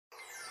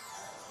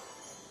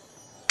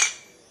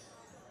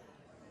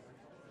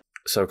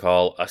So,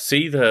 Carl, I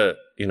see that,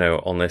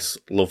 on this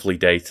lovely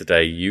day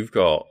today, you've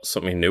got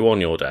something new on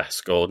your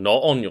desk, or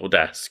not on your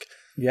desk.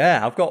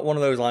 Yeah, I've got one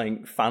of those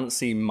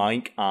fancy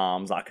mic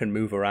arms that I can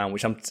move around,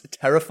 which I'm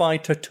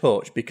terrified to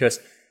touch because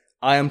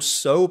I am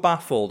so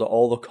baffled at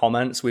all the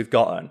comments we've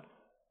gotten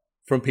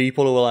from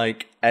people who are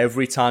like,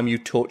 every time you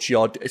touch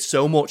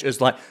so much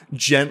as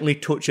gently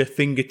touch a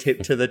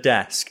fingertip to the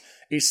desk,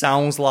 it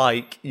sounds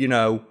like,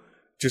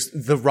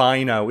 just the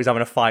Rhino is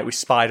having a fight with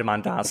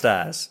Spider-Man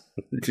downstairs.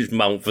 Just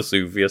Mount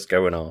Vesuvius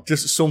going on.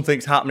 Just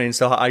something's happening.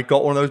 So I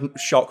got one of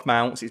those shock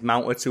mounts. It's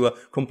mounted to a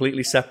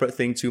completely separate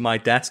thing to my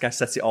desk. I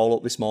set it all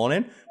up this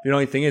morning. The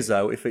only thing is,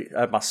 though, if I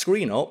had my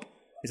screen up,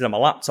 instead of my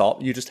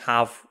laptop, you just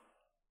have...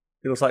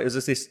 It looks like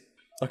there's this...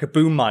 Like a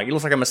boom mic. It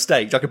looks like a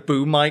mistake. Like a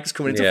boom mic's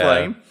coming into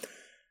frame.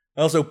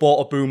 I also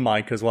bought a boom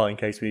mic as well in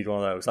case we need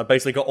one of those. I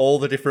basically got all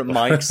the different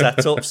mics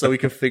set up so we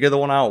can figure the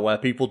one out where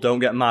people don't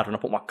get mad when I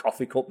put my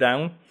coffee cup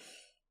down.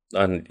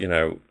 And,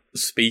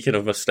 speaking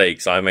of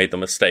mistakes, I made the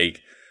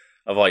mistake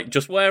of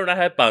just wearing a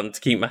headband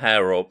to keep my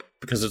hair up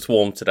because it's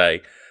warm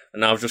today.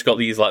 And now I've just got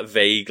these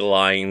vague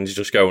lines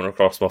just going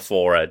across my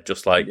forehead,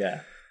 just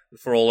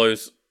for all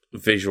those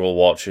visual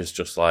watchers,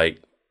 just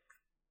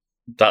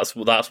that's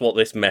what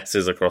this mess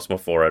is across my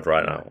forehead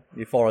right now.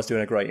 Your forehead's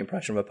doing a great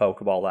impression of a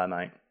Pokeball there,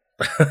 mate.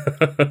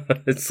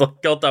 It's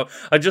goddamn.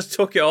 I just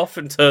took it off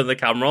and turned the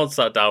camera on,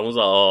 sat down, was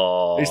like,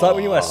 oh. It's like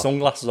when you wear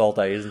sunglasses all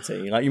day, isn't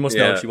it? You must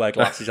know if you wear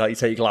glasses, you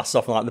take your glasses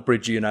off and the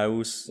bridge of your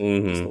nose.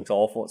 Mm-hmm. It just looks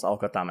awful. It's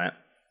god damn it.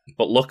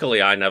 But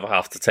luckily, I never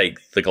have to take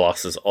the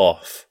glasses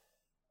off.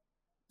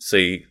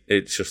 See,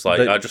 it's just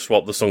I just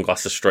swap the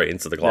sunglasses straight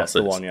into the glasses.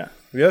 That's the one, yeah.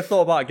 Have you ever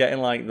thought about getting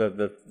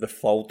the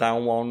fold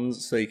down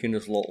ones so you can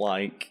just look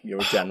like you're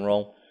a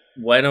general?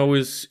 When I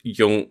was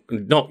young,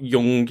 not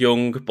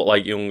young,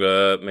 but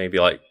younger, maybe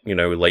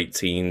late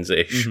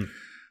teens-ish,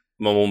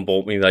 my mum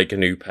bought me a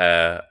new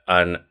pair,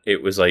 and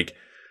it was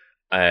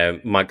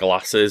my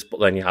glasses, but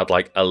then you had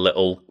a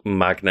little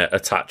magnet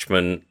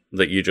attachment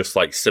that you just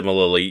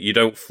similarly, you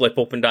don't flip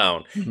up and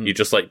down, you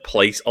just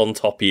place on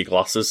top of your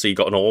glasses, so you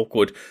got an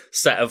awkward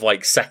set of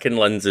second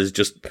lenses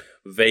just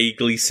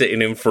vaguely sitting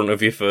in front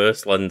of your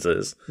first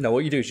lenses. No,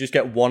 what you do is you just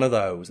get one of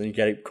those and you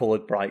get it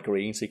coloured bright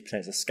green so you can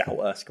pretend it's a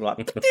scouter. So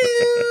you can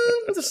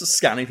just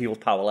scanning people's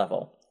power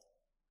level.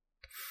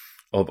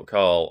 Oh, but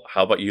Carl,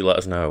 how about you let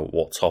us know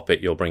what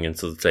topic you're bringing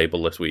to the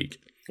table this week?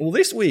 Well,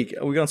 this week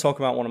we're going to talk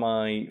about one of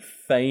my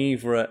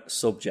favourite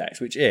subjects,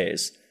 which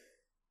is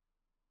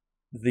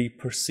the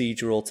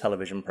procedural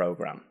television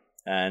programme.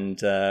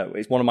 And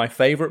it's one of my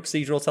favourite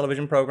procedural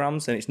television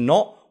programmes, and it's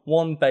not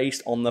one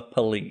based on the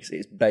police.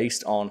 It's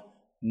based on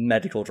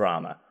medical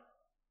drama.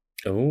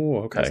 Oh,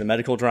 okay. It's a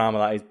medical drama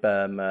that is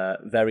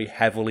very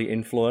heavily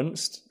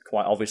influenced,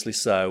 quite obviously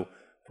so,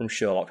 from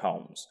Sherlock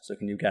Holmes. So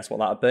can you guess what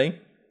that would be?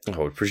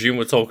 Oh, I presume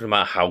we're talking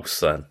about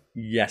House then.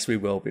 Yes, we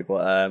will be.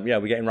 But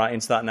we're getting right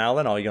into that now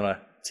then, or are you going to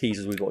tease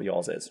us with what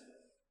yours is?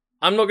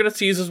 I'm not going to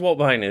tease us what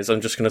mine is.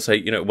 I'm just going to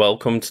say,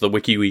 welcome to the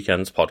Wiki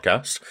Weekends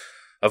podcast.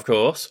 Of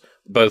course,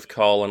 both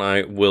Carl and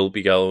I will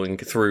be going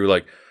through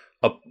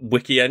a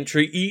wiki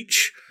entry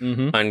each,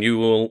 and you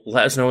will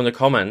let us know in the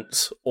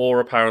comments, or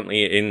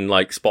apparently in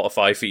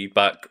Spotify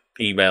feedback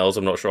emails,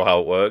 I'm not sure how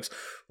it works,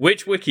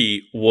 which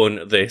wiki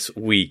won this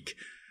week.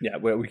 Yeah,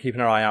 we're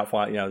keeping our eye out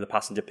for the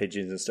passenger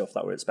pigeons and stuff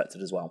that were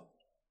expected as well.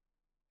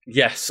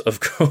 Yes,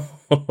 of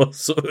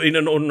course, in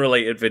an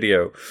unrelated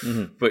video.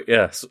 But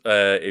yes,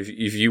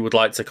 if you would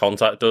like to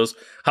contact us,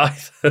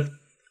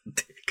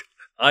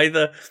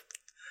 either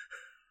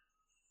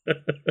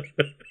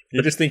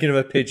You're just thinking of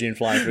a pigeon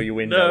flying through your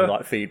window No.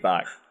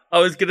 feedback. I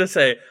was going to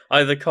say,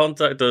 either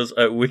contact us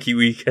at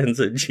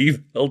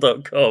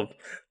wikiweekends@gmail.com.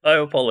 I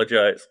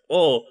apologise.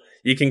 Or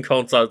you can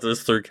contact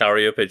us through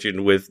carrier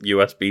pigeon with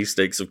USB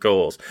sticks, of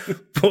course.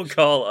 But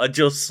Carl, I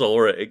just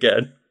saw it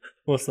again.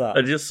 What's that?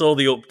 I just saw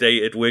the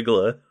updated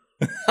Wiggler.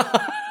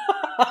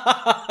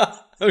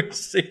 I've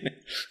seen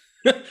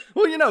it.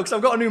 Well, because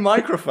I've got a new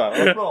microphone.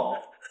 I brought.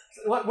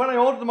 When I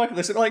ordered the microphone,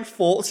 they sent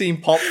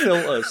 14 pop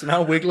filters, so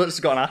now Wiglet's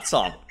got an hat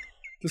on.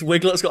 Just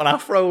Wiglet's got an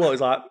afro look.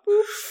 It's boop.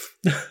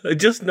 I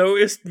just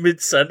noticed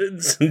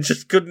mid-sentence and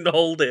just couldn't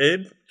hold it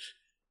in.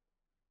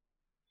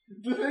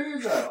 The thing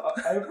is, though,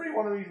 every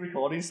one of these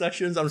recording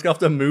sessions, I'm just going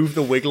to have to move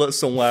the Wiglet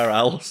somewhere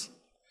else.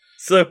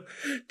 So,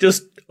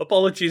 just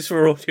apologies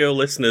for audio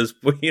listeners,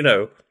 but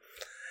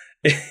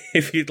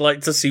if you'd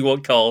like to see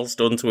what Carl's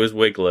done to his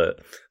Wiglet,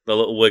 the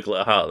little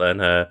Wiglet hat,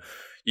 then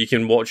you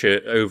can watch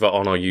it over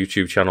on our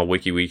YouTube channel,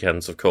 Wiki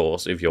Weekends, of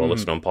course, if you're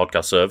listening on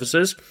podcast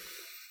services.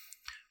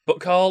 But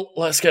Carl,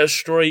 let's get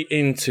straight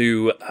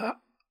into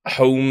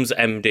Holmes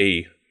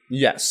MD.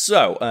 Yes,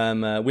 so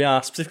we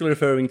are specifically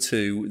referring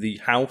to the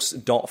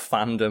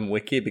House.fandom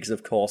wiki because,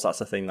 of course,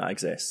 that's a thing that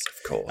exists.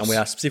 Of course. And we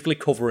are specifically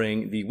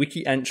covering the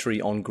wiki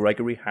entry on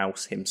Gregory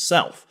House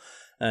himself.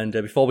 And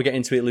before we get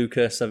into it,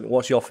 Lucas,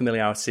 what's your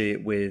familiarity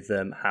with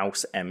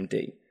House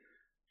MD?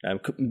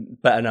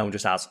 Better known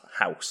just as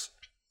House.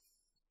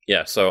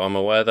 Yeah, so I'm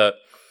aware that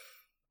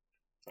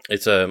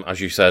it's,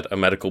 as you said, a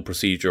medical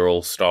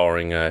procedural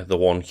starring the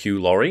one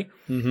Hugh Laurie.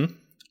 Mm-hmm.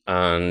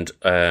 and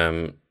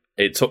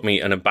it took me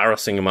an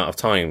embarrassing amount of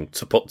time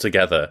to put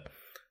together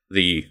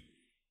the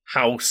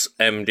House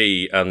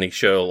MD and the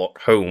Sherlock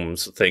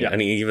Holmes thing,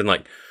 and he even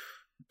like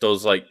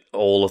does like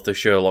all of the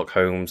Sherlock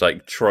Holmes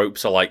like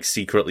tropes are like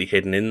secretly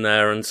hidden in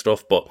there and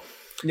stuff. But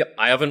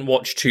I haven't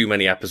watched too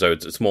many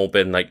episodes. It's more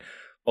been like,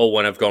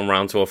 when I've gone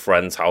round to a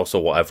friend's house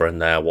or whatever,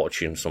 and they're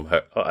watching some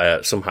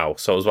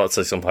house. So I was about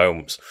to say some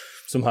homes.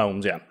 Some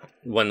homes, yeah.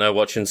 When they're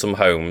watching some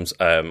homes,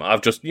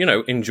 I've just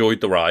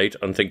enjoyed the ride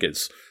and think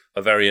it's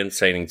a very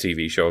entertaining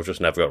TV show. I've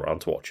just never got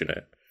around to watching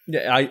it.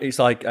 Yeah, it's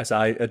like, as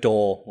I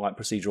adore like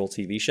procedural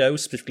TV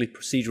shows, specifically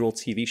procedural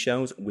TV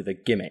shows with a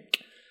gimmick.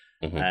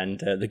 Mm-hmm. And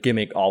the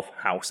gimmick of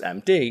House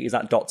MD is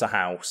that Dr.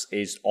 House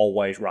is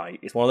always right.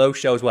 It's one of those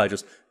shows where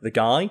just the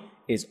guy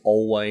is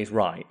always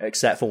right,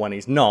 except for when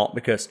he's not,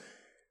 because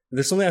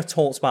there's something I've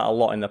talked about a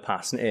lot in the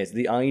past, and it is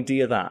the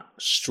idea that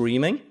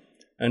streaming,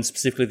 and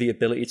specifically the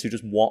ability to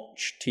just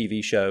watch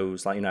TV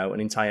shows, like, an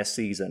entire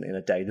season in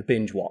a day, the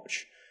binge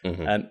watch,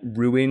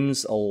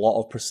 ruins a lot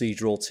of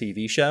procedural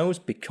TV shows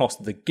because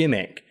the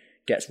gimmick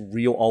gets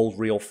real old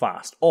real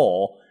fast,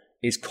 or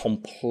is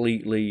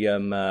completely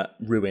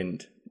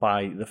ruined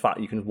by the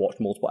fact you can watch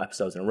multiple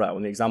episodes in a row.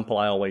 And the example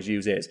I always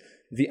use is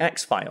The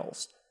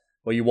X-Files,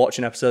 where you watch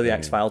an episode of The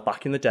X-Files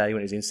back in the day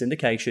when it was in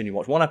syndication, you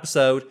watch one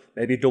episode,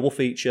 maybe a double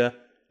feature,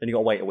 then you got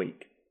to wait a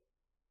week.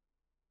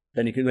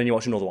 Then you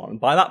watch another one. And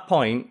by that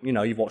point,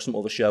 you've watched some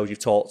other shows, you've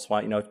talked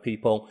to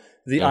people.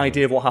 The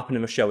idea of what happened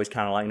in the show is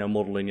kind of like,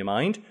 muddled in your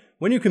mind.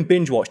 When you can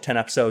binge watch 10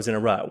 episodes in a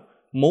row,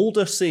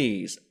 Mulder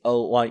sees,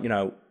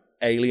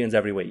 aliens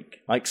every week.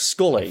 Like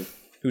Scully,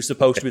 who's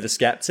supposed to be the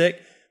skeptic,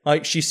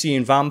 like she's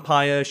seeing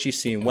vampires,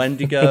 she's seeing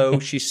Wendigo,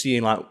 she's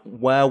seeing like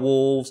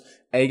werewolves,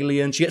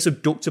 aliens. She gets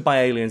abducted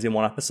by aliens in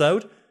one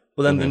episode,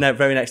 but then the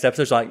very next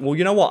episode, she's like, well,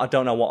 you know what? I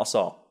don't know what I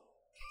saw.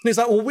 And it's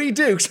like, well, we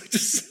do, because I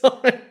just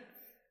saw it.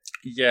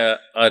 Yeah,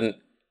 and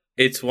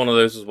it's one of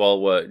those as well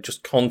where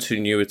just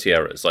continuity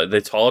errors. Like,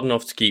 it's hard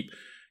enough to keep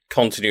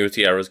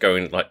continuity errors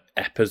going, like,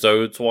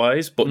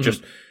 episodes-wise, but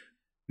just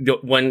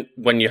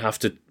when you have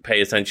to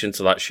pay attention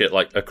to that shit,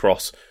 like,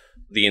 across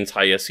the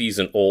entire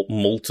season or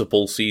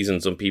multiple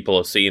seasons and people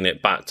are seeing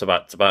it back to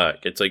back to back.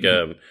 It's like,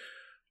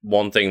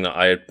 one thing that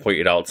I had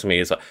pointed out to me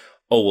is that,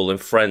 in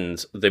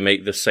Friends, they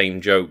make the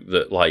same joke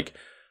that, like,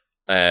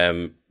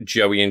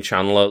 Joey and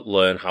Chandler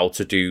learn how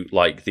to do,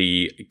 like,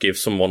 the give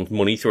someone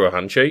money through a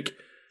handshake.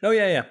 Oh,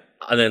 yeah.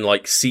 And then,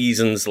 like,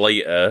 seasons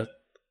later,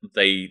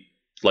 they,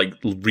 like,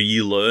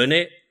 relearn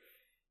it.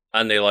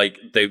 And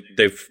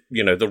they've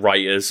the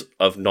writers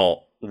have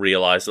not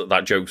realised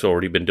that joke's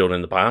already been done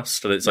in the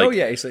past. And it's like,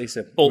 it's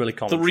a really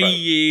common 3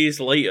 years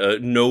later,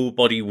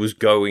 nobody was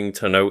going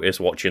to notice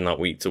watching that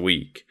week to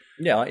week.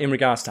 Yeah, like in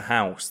regards to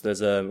House,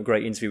 there's a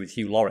great interview with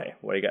Hugh Laurie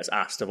where he gets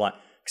asked of, like,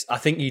 I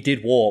think he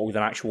did walk with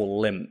an actual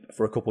limp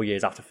for a couple of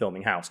years after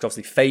filming House. Because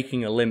obviously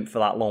faking a limp for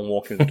that long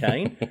walking with a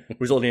cane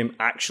resulted in him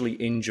actually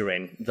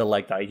injuring the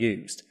leg that he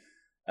used.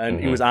 And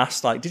he was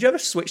asked, like, did you ever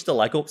switch the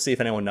leg up to see if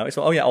anyone noticed?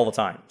 Well, all the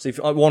time. So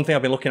one thing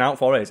I've been looking out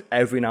for is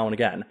every now and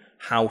again,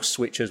 House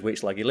switches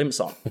which leg he limps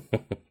on.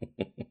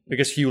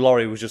 Because Hugh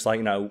Laurie was just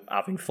like,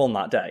 having fun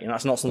that day. And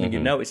that's not something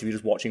you'd notice if you're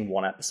just watching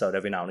one episode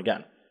every now and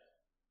again.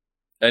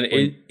 And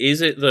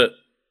is it that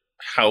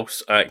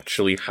House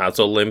actually has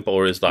a limp,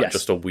 or is that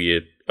just a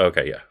weird...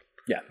 Okay, yeah.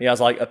 Yeah, he has,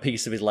 like, a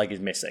piece of his leg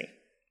is missing.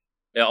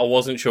 Yeah, I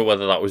wasn't sure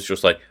whether that was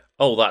just like,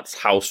 that's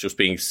House just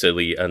being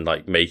silly and,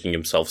 like, making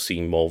himself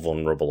seem more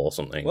vulnerable or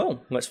something.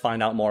 Well, let's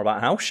find out more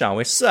about House, shall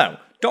we? So,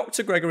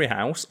 Dr. Gregory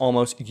House,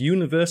 almost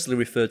universally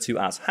referred to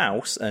as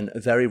House, and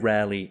very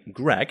rarely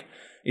Greg,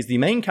 is the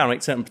main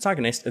character and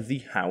protagonist of the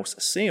House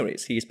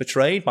series. He is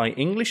portrayed by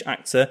English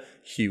actor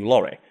Hugh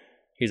Laurie.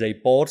 He's a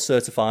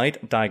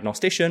board-certified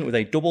diagnostician with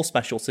a double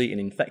specialty in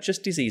infectious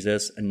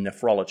diseases and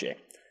nephrology.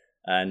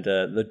 And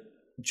the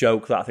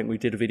joke that I think we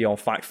did a video on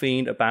Fact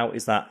Fiend about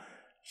is that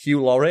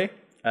Hugh Laurie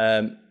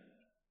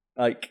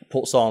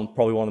puts on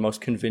probably one of the most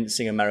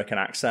convincing American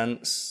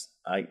accents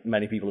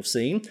many people have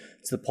seen,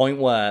 to the point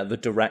where the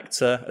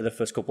director of the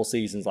first couple of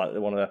seasons, like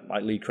one of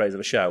the lead creators of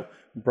the show,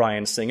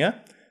 Bryan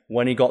Singer,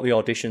 when he got the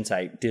audition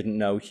tape, didn't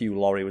know Hugh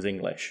Laurie was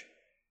English.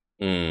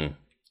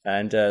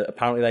 And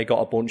apparently they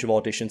got a bunch of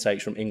audition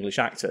tapes from English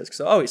actors.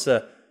 So, it's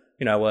an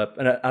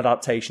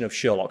adaptation of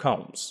Sherlock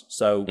Holmes.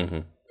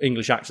 So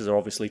English actors are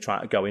obviously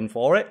trying to go in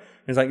for it.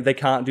 And it's like, they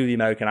can't do the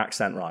American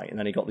accent right. And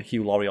then he got the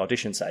Hugh Laurie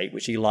audition tape,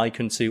 which he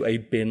likened to a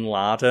Bin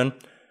Laden,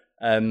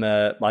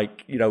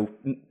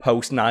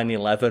 post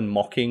 9/11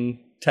 mocking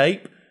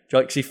tape.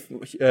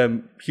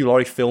 Hugh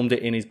Laurie filmed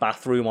it in his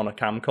bathroom on a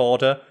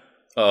camcorder.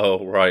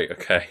 Oh, right,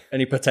 okay.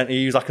 And he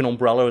used like an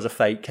umbrella as a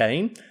fake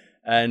cane.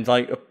 And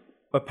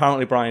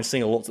apparently Bryan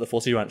Singer looked at the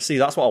footage and went, see,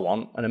 that's what I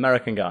want, an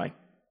American guy.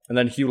 And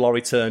then Hugh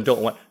Laurie turned up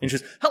and went, and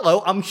just,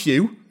 hello, I'm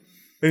Hugh.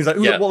 And he's like,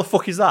 what the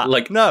fuck is that?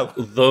 Like, no.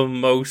 The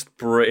most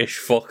British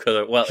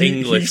fucker,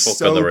 English fucker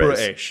so there is.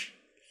 British.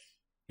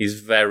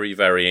 He's very,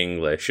 very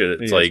English.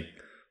 It's like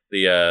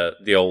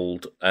the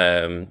old,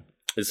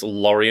 it's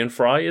Laurie and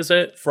Fry, is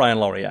it? Fry and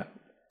Laurie, yeah.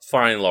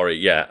 Fry and Laurie,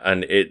 yeah,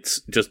 and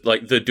it's just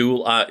like the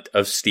dual act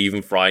of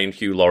Stephen Fry and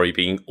Hugh Laurie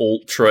being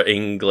ultra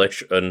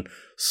English and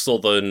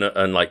Southern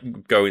and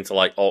like going to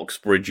like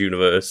Oxbridge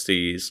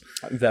universities,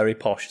 very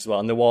posh as well.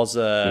 And there was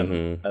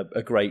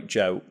a great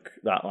joke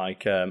that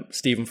like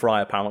Stephen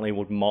Fry apparently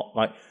would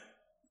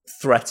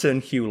threaten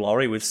Hugh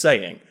Laurie with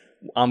saying,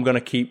 "I'm going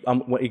to keep."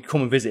 When he'd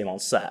come and visit him on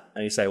set,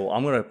 and he'd say, "Well,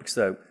 I'm going to."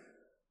 So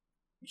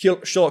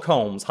Sherlock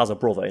Holmes has a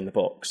brother in the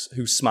books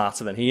who's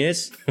smarter than he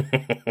is,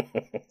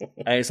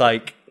 and it's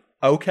like,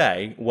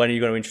 okay, when are you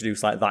going to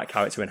introduce like that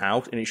character in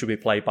house? And it should be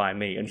played by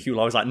me. And Hugh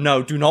Laurie's like,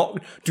 no, do not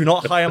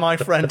hire my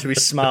friend to be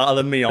smarter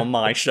than me on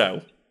my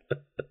show.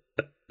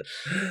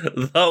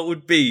 That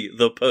would be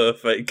the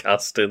perfect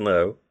casting,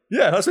 though.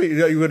 Yeah, that's what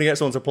you're going to get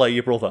someone to play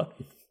your brother.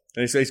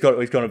 And it's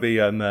going to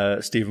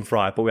be Stephen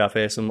Fry. But we have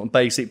here some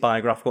basic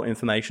biographical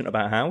information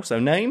about House. So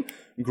name,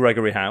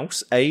 Gregory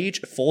House. Age,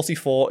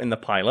 44 in the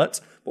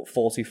pilot, but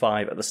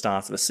 45 at the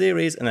start of the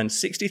series. And then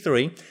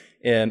 63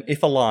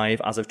 if alive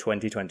as of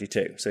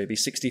 2022. So he'd be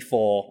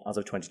 64 as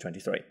of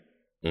 2023.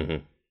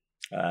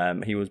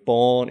 Mm-hmm. He was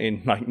born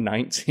in like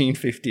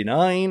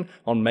 1959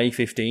 on May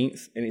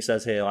 15th. And it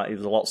says here like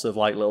there's lots of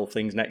like little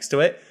things next to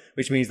it,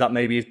 which means that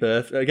maybe his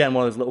birth, again,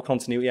 one of those little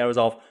continuity errors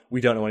of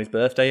we don't know when his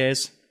birthday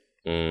is.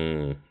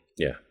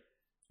 Yeah.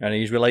 And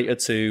he's related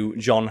to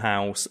John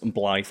House and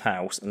Blythe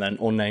House, and then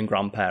unnamed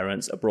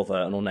grandparents, a brother,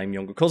 an unnamed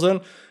younger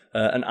cousin,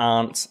 an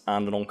aunt,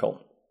 and an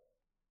uncle.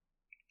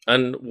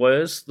 And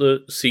where's the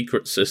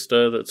secret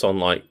sister that's on,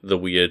 like, the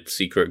weird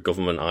secret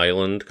government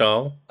island,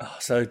 Carl?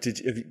 So,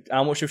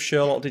 how much of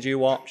Sherlock did you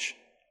watch?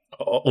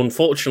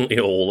 Unfortunately,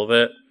 all of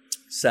it.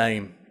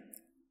 Same.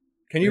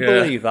 Can you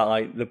believe that,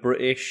 like, the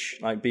British,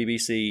 like,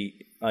 BBC,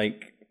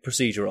 like,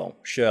 procedural,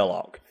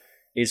 Sherlock,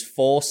 is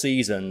 4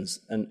 seasons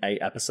and 8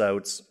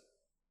 episodes?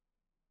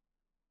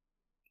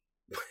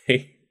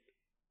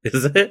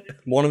 Is it?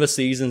 One of the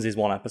seasons is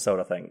 1 episode,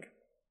 I think.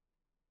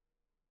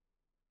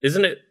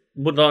 Isn't it?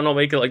 Would that not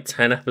make it like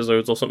 10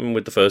 episodes or something,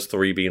 with the first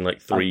 3 being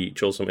like 3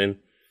 each or something?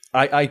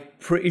 I'm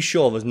pretty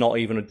sure there's not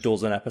even a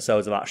dozen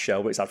episodes of that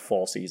show, but it's had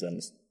 4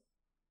 seasons.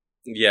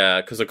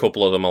 Yeah, because a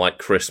couple of them are like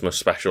Christmas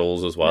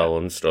specials as well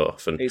and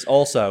stuff. And it's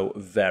also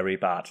very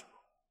bad.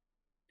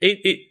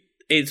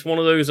 It's one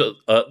of those, at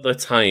the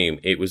time,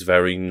 it was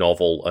very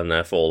novel and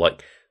therefore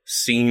like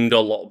seemed a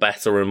lot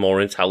better and more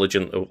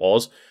intelligent than it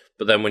was.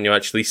 But then when you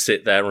actually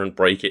sit there and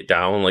break it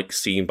down, like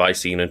scene by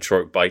scene and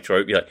trope by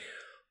trope, you're like,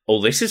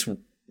 oh, this is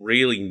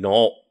really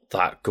not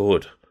that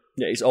good.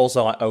 Yeah, it's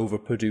also like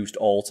overproduced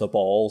all to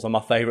balls. And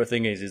my favourite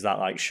thing is that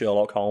like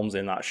Sherlock Holmes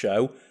in that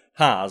show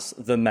has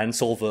the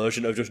mental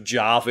version of just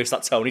Jarvis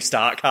that Tony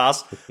Stark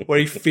has, where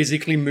he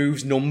physically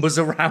moves numbers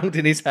around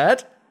in his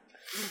head.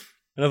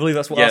 And I believe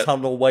that's what's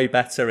handled way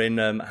better in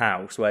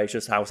House, where it's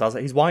just House has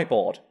his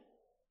whiteboard.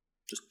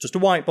 Just a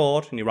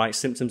whiteboard, and he writes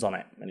symptoms on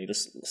it, and he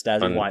just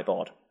stares at the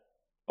whiteboard.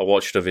 I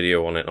watched a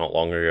video on it not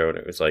long ago, and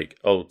it was like,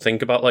 oh,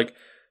 think about like,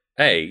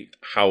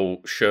 how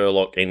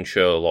Sherlock in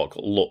Sherlock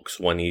looks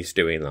when he's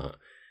doing that.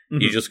 Mm-hmm.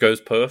 He just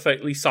goes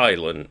perfectly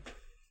silent.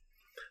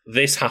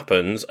 This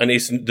happens, and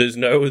there's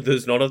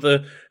none of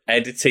the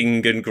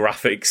editing and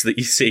graphics that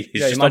you see.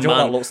 It's just imagine a man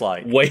what that looks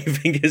like,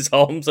 waving his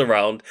arms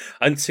around,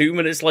 and 2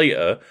 minutes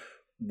later,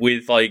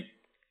 with like,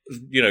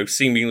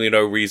 seemingly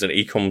no reason,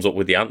 he comes up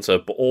with the answer.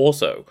 But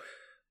also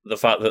the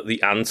fact that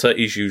the answer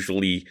is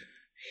usually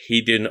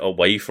hidden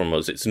away from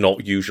us. It's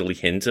not usually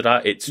hinted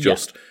at. It's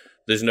just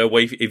there's no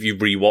way if you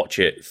rewatch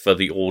it for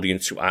the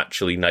audience to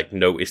actually like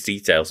notice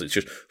details. It's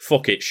just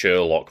fuck it,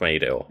 Sherlock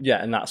made it.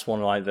 Yeah, and that's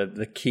one of like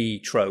the key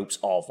tropes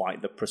of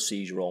like the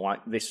procedural, like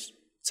this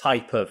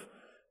type of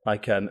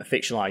like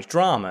fictionalized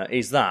drama,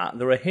 is that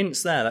there are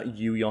hints there that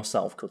you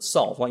yourself could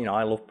solve. Like,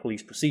 I love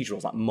police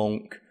procedurals like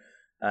Monk,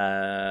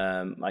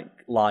 like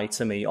Lie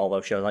to Me, all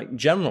those shows. Like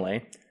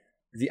generally,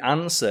 the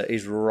answer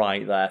is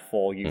right there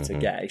for you to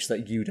get. It's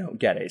that you don't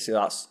get it.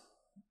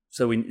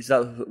 So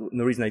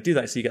the reason they do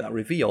that is so you get that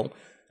reveal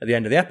at the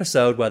end of the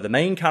episode where the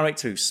main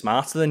character who's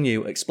smarter than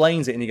you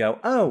explains it, and you go,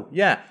 "Oh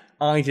yeah,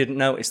 I didn't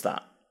notice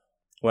that."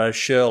 Whereas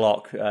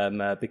Sherlock,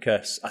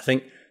 because I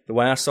think the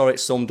way I saw it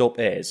summed up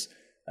is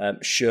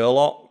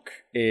Sherlock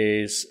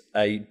is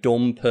a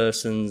dumb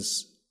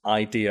person's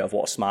idea of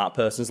what a smart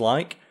person's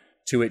like,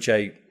 to which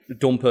a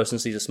dumb person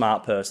sees a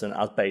smart person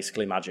as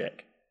basically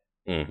magic.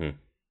 Mm-hmm.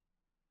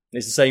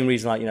 It's the same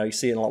reason, like, you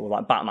see it a lot with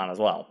like Batman as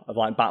well. Of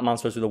like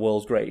Batman's supposed to be the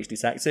world's greatest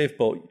detective,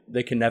 but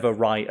they can never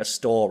write a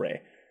story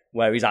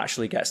where he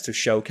actually gets to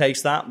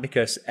showcase that,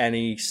 because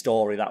any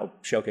story that would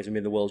showcase him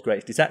being the world's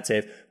greatest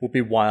detective would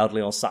be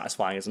wildly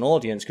unsatisfying as an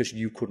audience because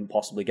you couldn't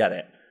possibly get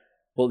it.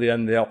 But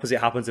then the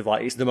opposite happens if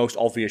like it's the most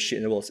obvious shit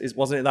in the world.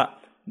 Wasn't it that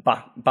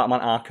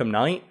Batman Arkham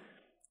Knight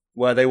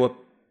where they were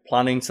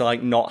planning to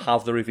like not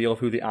have the reveal of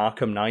who the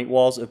Arkham Knight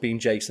was of being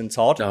Jason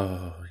Todd?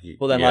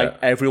 But then like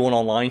everyone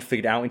online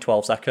figured it out in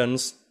 12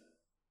 seconds.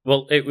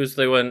 Well, they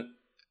went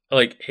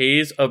like,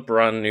 here's a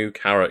brand new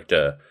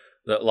character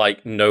that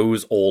like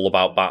knows all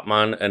about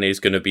Batman and is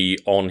going to be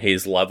on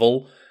his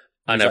level,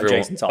 and everyone,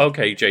 Jason Todd.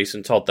 Okay,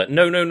 Jason Todd. That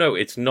no,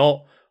 it's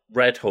not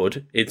Red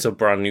Hood. It's a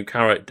brand new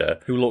character.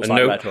 Who looks and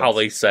like note Red Hood. how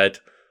they said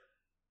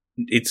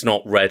it's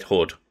not Red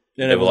Hood.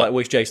 And it was like, well,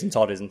 it's Jason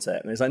Todd, isn't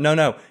it? And it's like,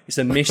 no, it's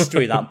a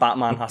mystery that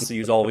Batman has to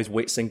use all his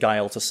wits and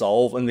guile to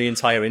solve. And the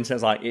entire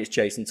internet's like, it's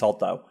Jason Todd,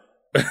 though.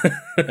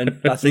 And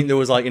I think there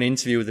was like an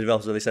interview with the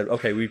developers where they said,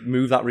 okay, we've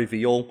moved that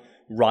reveal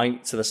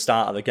right to the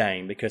start of the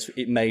game because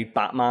it made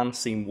Batman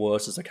seem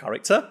worse as a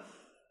character.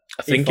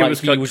 I think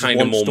it was kind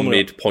of more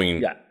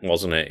midpoint,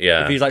 wasn't it?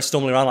 Yeah. If he's like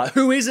stumbling around like,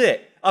 who is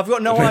it? I've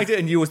got no idea.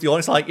 And you was the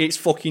audience like, it's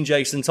fucking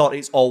Jason Todd.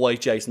 It's always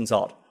Jason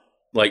Todd.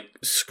 Like,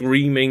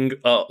 screaming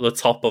at the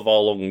top of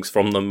our lungs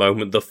from the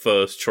moment the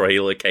first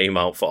trailer came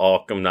out for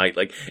Arkham Knight.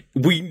 Like,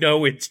 we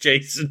know it's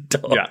Jason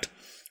Todd. Yeah.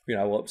 You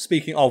know, well,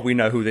 speaking of, we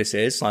know who this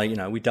is. Like, you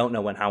know, we don't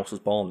know when House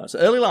was born, though. So,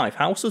 early life,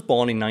 House was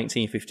born in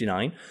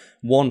 1959.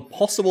 One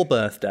possible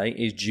birthday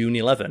is June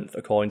 11th,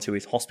 according to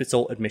his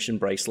hospital admission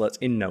bracelet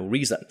in No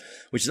Reason,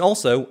 which is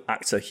also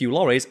actor Hugh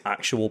Laurie's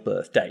actual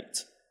birth date.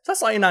 So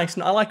that's like a nice...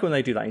 I like when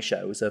they do that in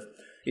shows of...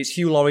 It's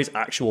Hugh Laurie's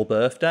actual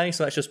birthday,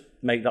 so let's just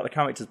make that the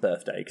character's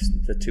birthday, because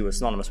the two are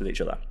synonymous with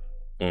each other.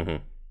 Mm-hmm.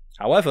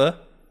 However,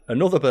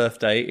 another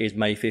birthday is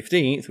May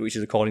 15th, which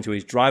is according to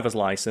his driver's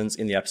license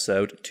in the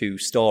episode Two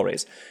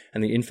Stories,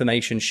 and the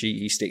information sheet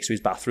he sticks to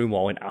his bathroom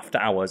wall in after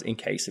hours in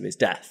case of his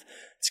death.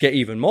 To get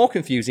even more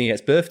confusing, he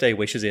gets birthday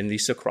wishes in the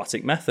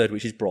Socratic method,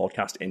 which is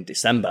broadcast in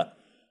December.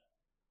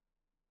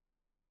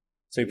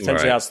 So he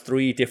potentially has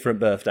 3 different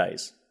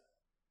birthdays.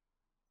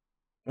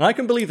 And I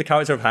can believe the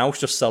character of House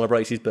just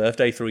celebrates his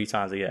birthday 3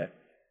 times a year.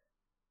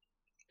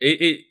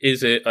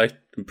 Is it, I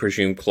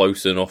presume,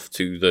 close enough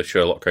to the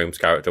Sherlock Holmes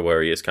character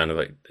where he is kind of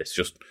like this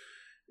just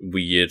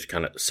weird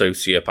kind of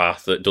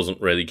sociopath that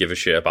doesn't really give a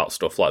shit about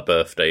stuff like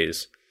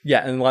birthdays?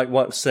 Yeah, and like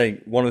what I'm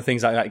saying, one of the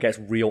things that gets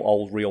real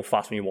old real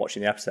fast when you're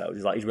watching the episode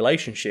is like his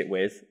relationship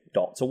with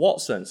Dr.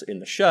 Watson. So in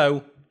the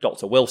show,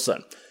 Dr.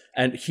 Wilson.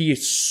 And he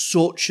is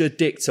such a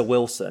dick to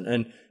Wilson.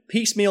 And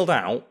piecemealed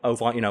out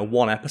over, like, you know,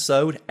 one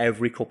episode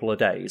every couple of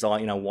days, or,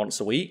 like, you know, once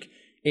a week,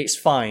 it's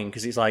fine,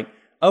 because it's like,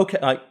 okay,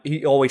 like,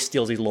 he always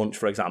steals his lunch,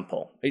 for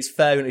example. It's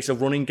fair, and it's a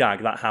running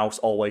gag that House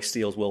always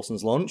steals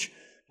Wilson's lunch.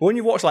 But when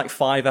you watch, like,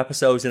 5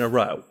 episodes in a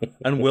row,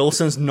 and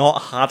Wilson's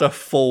not had a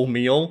full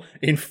meal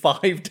in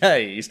 5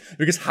 days,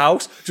 because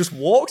House just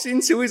walks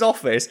into his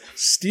office,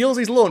 steals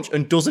his lunch,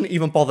 and doesn't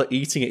even bother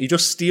eating it. He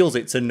just steals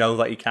it to know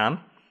that he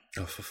can.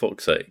 Oh, for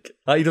fuck's sake.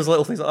 Like, he does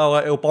little things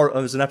like, he'll borrow,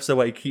 there's an episode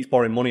where he keeps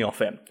borrowing money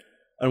off him.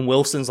 And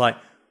Wilson's like,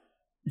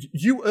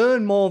 you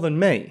earn more than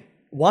me.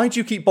 Why do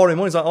you keep borrowing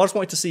money? He's like, I just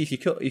wanted to see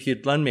if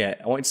you'd lend me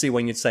it. I wanted to see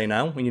when you'd say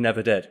no, when you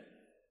never did.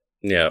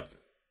 Yeah.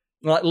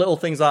 Like, little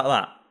things like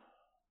that.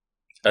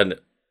 And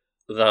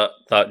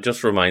that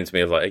just reminds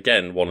me of, like,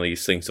 again, one of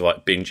these things of,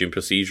 like, binging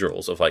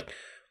procedurals, of, like,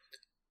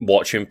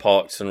 watching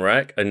Parks and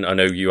Rec. And I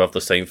know you have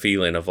the same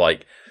feeling of,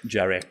 like...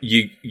 Jerry.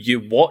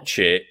 You watch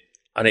it,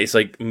 and it's,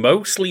 like,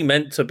 mostly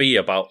meant to be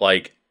about,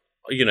 like,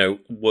 you know,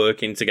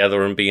 working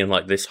together and being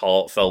like this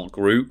heartfelt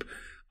group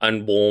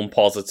and warm,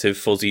 positive,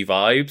 fuzzy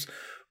vibes.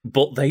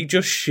 But they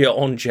just shit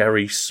on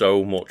Jerry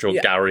so much, or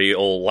Gary,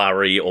 or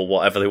Larry, or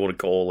whatever they want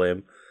to call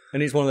him.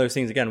 And it's one of those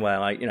things, again, where,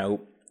 like, you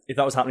know, if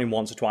that was happening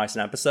once or twice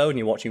an episode and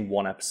you're watching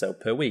 1 episode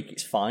per week,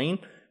 it's fine.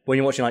 But when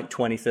you're watching, like,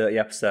 20, 30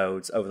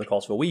 episodes over the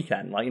course of a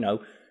weekend, like, you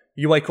know,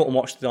 you wake up and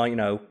watch, like, you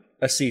know,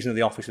 a season of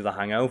The Office with a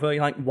hangover,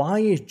 you're like, why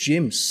is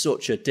Jim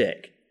such a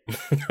dick?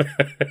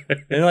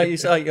 And like,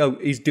 it's like, oh,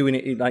 he's doing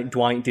it like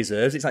Dwight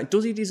deserves. It's like,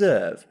 does he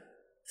deserve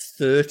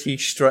 30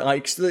 straight?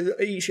 Like,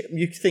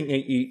 you think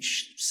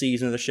each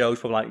season of the show is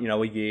probably like, you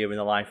know, a year in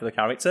the life of the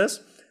characters.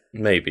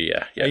 Maybe,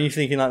 yeah. And you're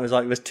thinking like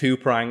there's 2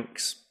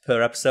 pranks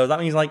per episode. That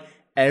means like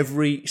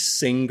every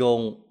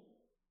single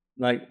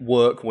like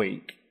work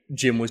week,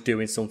 Jim was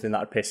doing something that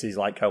would piss his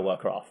like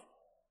coworker off.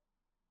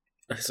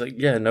 It's like,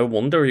 yeah, no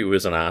wonder he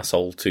was an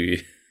asshole to you.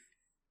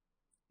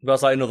 But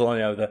that's like another one,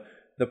 you know,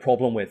 the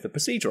problem with the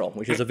procedural,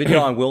 which is a video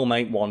I will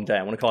make one day.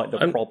 I want to call it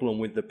the problem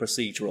with the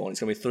procedural. And it's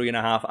going to be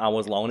 3.5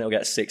 hours long, and it'll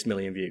get 6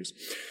 million views.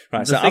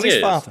 Right. So as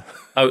his father,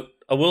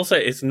 I will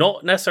say it's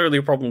not necessarily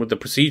a problem with the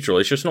procedural.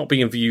 It's just not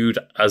being viewed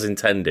as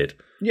intended.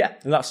 Yeah,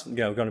 and that's, you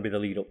know, going to be the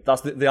lead up.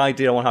 That's the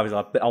idea I want to have. Is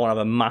I want to have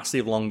a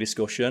massive long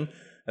discussion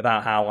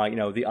about how, like, you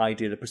know, the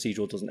idea of the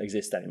procedural doesn't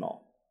exist anymore.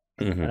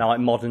 Mm-hmm. And how, like,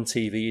 modern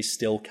TV is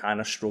still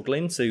kind of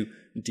struggling to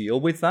deal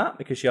with that,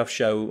 because you have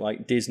show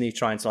like Disney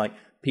trying to like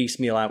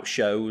piecemeal out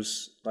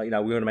shows. Like, you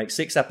know, we're going to make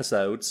 6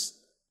 episodes,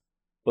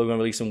 but we're going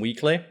to release them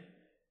weekly.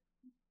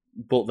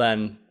 But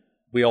then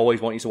we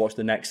always want you to watch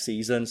the next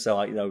season. So,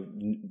 like, you know,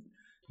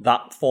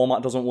 that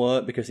format doesn't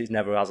work because it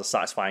never has a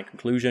satisfying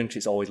conclusion, because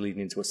it's always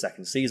leading into a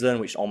second season,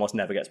 which almost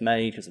never gets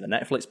made because of the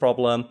Netflix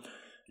problem.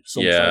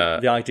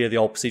 Like, the idea of the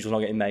old procedural's not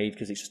getting made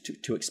because it's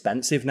just too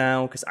expensive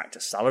now, because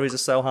actors' salaries are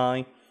so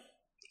high.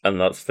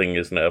 And that's the thing,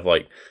 isn't it, of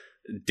like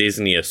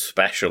Disney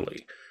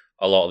especially.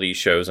 A lot of these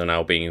shows are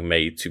now being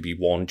made to be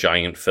one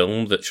giant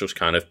film that's just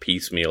kind of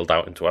piecemealed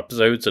out into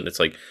episodes, and it's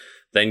like,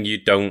 then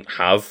you don't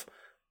have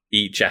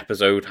each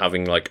episode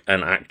having like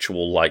an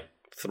actual like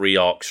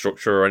 3-arc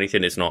structure or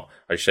anything. It's not,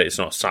 I should say, it's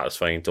not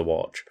satisfying to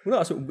watch.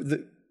 Well,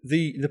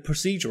 the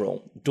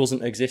procedural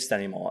doesn't exist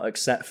anymore,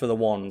 except for the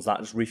ones that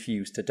just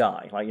refuse to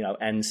die, like, you know,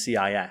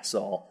 NCIS,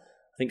 or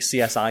I think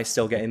CSI is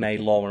still getting made,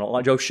 Law and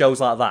Order, like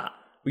shows like that.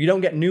 But you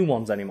don't get new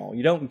ones anymore.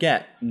 You don't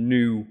get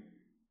new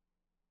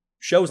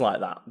shows like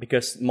that,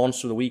 because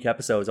Monster of the Week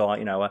episodes are,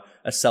 you know,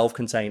 a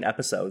self-contained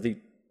episode. It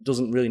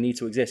doesn't really need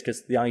to exist,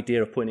 because the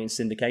idea of putting it in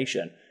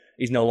syndication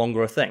is no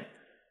longer a thing.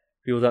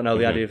 People don't know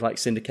the idea of like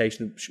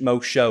syndication.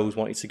 Most shows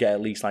want you to get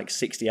at least like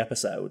 60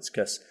 episodes,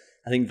 because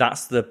I think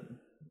that's the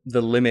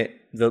limit,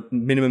 the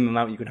minimum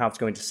amount you can have to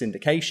go into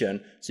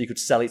syndication, so you could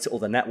sell it to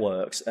other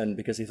networks. And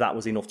because if that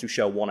was enough to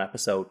show one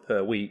episode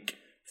per week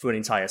for an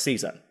entire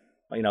season,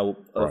 you know,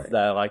 of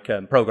their like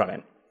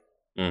programming.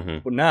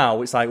 But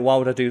now it's like, why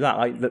would I do that?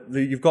 Like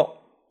you've got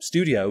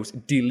studios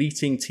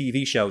deleting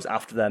TV shows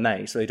after they're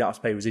made, so they don't have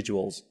to pay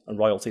residuals and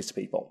royalties to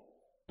people.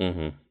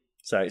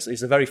 So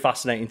it's a very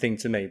fascinating thing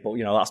to me, but,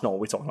 you know, that's not what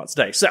we're talking about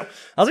today. So,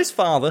 as his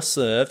father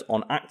served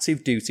on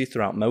active duty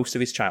throughout most of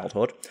his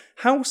childhood,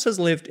 House has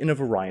lived in a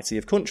variety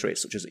of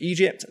countries, such as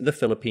Egypt, the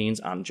Philippines,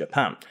 and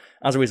Japan.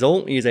 As a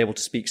result, he is able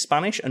to speak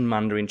Spanish and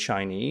Mandarin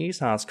Chinese,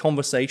 has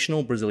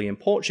conversational Brazilian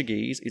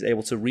Portuguese, is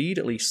able to read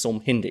at least some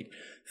Hindi.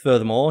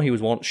 Furthermore, he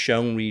was once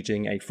shown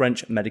reading a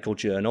French medical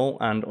journal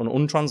and an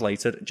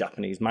untranslated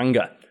Japanese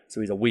manga, so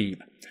he's a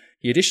weeb.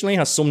 He additionally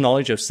has some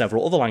knowledge of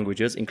several other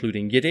languages,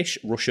 including Yiddish,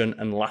 Russian,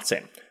 and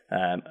Latin.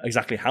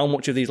 Exactly how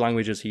much of these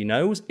languages he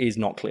knows is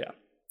not clear.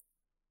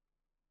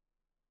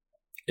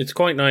 It's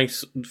quite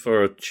nice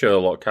for a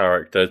Sherlock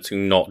character to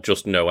not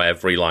just know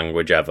every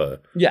language ever.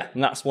 Yeah,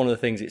 and that's one of the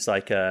things. It's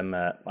like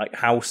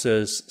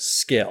House's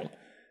skill.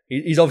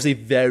 He's obviously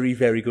very,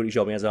 very good at his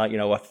job. He has, like, you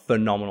know, a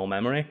phenomenal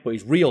memory, but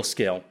his real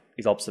skill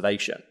is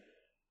observation.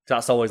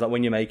 That's always like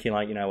when you're making,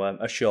 like, you know,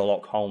 a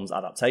Sherlock Holmes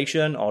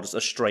adaptation, or just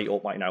a straight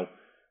up, like, you know,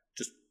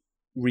 just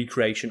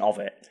recreation of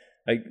it.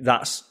 Like,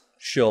 that's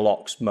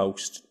Sherlock's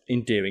most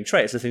endearing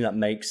trait. It's the thing that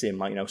makes him,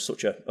 like, you know,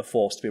 such a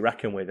force to be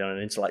reckoned with on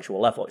an intellectual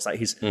level. It's like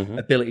his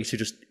ability to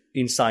just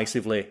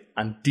incisively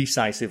and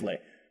decisively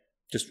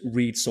just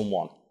read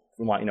someone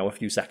from, like, you know, a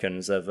few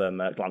seconds of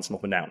glancing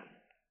up and down.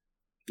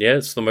 Yeah,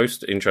 it's the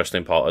most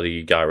interesting part of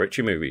the Guy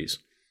Ritchie movies.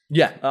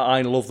 Yeah,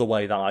 I love the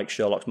way that, like,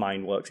 Sherlock's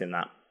mind works in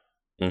that.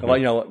 Like,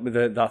 you know, with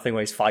that thing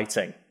where he's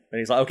fighting. And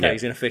he's like, okay,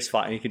 he's in a fist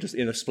fight, and he can just,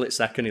 in a split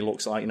second, he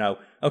looks like, you know,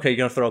 okay, you're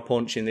going to throw a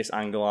punch in this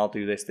angle, I'll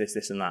do this,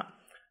 and that.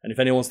 And if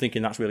anyone's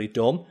thinking that's really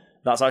dumb,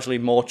 that's actually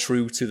more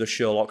true to the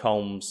Sherlock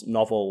Holmes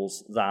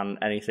novels than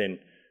anything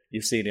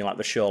you've seen in, like,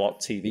 the Sherlock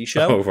TV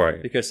show. Oh,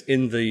 right. Because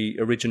in the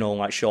original,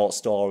 like, short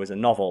stories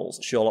and novels,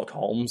 Sherlock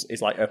Holmes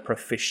is, like, a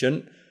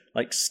proficient,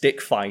 like,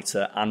 stick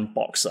fighter and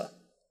boxer.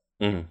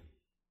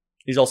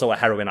 He's also a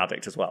heroin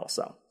addict as well,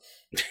 so...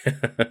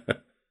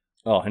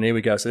 Oh, and here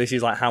we go. So this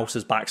is like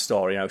House's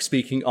backstory. You know,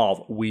 speaking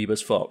of weeb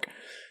as fuck.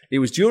 It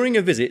was during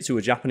a visit to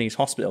a Japanese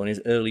hospital in his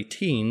early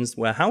teens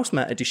where House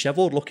met a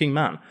dishevelled-looking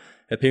man,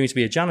 appearing to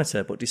be a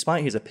janitor, but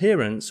despite his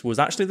appearance, was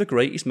actually the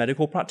greatest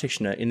medical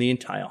practitioner in the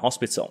entire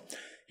hospital.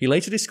 He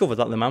later discovered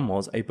that the man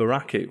was a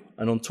baraku,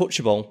 an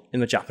untouchable in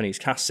the Japanese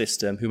caste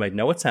system who made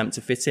no attempt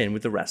to fit in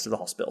with the rest of the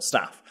hospital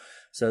staff.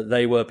 So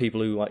they were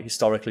people who, like,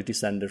 historically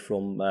descended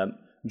from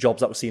jobs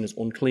that were seen as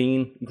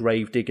unclean,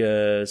 grave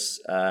diggers,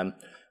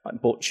 like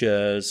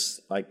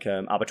butchers, like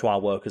abattoir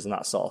workers and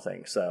that sort of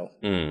thing. So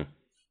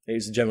it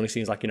was generally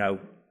seen as, like, you know,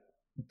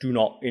 do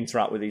not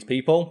interact with these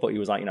people, but he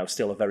was, like, you know,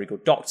 still a very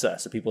good doctor,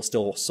 so people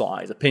still sought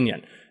out his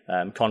opinion,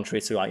 contrary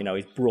to, like, you know,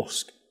 his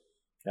brusque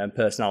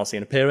personality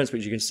and appearance,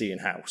 which you can see in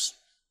House.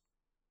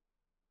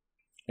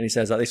 And he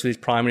says that this was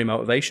his primary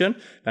motivation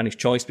and his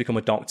choice to become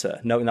a doctor,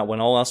 noting that when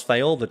all else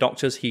failed, the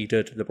doctors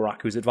heeded the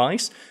baraku's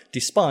advice,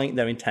 despite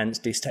their intense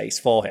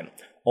distaste for him.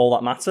 All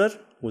that mattered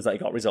was that he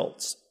got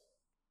results.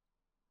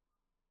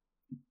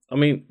 I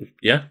mean,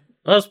 yeah,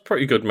 that's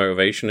pretty good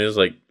motivation. Is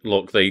like,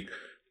 look, they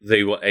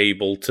were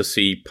able to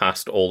see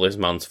past all this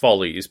man's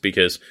follies,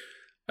 because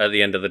at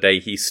the end of the day,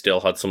 he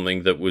still had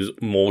something that was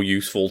more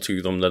useful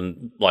to them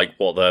than, like,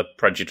 what the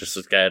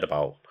prejudices cared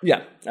about.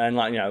 Yeah, and,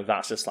 like, you know,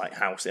 that's just like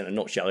House in a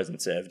nutshell,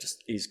 isn't it?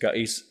 Just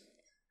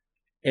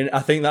and I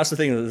think that's the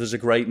thing. That there's a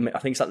great. I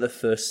think it's like the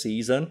first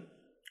season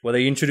where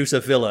they introduce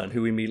a villain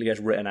who immediately gets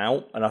written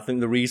out, and I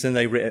think the reason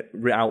they writ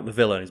out the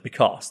villain is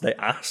because they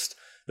asked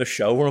the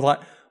showrunner, like,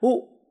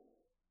 well,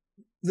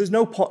 there's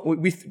no point.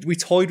 We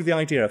toyed with the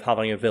idea of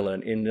having a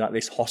villain in, like,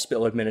 this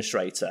hospital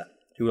administrator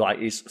who, like,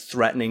 is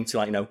threatening to,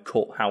 like, you know,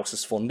 cut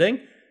House's funding,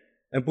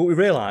 but we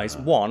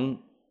realised, one,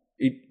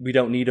 we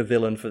don't need a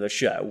villain for the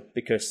show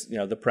because, you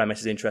know, the premise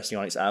is interesting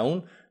on its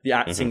own. The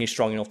acting is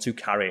strong enough to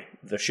carry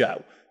the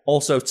show.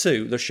 Also,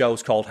 two, the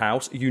show's called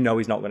House. You know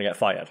he's not going to get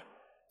fired.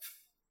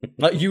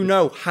 Like, you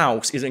know,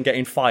 House isn't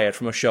getting fired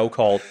from a show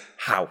called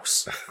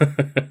House.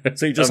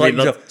 So you just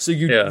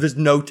there's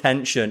no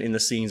tension in the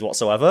scenes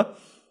whatsoever.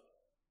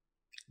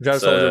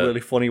 That's always a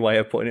really funny way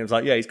of putting it. It was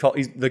like, yeah, he's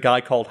the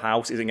guy called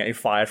House isn't getting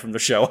fired from the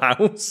show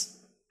House.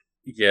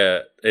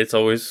 Yeah, it's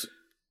always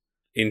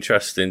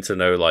interesting to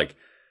know, like,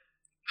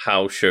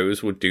 how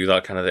shows would do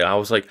that kind of thing. I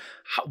was like,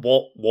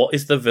 what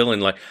is the villain?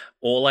 Like,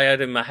 all I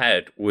had in my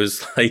head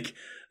was, like,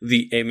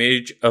 the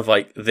image of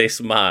like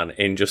this man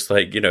in just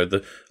like, you know,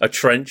 a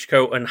trench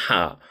coat and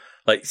hat,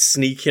 like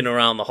sneaking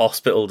around the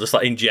hospital, just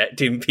like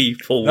injecting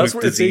people with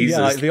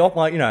diseases. Yeah,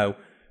 like you know,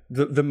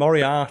 the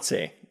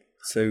Moriarty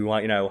to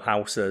like, you know,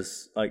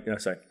 House's, like, you know,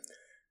 sorry.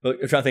 But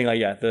I'm trying to think, like,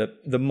 yeah,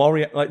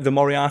 the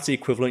Moriarty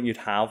equivalent you'd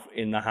have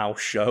in the House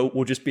show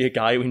will just be a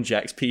guy who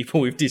injects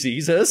essentially,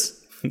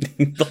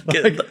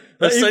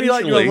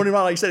 like you're running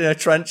around, like you said, in a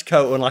trench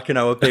coat and like, you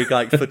know, a big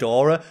like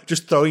fedora,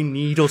 just throwing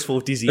needles full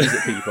of disease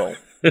at people,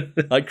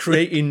 like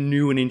creating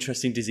new and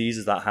interesting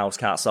diseases that House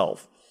can't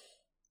solve.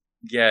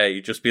 Yeah,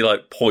 you'd just be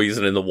like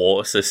poisoning the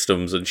water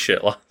systems and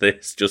shit like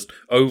this, just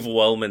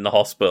overwhelming the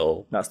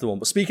hospital. That's the one.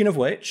 But speaking of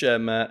which,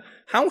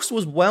 House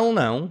was well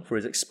known for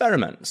his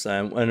experiments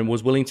and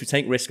was willing to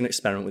take risk and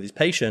experiment with his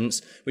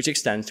patients, which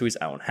extends to his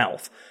own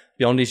health.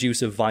 Beyond his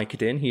use of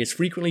Vicodin, he is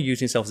frequently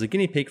using himself as a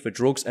guinea pig for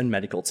drugs and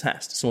medical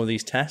tests. Some of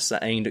these tests are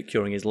aimed at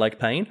curing his leg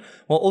pain,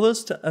 while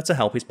others are to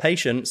help his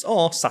patients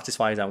or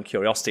satisfy his own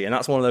curiosity. And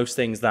that's one of those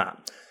things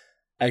that,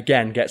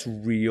 again, gets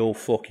real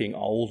fucking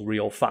old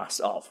real fast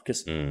off.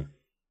 Because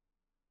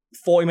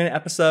 40-minute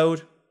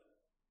episode,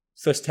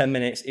 first 10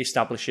 minutes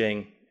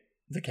establishing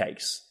the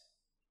case.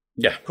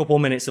 Yeah. A couple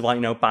of minutes of, like,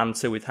 you know,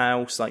 banter with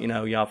House. Like, you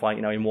know, you have, like,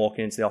 you know, him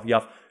walking into the office. You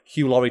have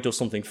Hugh Laurie does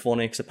something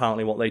funny, because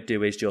apparently what they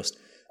do is just,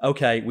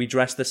 okay, we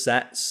dress the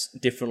sets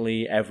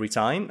differently every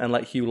time and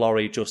let Hugh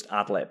Laurie just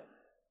ad-lib.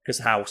 Because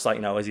House, like,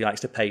 you know, as he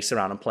likes to pace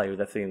around and play with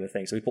the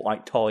thing. So we put,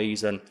 like,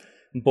 toys and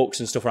books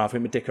and stuff around for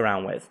him to dick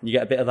around with. You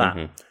get a bit of that.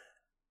 Mm-hmm.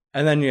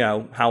 And then, you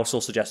know, House will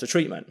suggest a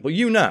treatment. But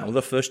you know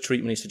the first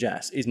treatment he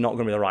suggests is not going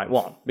to be the right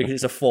one, because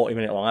it's a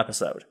 40-minute long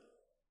episode.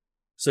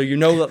 So you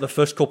know that the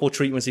first couple of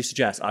treatments he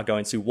suggests are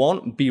going to,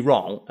 1, be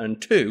wrong,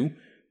 and 2,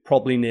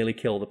 probably nearly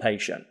kill the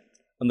patient.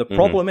 And the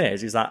problem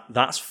is that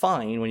that's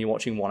fine when you're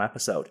watching one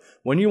episode.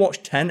 When you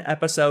watch 10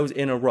 episodes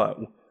in a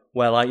row,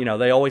 where, like, you know,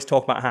 they always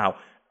talk about how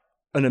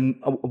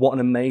what an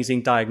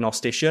amazing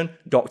diagnostician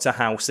Dr.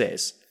 House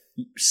is.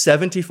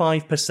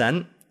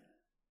 75%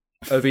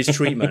 of his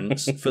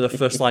treatments for the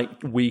first, like,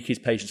 week his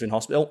patients are in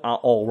hospital are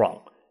all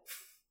wrong.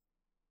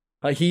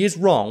 Like, he is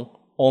wrong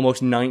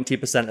almost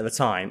 90% of the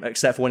time,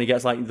 except for when he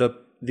gets, like, the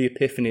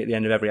epiphany at the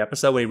end of every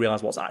episode when he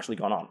realizes what's actually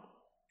gone on.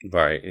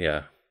 Right,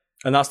 yeah.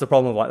 And that's the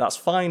problem of, like, that's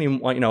fine in,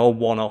 like, you know, a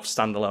one-off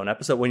standalone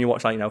episode. When you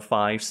watch, like, you know,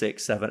 5,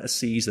 6, 7, a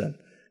season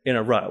in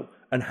a row,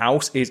 and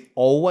House is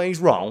always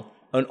wrong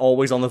and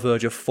always on the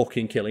verge of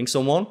fucking killing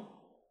someone.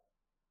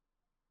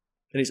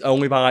 And it's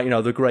only by, like, you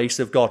know, the grace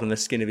of God and the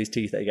skin of his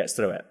teeth that he gets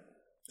through it.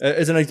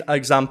 As an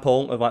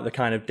example of, like, the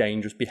kind of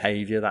dangerous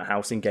behaviour that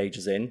House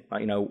engages in, like,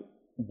 you know,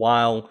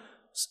 while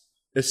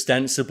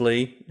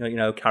ostensibly, you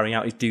know, carrying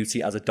out his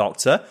duty as a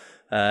doctor,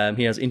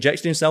 he has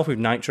injected himself with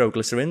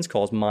nitroglycerins,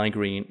 caused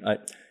migraine.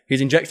 He's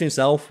injected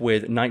himself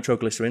with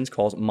nitroglycerins,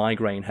 caused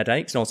migraine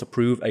headaches, in order to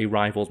prove a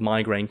rival's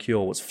migraine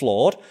cure was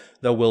flawed,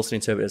 though Wilson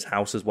interpreted as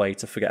House's way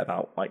to forget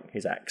about, like,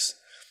 his ex.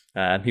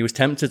 He was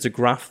tempted to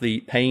graft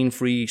the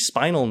pain-free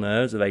spinal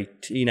nerves of a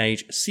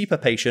teenage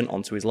SEPA patient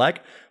onto his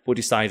leg, but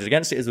decided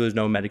against it as there was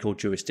no medical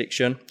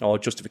jurisdiction or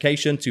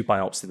justification to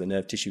biopsy the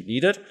nerve tissue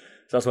needed.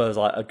 So that's where there's,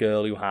 like, a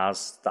girl who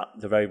has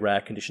the very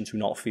rare condition to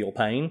not feel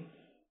pain,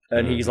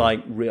 and he's,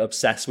 like,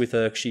 obsessed with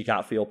her because she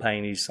can't feel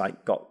pain. He's,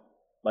 like, got,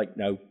 like,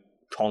 you know,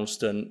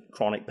 constant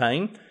chronic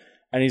pain,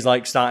 and he's,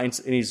 like, and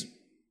he's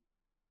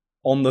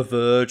on the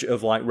verge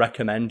of, like,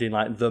 recommending,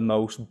 like, the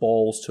most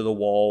balls to the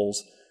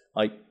walls,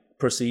 like,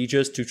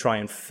 procedures to try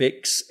and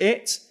fix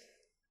it,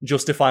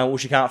 justifying, well,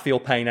 she can't feel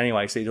pain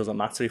anyway, so it doesn't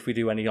matter if we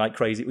do any, like,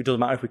 crazy, it doesn't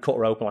matter if we cut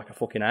her open like a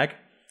fucking egg,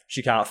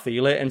 she can't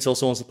feel it, until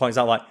someone points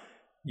out, like,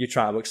 you're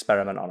trying to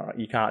experiment on her,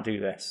 you can't do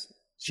this.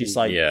 She's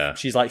like,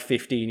 she's like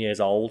 15 years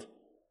old,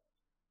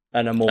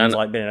 and her mum's,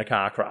 like, been in a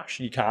car crash.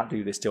 You can't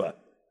do this to her.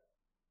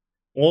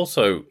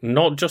 Also,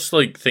 not just,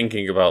 like,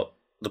 thinking about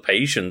the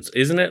patients,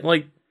 isn't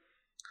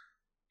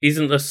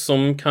there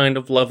some kind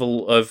of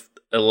level of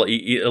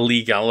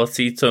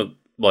illegality to,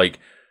 like,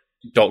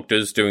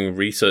 doctors doing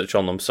research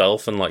on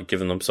themselves and, like,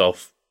 giving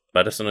themselves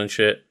medicine and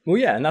shit? Well,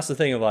 yeah, and that's the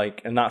thing of,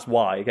 like, and that's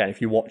why, again,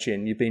 if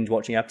you binge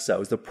watching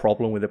episodes, the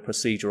problem with the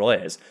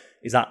procedural is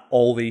that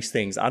all these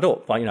things add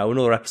up. Like, you know,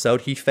 another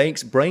episode, he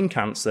fakes brain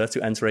cancer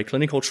to enter a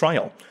clinical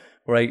trial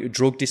where a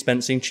drug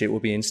dispensing chip will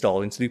be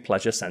installed into the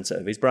pleasure center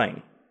of his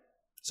brain.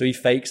 So he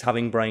fakes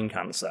having brain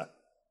cancer.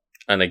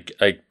 And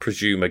I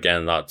presume,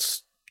 again,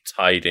 that's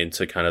tied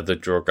into kind of the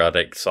drug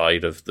addict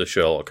side of the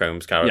Sherlock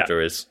Holmes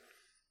character, is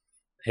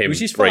him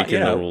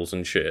breaking the rules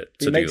and shit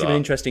to do that. It makes him an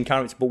interesting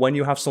character, but when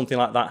you have something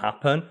like that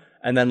happen,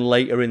 and then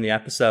later in the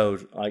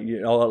episode, like,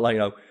 you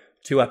know,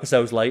 2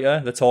 episodes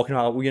later, they're talking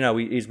about, well, you know,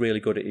 he's really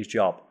good at his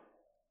job.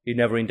 He'd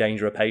never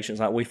endanger a patient.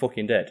 It's like, we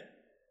fucking did.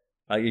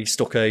 Like, he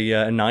stuck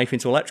a knife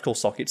into an electrical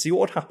socket to see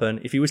what would happen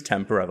if he was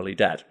temporarily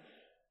dead.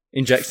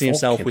 Injecting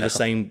himself with the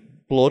same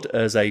blood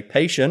as a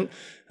patient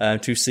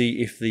to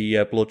see if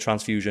the blood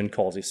transfusion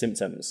causes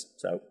symptoms.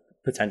 So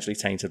potentially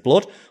tainted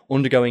blood,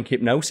 undergoing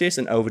hypnosis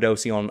and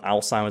overdosing on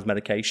Alzheimer's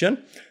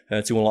medication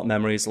to unlock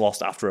memories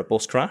lost after a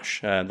bus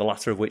crash, the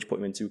latter of which put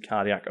him into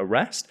cardiac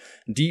arrest,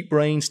 deep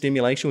brain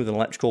stimulation with an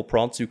electrical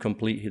prod to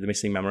complete the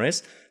missing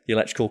memories. The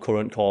electrical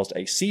current caused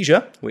a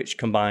seizure, which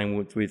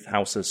combined with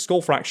House's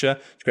skull fracture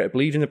to create a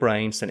bleed in the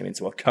brain, sent him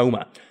into a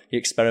coma. He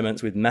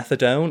experiments with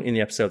methadone in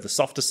the episode The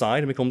Softer Side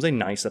and becomes a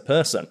nicer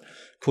person.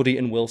 Cuddy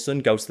and Wilson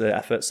go to the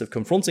efforts of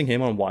confronting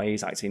him on why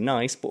he's acting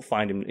nice, but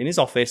find him in his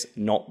office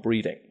not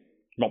breathing.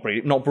 Not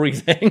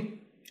breathing.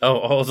 Oh,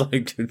 I was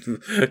like,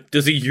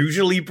 does he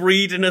usually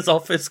breathe in his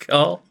office,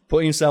 Carl?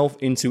 Putting himself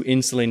into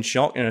insulin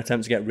shock in an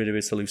attempt to get rid of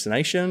his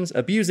hallucinations,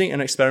 abusing an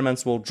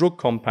experimental drug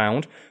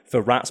compound for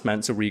rats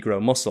meant to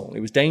regrow muscle. It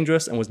was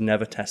dangerous and was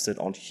never tested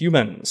on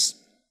humans.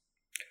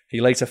 He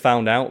later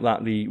found out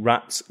that the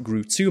rats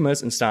grew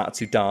tumours and started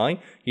to die.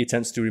 He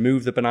attempts to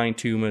remove the benign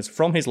tumours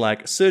from his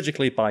leg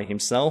surgically by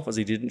himself, as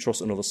he didn't trust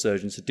another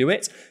surgeon to do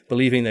it,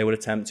 believing they would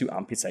attempt to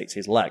amputate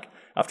his leg.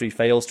 After he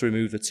fails to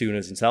remove the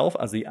tumours himself,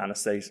 as the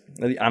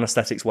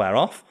anaesthetics wear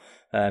off,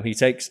 he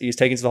is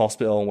taken to the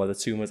hospital where the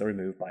tumours are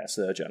removed by a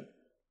surgeon.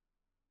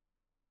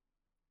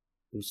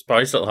 I'm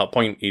surprised at that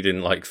point he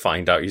didn't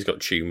find out he's got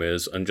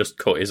tumours and just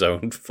cut his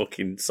own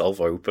fucking self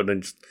open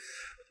and just...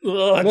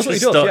 That's what he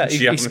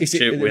does, yeah.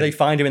 They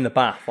find him in the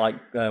bath,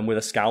 with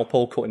a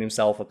scalpel, cutting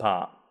himself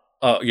apart.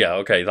 Oh, yeah,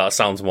 okay, that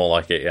sounds more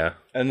like it, yeah.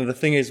 And the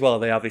thing is,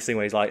 they have this thing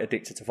where he's,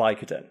 addicted to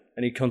Vicodin.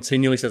 And he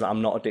continually says,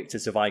 I'm not addicted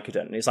to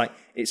Vicodin. And it's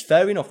it's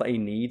fair enough that he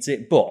needs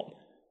it, but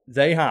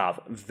they have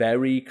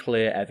very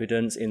clear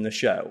evidence in the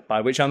show,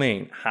 by which I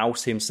mean,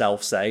 House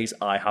himself says,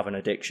 I have an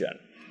addiction.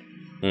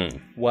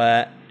 And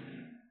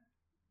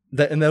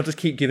they'll just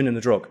keep giving him the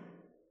drug.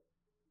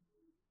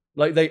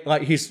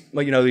 His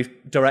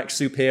direct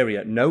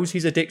superior knows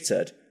he's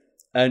addicted,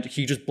 and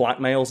he just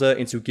blackmails her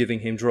into giving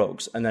him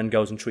drugs and then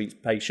goes and treats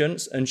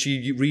patients. And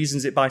she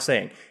reasons it by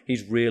saying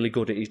he's really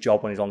good at his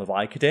job when he's on the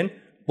Vicodin.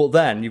 But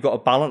then you've got to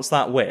balance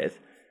that with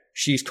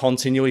she's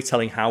continually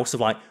telling House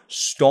of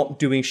stop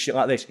doing shit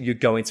like this. You're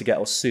going to get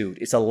us sued.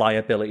 It's a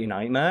liability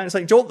nightmare. It's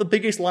do you know what the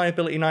biggest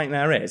liability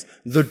nightmare is?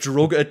 The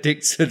drug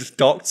addicted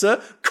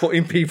doctor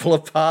cutting people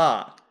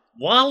apart.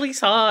 While he's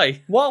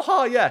high. While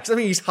high, yeah. Because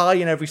he's high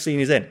in every scene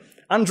he's in.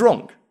 And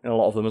drunk in a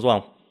lot of them as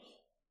well.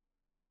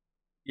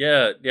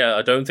 Yeah,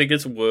 I don't think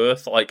it's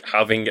worth,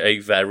 having a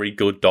very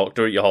good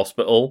doctor at your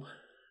hospital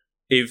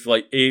if,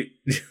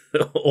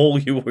 all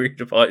you're worried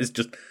about is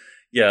just,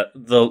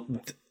 the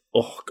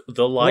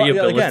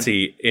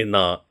liability in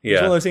that. Yeah.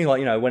 It's one of those things,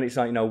 when it's,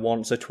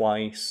 once or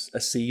twice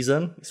a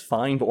season, it's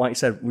fine. But like I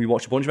said, we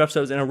watch a bunch of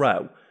episodes in a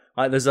row.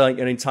 There's, an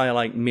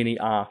entire, mini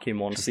arc in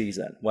one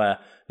season where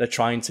they're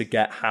trying to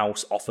get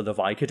House off of the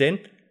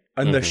Vicodin.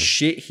 And the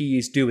shit he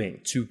is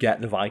doing to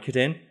get the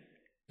Vicodin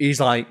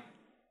is,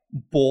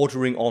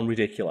 bordering on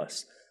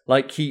ridiculous.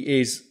 He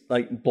is,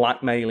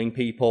 blackmailing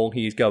people.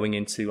 He's going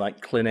into,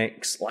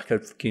 clinics like a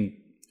fucking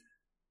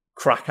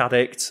crack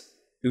addict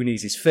who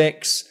needs his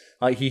fix.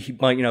 He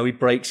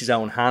breaks his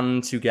own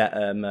hand to get,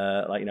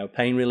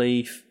 pain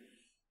relief.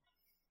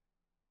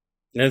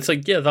 And it's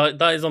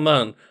that is a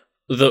man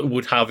that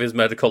would have his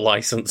medical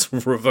license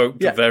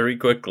revoked very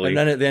quickly. And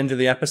then at the end of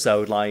the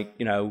episode,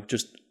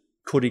 just...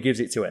 Cuddy gives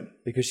it to him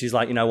because she's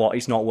you know what,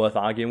 it's not worth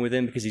arguing with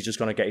him because he's just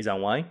going to get his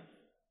own way.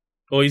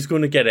 Well, he's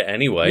going to get it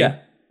anyway. Yeah.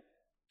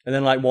 And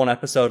then one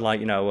episode,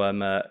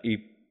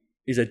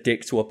 he's a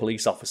dick to a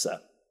police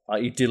officer.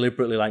 He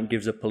deliberately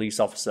gives a police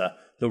officer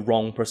the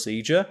wrong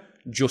procedure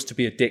just to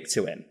be a dick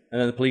to him. And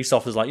then the police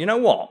officer's you know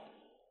what?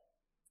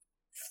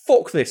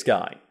 Fuck this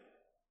guy.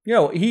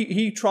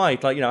 He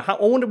tried, I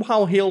wonder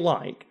how he'll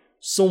like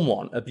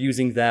someone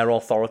abusing their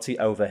authority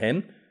over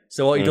him.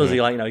 So what he does, he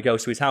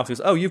goes to his house. He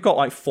goes, "Oh, you've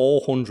got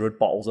 400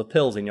 bottles of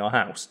pills in your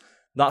house.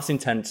 That's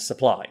intended to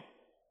supply."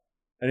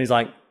 And he's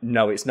like,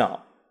 "No, it's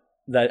not.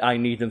 I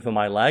need them for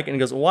my leg." And he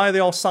goes, "Why are they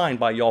all signed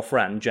by your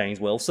friend James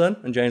Wilson?"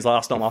 And James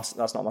like, "That's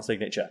not my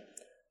signature."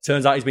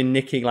 Turns out he's been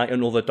nicking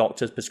another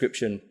doctor's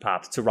prescription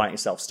pad to write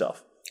himself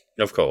stuff.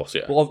 Of course,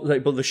 yeah.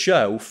 But the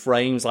show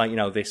frames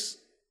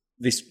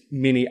this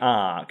mini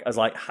arc as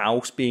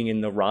House being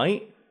in the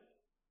right.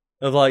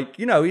 Of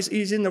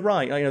he's in the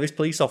right. This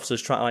police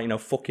officer's trying to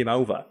fuck him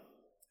over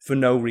for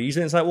no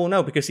reason. It's well,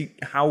 no, because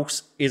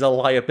House is a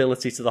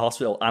liability to the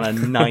hospital and a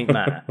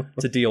nightmare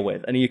to deal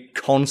with. And he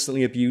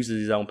constantly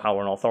abuses his own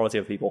power and authority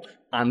of people.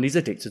 And he's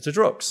addicted to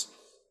drugs.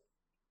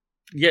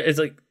 Yeah, it's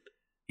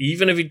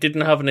even if he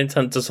didn't have an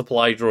intent to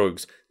supply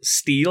drugs,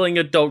 stealing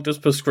a doctor's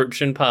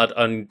prescription pad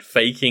and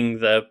faking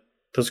their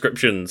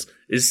prescriptions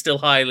is still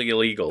highly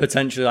illegal.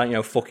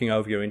 Potentially, fucking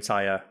over your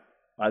entire...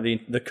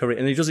 the career,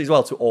 and he does it as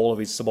well to all of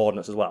his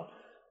subordinates as well.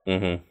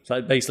 Mm-hmm.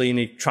 So basically,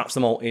 he traps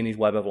them all in his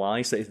web of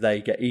lies. So if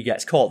he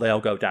gets caught, they'll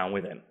go down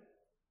with him.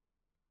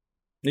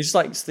 And it's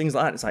just things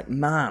like that. It's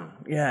man,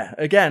 yeah.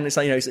 Again, it's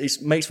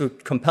it makes for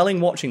compelling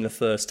watching the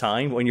first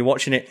time. When you're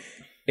watching it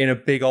in a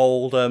big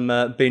old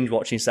binge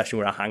watching session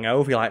with a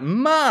hangover, you're like,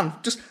 man,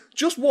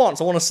 just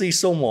once, I want to see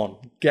someone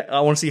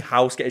I want to see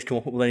House get his come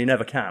up, but then you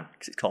never can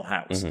because it's called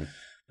House. Mm-hmm.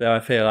 So I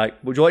feel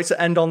would you like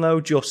to end on though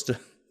just?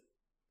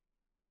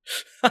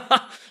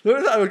 I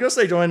was going to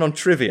say join on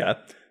trivia,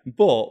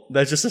 but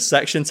there's just a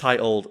section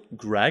titled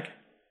Greg.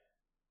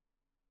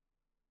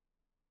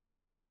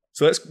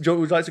 So would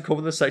you like to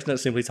cover the section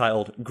that's simply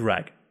titled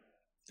Greg?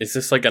 Is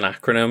this like an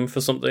acronym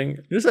for something?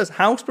 It says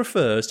House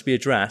prefers to be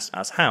addressed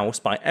as House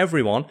by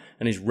everyone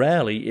and is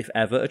rarely, if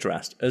ever,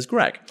 addressed as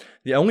Greg.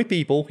 The only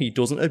people he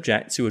doesn't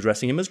object to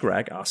addressing him as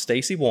Greg are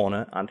Stacey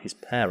Warner and his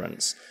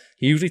parents.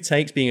 He usually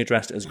takes being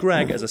addressed as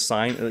Greg as a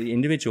sign that the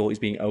individual is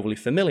being overly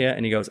familiar,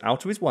 and he goes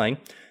out of his way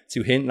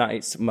to hint that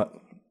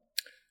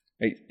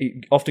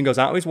He often goes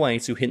out of his way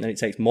to hint that it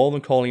takes more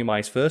than calling him by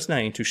his first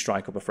name to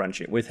strike up a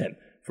friendship with him.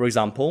 For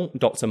example,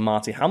 Dr.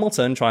 Marty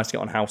Hamilton tries to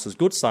get on House's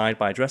good side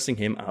by addressing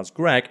him as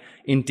Greg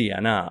in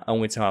DNR,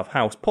 only to have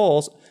House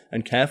pause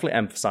and carefully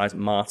emphasize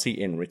Marty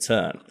in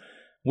return.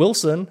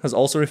 Wilson has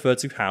also referred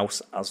to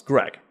House as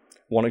Greg.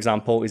 One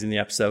example is in the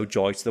episode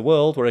Joy to the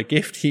World, where a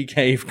gift he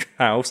gave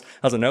House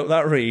has a note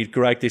that reads,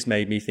 "Greg, this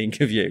made me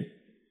think of you."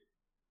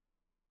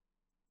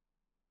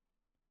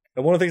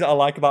 And one of the things that I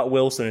like about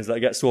Wilson is that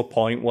it gets to a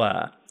point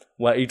where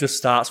he just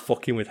starts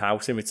fucking with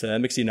House in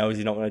return because he knows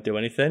he's not going to do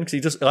anything. Because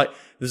he just,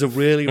 there's a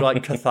really,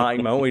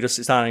 cathartic moment where he just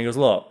sits down and he goes,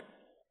 "Look,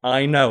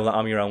 I know that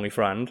I'm your only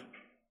friend.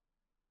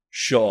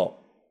 Shut up."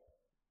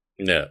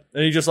 Yeah.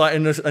 And he just,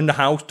 and the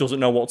House doesn't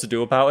know what to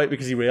do about it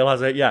because he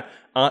realizes,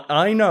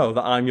 I know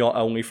that I'm your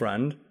only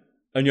friend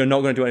and you're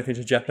not going to do anything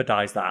to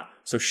jeopardize that.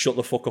 So shut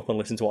the fuck up and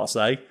listen to what I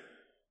say.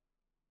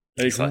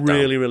 And it's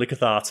really, really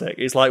cathartic.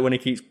 It's like when he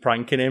keeps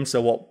pranking him.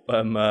 So what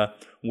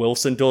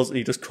Wilson does,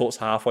 he just cuts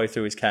halfway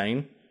through his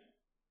cane.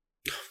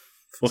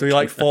 So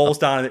he falls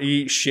down and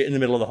he eats shit in the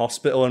middle of the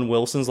hospital, and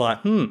Wilson's like,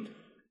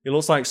 it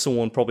looks like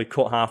someone probably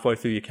cut halfway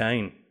through your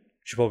cane.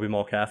 You should probably be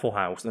more careful,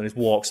 House. And then he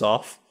walks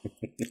off.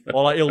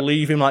 Or he'll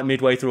leave him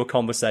midway through a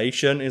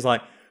conversation. He's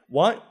like,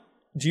 "What?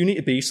 Do you need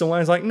to be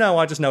somewhere?" He's like, "No,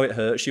 I just know it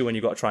hurts you when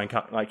you've got to try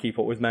and keep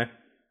up with me."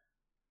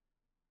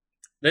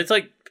 It's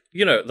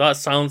that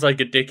sounds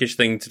like a dickish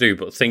thing to do,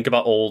 but think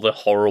about all the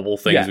horrible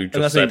things we've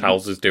just said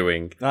House is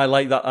doing. I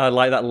like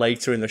that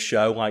later in the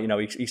show.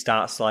 He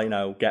starts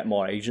get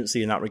more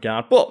agency in that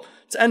regard. But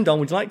to end on,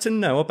 would you like to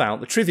know about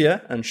the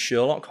trivia and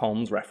Sherlock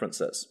Holmes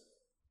references?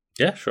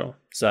 Yeah, sure.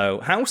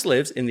 So House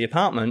lives in the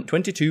apartment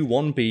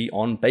 221B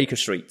on Baker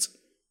Street.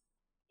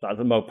 That's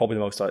probably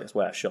the most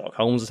where Sherlock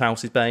Holmes'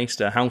 house is based.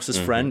 House's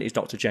friend is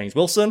Dr. James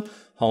Wilson.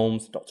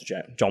 Holmes, Dr.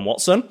 John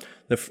Watson.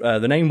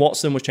 The name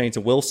Watson was changed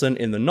to Wilson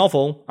in the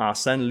novel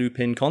Arsène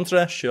Lupin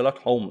contre Sherlock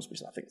Holmes,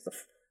 which I think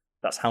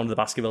that's Hound of the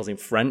Baskervilles in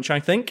French, I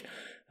think.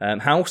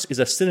 House is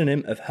a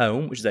synonym of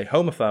home, which is a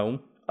homophone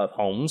of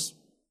Holmes,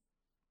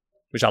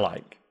 which I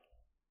like.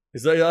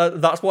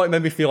 That's why it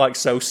made me feel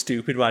so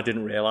stupid when I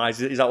didn't realise.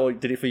 Is that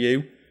what did it for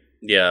you?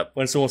 Yeah.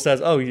 When someone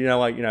says,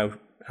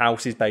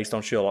 House is based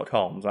on Sherlock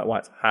Holmes.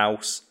 What?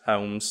 House,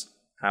 Holmes,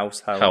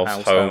 House,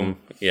 home.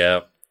 Yeah.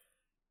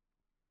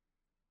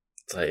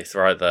 It's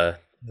right there.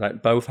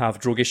 Both have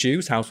drug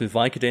issues. House with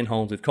Vicodin,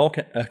 Holmes with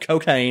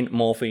cocaine,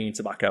 morphine,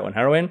 tobacco, and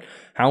heroin.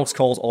 House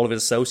calls all of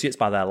his associates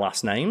by their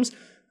last names,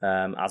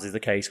 as is the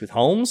case with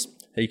Holmes.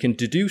 He can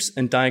deduce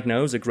and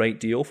diagnose a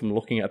great deal from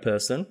looking at a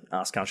person,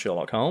 as can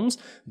Sherlock Holmes.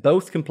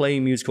 Both can play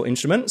musical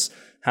instruments.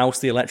 House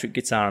the electric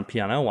guitar and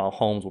piano, while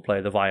Holmes will play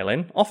the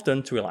violin,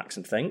 often to relax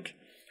and think.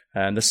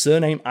 The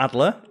surname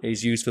Adler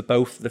is used for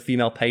both the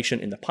female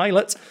patient in the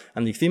pilot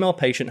and the female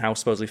patient House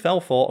supposedly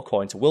fell for,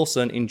 according to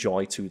Wilson, in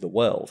Joy to the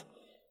World.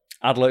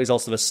 Adler is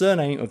also the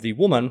surname of the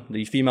woman,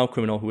 the female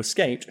criminal who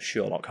escaped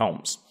Sherlock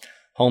Holmes.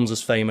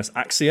 Holmes's famous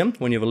axiom,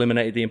 when you've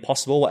eliminated the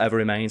impossible, whatever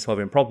remains,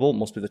 however improbable,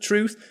 must be the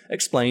truth,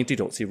 explains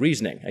deductive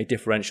reasoning. A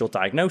differential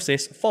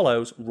diagnosis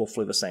follows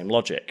roughly the same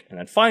logic. And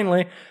then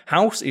finally,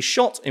 House is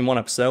shot in one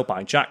episode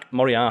by Jack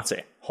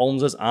Moriarty,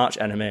 Holmes's arch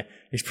enemy.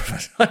 He's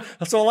Professor.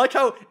 So I like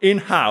how in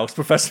House,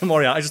 Professor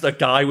Moriarty is just a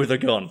guy with a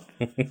gun.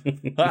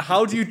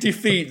 How do you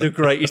defeat the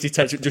greatest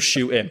detective? Just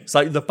shoot him. It's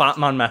like the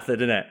Batman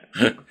method, isn't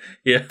it?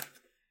 Yeah.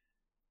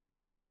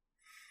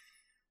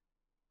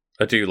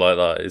 I do like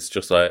that. It's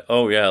just a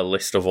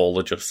list of all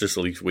the Justice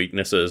League's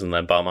weaknesses, and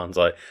then Batman's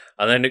and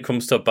then it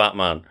comes to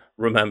Batman.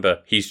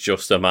 Remember, he's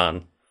just a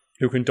man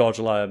who can dodge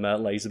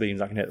laser beams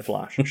that can hit the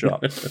Flash. Sure.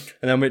 And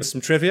then with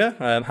some trivia,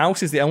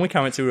 House is the only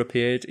character who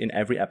appeared in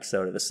every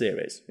episode of the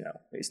series.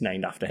 It's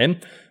named after him.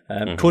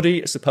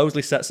 Cuddy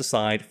supposedly sets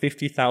aside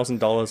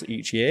 $50,000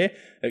 each year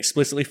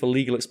explicitly for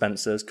legal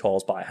expenses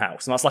caused by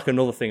House. And that's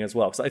another thing as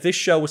well. So if this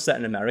show was set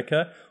in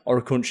America or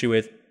a country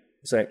with,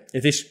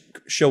 if this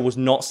show was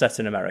not set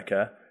in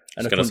America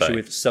and a country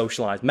with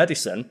socialized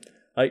medicine,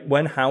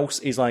 when House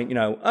is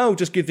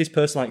just give this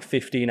person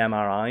 15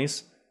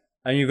 MRIs,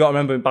 and you've got to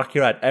remember in the back of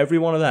your head, every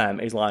one of them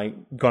is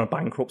going to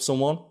bankrupt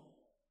someone.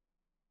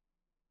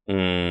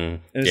 And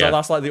it's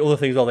that's the other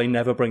thing as well. They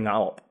never bring that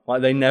up.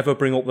 They never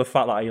bring up the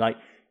fact that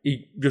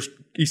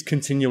he's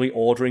continually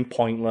ordering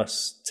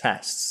pointless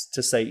tests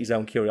to sate his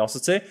own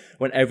curiosity,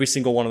 when every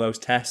single one of those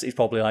tests is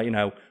probably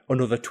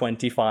another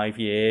 25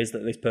 years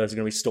that this person's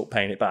going to be stuck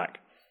paying it back.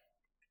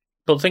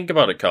 But think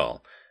about it,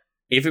 Carl.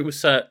 If it was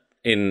set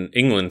in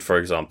England, for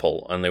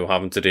example, and they were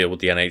having to deal with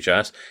the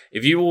NHS,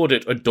 if you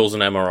ordered a dozen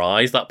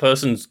MRIs, that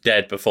person's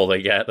dead before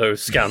they get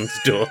those scans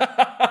done.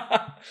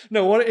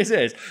 No, what it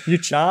is you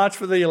charge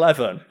for the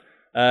 11,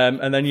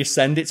 and then you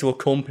send it to a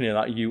company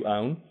that you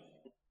own.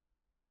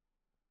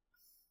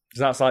 Because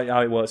that's like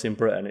how it works in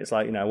Britain. It's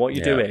like, what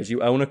you do is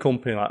you own a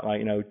company that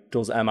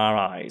does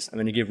MRIs, and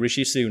then you give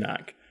Rishi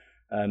Sunak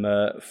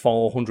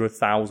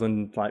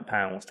 £400,000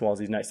 pounds towards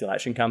his next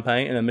election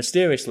campaign, and then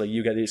mysteriously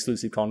you get the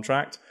exclusive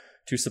contract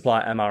to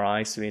supply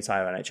MRIs to the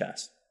entire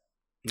NHS.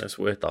 That's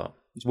weird, that.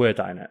 It's weird,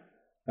 that, isn't it?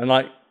 And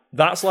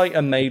that's like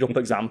a made-up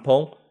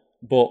example,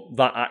 but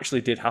that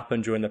actually did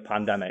happen during the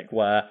pandemic,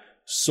 where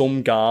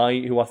some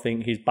guy who I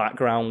think his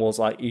background was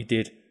he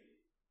did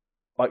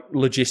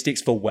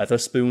logistics for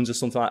Weatherspoons or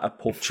something, like a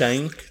pub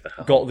chain,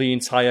 got the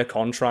entire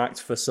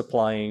contract for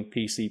supplying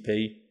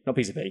not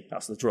PCP,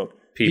 that's the drug,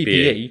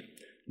 PPE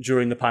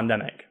during the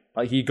pandemic.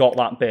 He got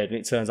that bid, and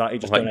it turns out he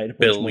just donated a bunch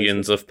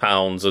billions of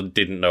pounds and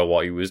didn't know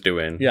what he was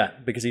doing. Yeah,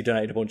 because he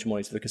donated a bunch of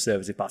money to the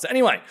Conservative Party.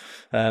 Anyway,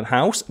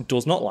 House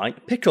does not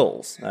like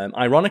pickles.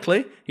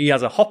 Ironically, he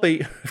has a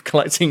hobby of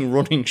collecting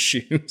running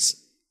shoes.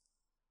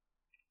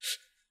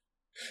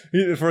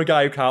 For a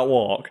guy who can't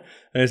walk.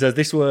 And he says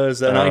this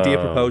was an idea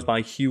proposed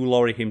by Hugh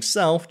Laurie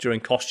himself during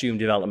costume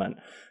development.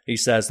 He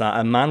says that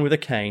a man with a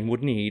cane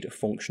would need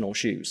functional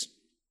shoes.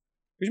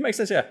 Which makes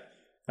sense, yeah.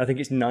 I think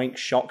it's Nike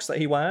Shocks that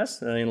he wears.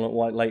 And in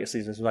later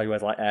seasons, he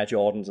wears Air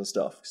Jordans and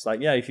stuff. It's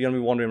if you're going to be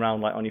wandering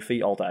around on your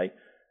feet all day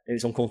and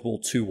it's uncomfortable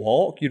to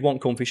walk, you'd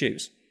want comfy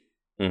shoes.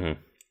 Mm-hmm.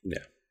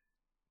 Yeah.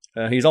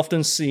 He's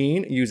often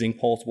seen using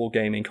portable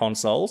gaming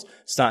consoles,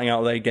 starting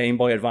out with a Game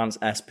Boy Advance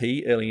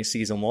SP early in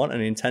Season 1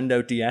 and a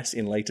Nintendo DS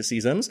in later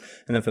seasons.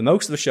 And then for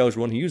most of the show's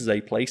run, he uses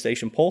a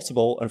PlayStation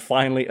Portable and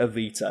finally a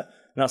Vita.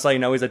 And that's how you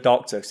know he's a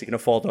doctor, because he can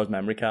afford those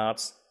memory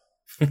cards.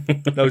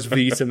 Those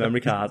Vita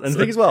memory cards. And the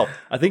thing as well,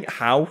 I think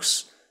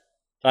House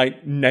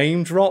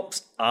name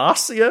drops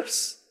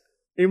Arceus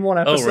in one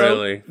episode. Oh,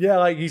 really?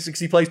 Yeah,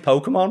 he plays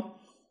Pokemon.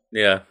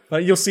 Yeah.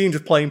 You'll see him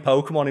just playing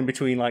Pokemon in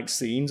between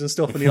scenes and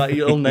stuff, and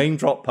he'll name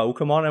drop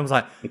Pokemon. And I was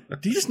like,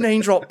 did you just name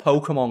drop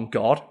Pokemon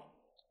God?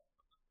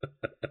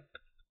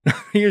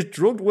 He has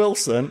drugged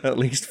Wilson at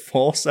least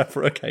 4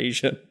 separate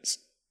occasions.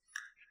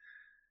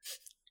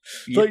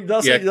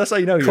 That's how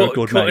you know you're a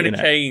good mate. Cutting a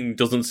cane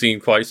doesn't seem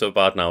quite so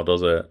bad now,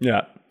 does it?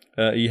 Yeah.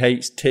 He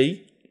hates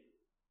tea.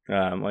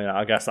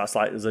 I guess that's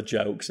there's a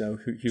joke. So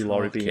Hugh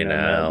Laurie being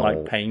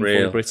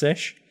painfully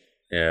British.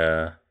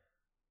 Yeah.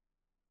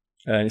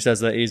 And it says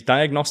that his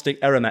diagnostic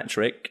error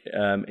metric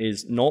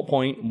is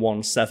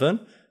 0.17,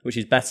 which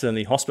is better than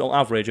the hospital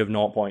average of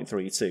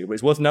 0.32. But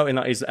it's worth noting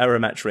that his error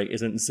metric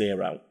isn't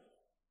 0.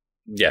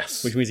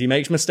 Yes. Which means he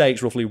makes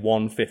mistakes roughly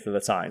 1/5 of the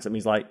time. So it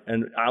means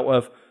and out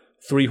of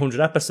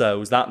 300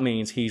 episodes, that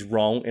means he's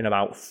wrong in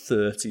about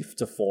 30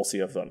 to 40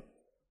 of them.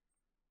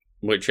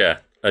 Which, as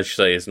you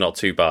say, is not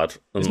too bad.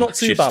 It's not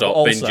too bad, but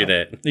also,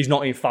 he's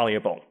not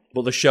infallible.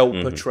 But the show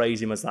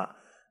portrays him as that,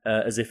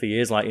 as if he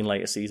is in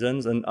later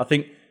seasons. And I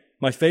think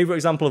my favourite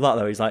example of that,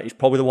 though, is it's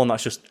probably the one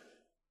that's just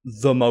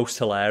the most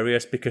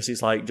hilarious, because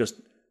it's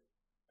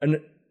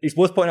and it's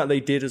worth pointing out they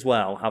did as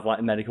well have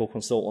medical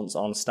consultants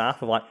on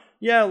staff of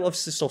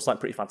obviously stuff's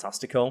pretty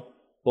fantastical,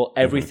 but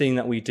everything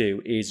that we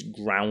do is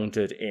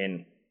grounded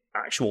in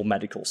actual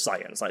medical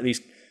science.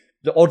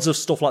 The odds of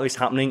stuff like this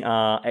happening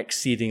are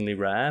exceedingly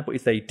rare, but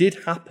if they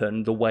did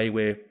happen the way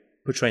we're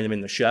portraying them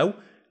in the show,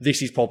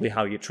 this is probably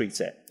how you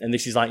treat it. And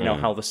this is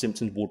how the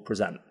symptoms would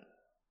present.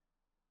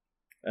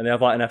 And they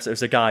have an episode,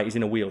 it's a guy, he's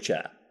in a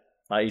wheelchair.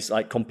 He's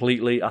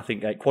completely, I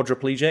think,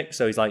 quadriplegic,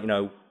 so he's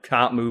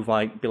can't move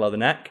below the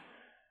neck.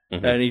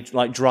 Mm-hmm. And he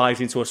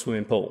drives into a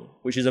swimming pool,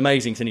 which is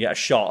amazing, because you get a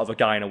shot of a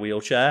guy in a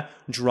wheelchair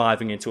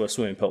driving into a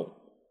swimming pool.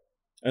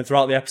 And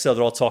throughout the episode,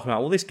 they're all talking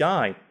about, well, this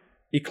guy,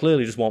 he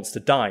clearly just wants to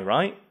die,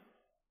 right?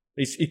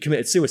 He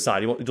committed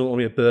suicide. He doesn't want to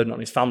be a burden on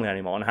his family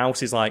anymore. And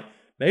House is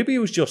maybe he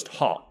was just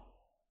hot.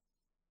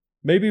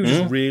 Maybe he was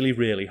just really,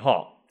 really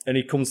hot. And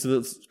he comes to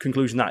the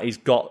conclusion that he's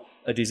got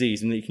a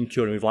disease and that you can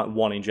cure him with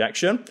 1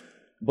 injection.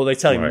 But they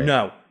tell him,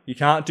 no, you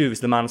can't do this.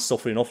 The man's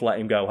suffering enough, let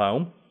him go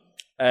home.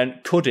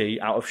 And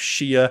Cuddy, out of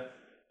sheer,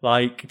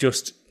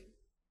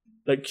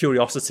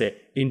 curiosity,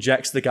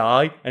 injects the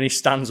guy, and he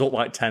stands up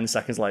 10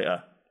 seconds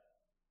later.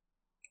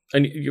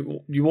 And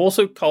you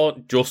also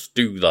can't just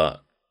do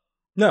that.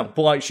 No,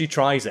 but she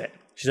tries it.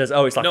 She says,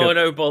 "Oh, it's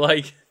no,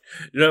 but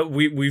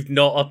we've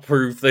not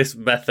approved this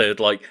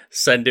method.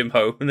 Send him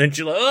home," and then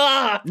she's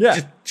yeah.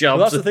 Just jumps. Well,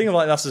 that's the thing of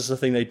that's just the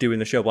thing they do in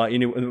the show.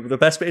 The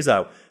best bit is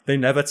though they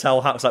never tell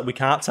House. We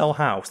can't tell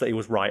House that he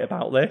was right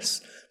about this.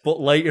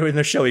 But later in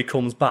the show, he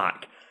comes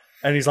back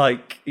and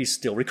he's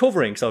still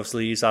recovering. So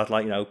obviously he's had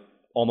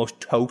almost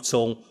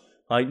total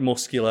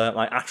muscular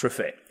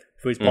atrophy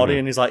for his body,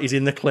 and he's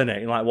in the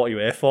clinic and what are you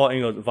here for? And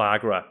he goes,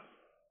 Viagra.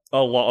 A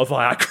lot of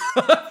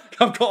Viagra.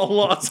 I've got a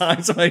lot of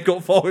time to make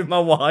up for with my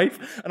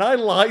wife. And I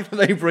like that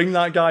they bring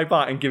that guy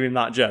back and give him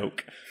that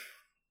joke.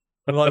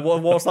 And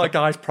what's that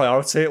guy's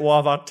priority? Well,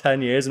 I've had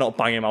 10 years and not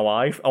banging my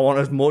wife. I want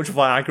as much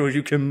Viagra as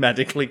you can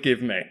medically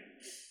give me.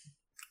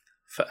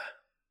 Fair.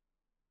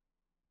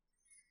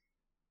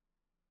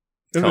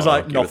 It was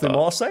like nothing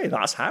more to say.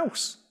 That's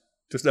House.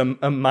 Just a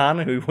man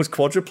who was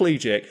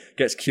quadriplegic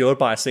gets cured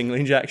by a single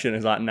injection.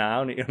 Is like,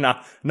 now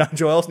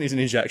Joe else needs an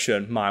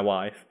injection. My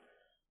wife.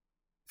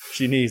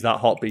 She needs that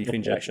hot beef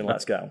injection.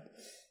 Let's go.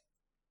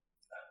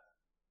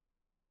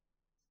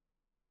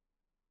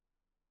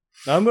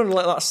 Now I'm going to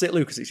let that sit,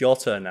 Lucas. It's your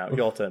turn now.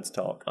 Your turn to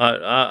talk.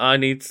 I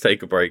need to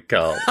take a break,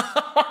 Carl.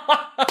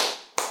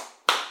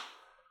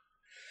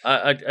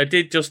 I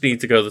did just need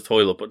to go to the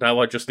toilet, but now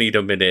I just need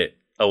a minute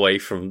away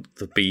from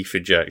the beef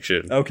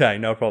injection. Okay,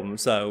 no problem.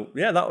 So,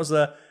 yeah, that was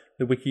the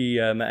wiki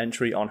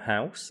entry on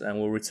House, and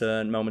we'll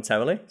return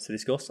momentarily to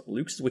discuss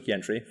Luke's wiki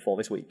entry for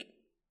this week.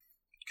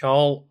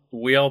 Carl,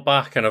 we are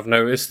back, and I've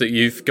noticed that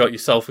you've got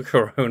yourself a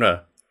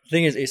Corona. The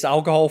thing is, it's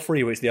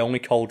alcohol-free, but it's the only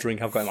cold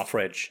drink I've got in my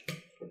fridge.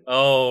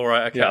 Oh,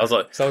 right, okay. Yeah. I was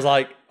like, do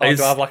I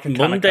have like a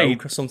can of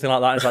Coke or something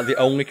like that? It's like the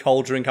only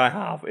cold drink I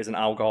have is an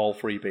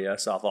alcohol-free beer,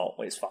 so I thought,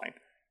 well, it's fine.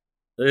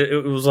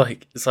 It was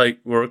like, it's like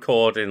we're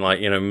recording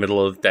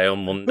middle of the day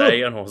on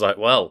Monday, and I was like,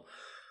 well,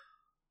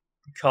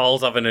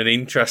 Carl's having an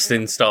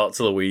interesting start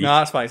to the week. No,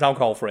 that's fine. It's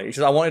alcohol-free. It's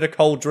just I wanted a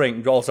cold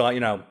drink, but also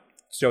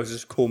so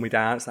just cool me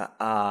down. It's like,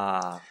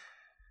 I'll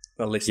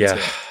listen to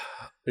it.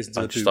 Listen to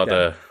I the just had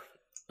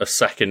a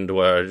second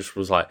where I just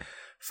was like,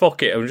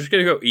 fuck it, I'm just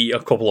going to go eat a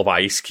couple of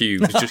ice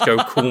cubes, just go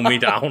cool me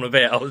down a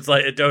bit. I was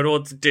like, I don't know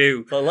what to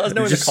do. So let us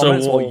know in the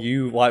comments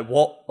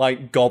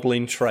what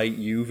goblin trait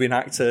you've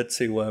enacted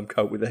to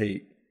cope with the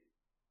heat.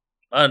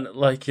 And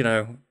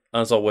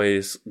as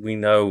always, we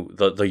know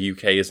that the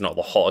UK is not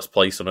the hottest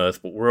place on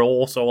earth, but we're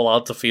also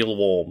allowed to feel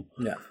warm.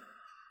 Yeah.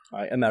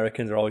 Right,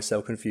 Americans are always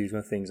so confused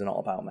when things are not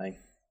about me.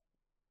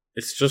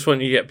 It's just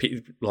when you get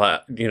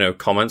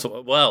comments,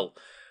 well,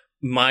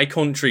 my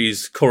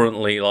country's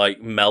currently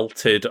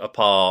melted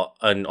apart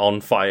and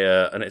on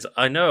fire, and it's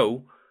I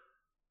know,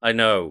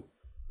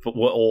 but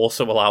we're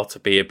also allowed to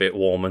be a bit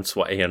warm and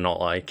sweaty and not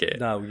like it.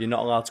 No, you're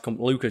not allowed to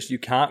Lucas, you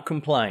can't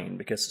complain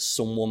because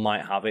someone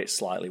might have it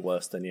slightly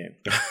worse than you.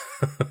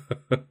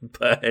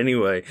 But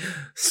anyway,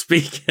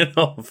 speaking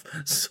of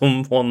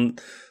someone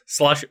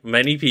 /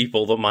 many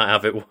people that might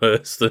have it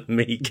worse than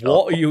me,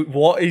 Carl,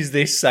 what is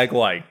this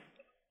segue?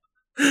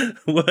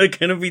 We're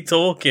going to be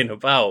talking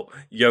about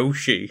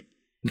Yoshi.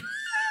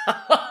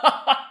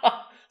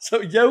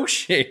 So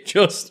Yoshi,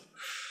 just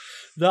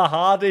the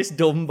hardest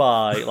done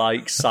by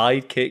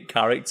sidekick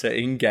character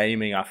in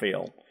gaming, I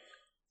feel.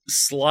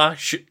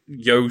 /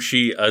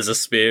 Yoshi as a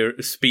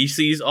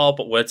species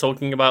but we're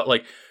talking about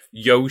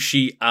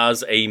Yoshi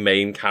as a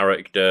main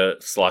character /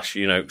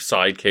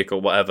 sidekick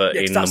or whatever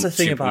in the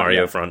Super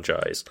Mario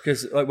franchise.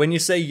 Because when you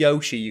say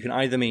Yoshi, you can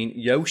either mean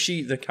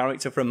Yoshi, the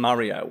character from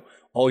Mario,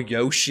 or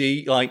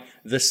Yoshi,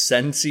 the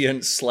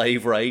sentient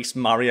slave race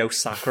Mario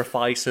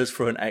sacrifices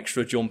for an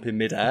extra jump in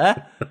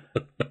midair.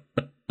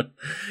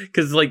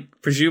 Because,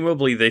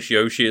 presumably this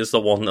Yoshi is the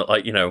one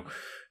that,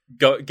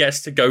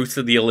 gets to go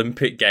to the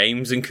Olympic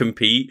Games and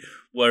compete,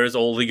 whereas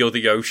all the other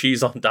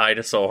Yoshis on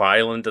Dinosaur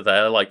Island are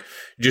there,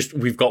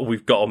 we've got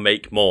to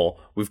make more.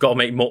 We've got to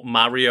make more.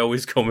 Mario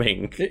is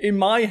coming. In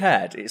my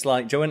head, it's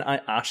like, Joe and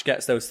Ash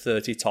gets those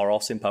 30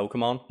 Tauros in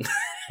Pokemon.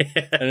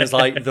 And it's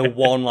the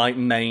one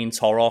main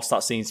Tauros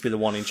that seems to be the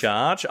one in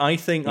charge. I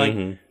think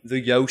the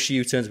Yoshi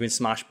who turns up in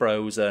Smash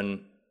Bros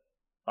and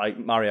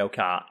Mario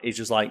Kart is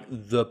just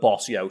the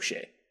boss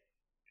Yoshi.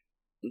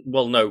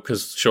 Well, no,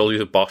 because surely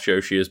the boss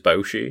Yoshi is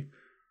Boshi.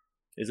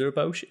 Is there a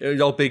Boshi?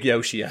 Oh, big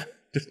Yoshi, yeah.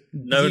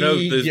 No,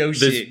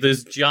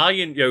 there's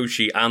giant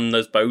Yoshi and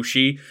there's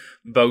Boshi,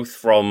 both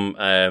from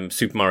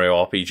Super Mario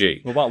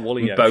RPG. What about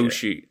Woolly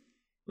Yoshi?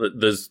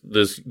 Boshi.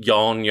 There's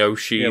Yarn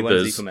Yoshi. Yeah, when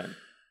does he come in?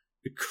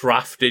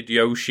 Crafted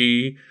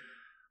Yoshi.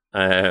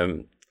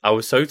 I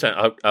was so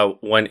I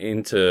went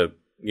into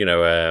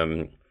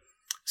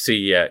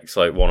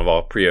CEX, one of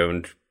our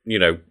pre-owned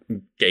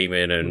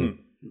gaming and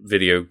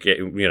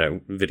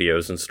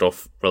videos and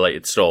stuff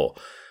related store,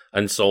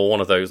 and saw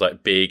one of those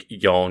big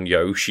Yarn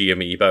Yoshi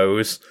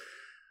amiibos,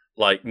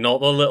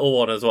 not the little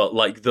one as well,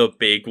 the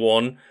big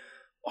one.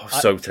 I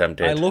was so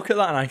tempted. I look at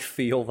that and I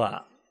feel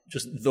that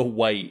just the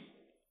weight,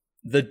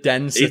 the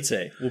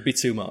density would be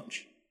too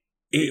much.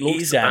 It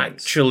looks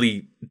dense.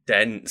 Actually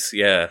dense,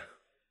 yeah.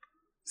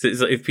 So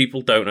if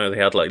people don't know, they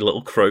had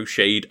little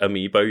crocheted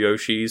amiibo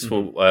Yoshis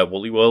for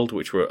Woolly World,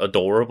 which were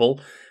adorable.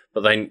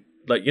 But then,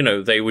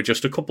 they were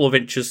just a couple of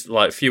inches,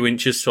 a few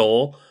inches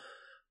tall.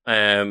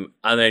 And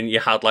then you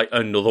had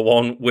another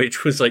one,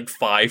 which was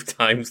 5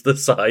 times the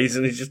size,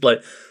 and it's just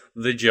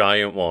the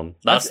giant one.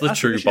 That's the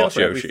true boss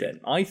Yoshi. Everything.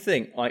 I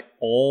think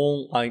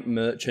all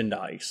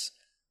merchandise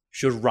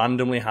should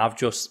randomly have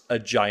just a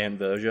giant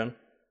version.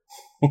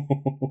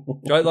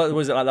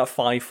 Was it that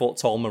 5 foot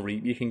tall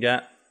Mareep you can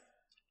get?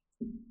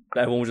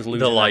 Everyone was just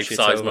losing the life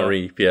size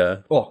Mareep, yeah.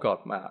 Oh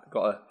god, man,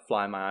 got to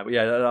fly my eye. But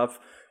yeah, I've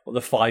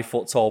the 5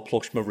 foot tall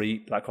plush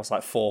Mareep that costs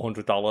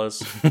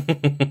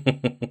 $400.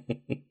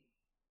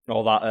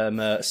 Or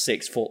that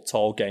 6 foot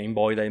tall Game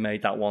Boy they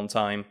made that one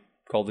time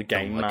called the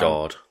Game Man. Oh my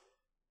god,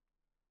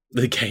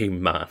 the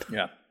Game Man.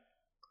 Yeah,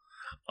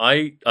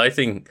 I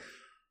think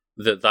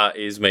that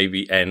is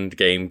maybe end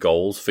game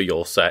goals for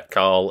your set,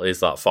 Carl, is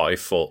that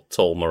 5-foot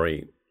tall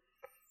marine.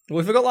 Well,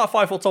 if we got that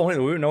 5-foot tall, we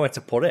wouldn't know where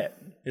to put it.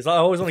 It's like I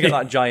always want to get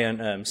that giant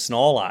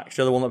Snorlax,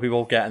 the one that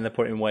people get and they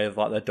put in the way of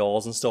like their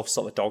doors and stuff,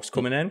 so the dogs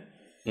coming in.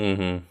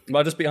 Mm-hmm. But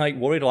I'd just be like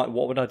worried, like,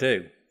 what would I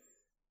do?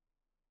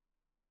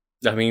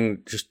 I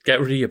mean, just get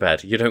rid of your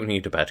bed. You don't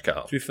need a bed,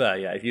 Carl. To be fair,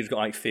 yeah, if you've got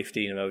like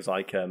 15 of those,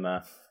 like,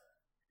 so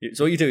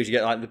what you do is you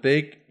get like the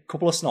big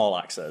couple of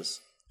Snorlaxes,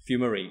 a few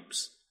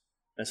Mareeps,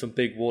 and some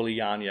big woolly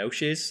yarn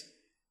Yoshis.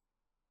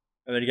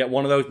 And then you get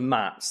one of those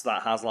mats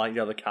that has like,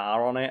 the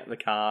car on it, the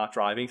car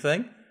driving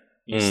thing.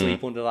 You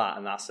sleep under that,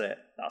 and that's it.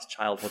 That's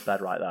childhood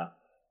bed right there.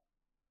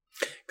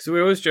 Because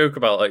we always joke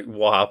about like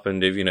what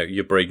happened if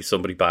you bring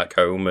somebody back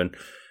home and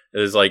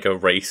there's like a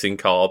racing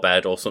car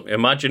bed or something.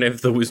 Imagine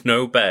if there was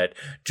no bed,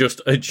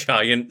 just a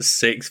giant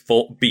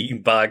 6-foot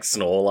beanbag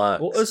Snorlax.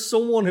 Well, as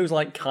someone who's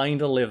like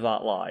kind of lived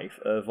that life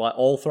of like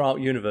all throughout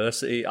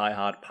university, I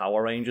had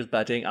Power Rangers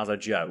bedding as a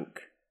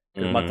joke.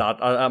 My dad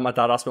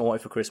asked me what I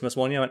wanted for Christmas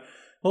one year. I went,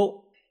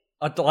 well,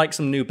 I'd like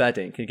some new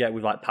bedding. Can you get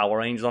with like Power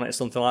Rangers on it or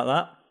something like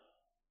that?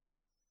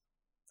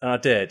 And I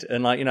did.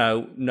 And like,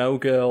 no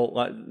girl,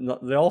 like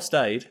they all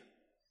stayed.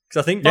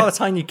 Because I think by the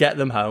time you get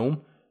them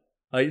home,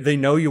 like, they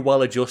know you're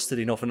well adjusted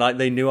enough. And like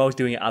they knew I was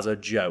doing it as a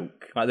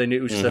joke. Like they knew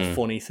it was just a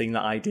funny thing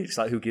that I did. It's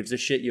like, who gives a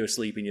shit? You're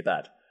asleep in your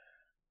bed.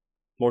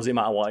 What does it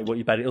matter what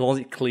your bed is? As long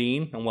as it's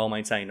clean and well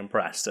maintained and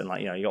pressed. And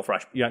like, you got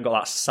fresh, you haven't got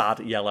that sad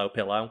yellow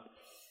pillow.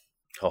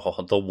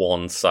 Oh, the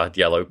one sad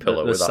yellow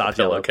pillow with that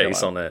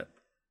pillowcase on it.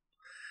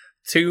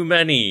 Too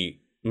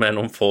many men,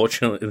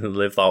 unfortunately,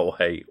 live that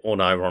way,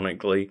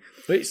 unironically.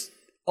 But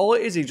all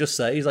it is, he just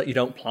says, like, you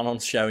don't plan on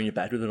sharing your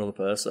bed with another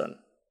person.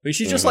 But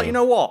she's just like, you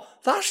know what?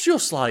 That's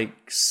just,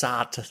 like,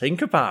 sad to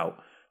think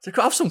about. So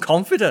have some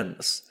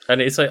confidence. And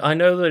it's like, I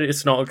know that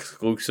it's not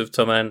exclusive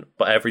to men,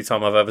 but every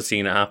time I've ever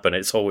seen it happen,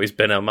 it's always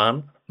been a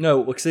man.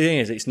 No, because the thing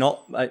is, it's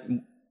not... Like,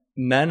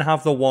 men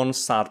have the one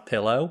sad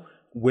pillow.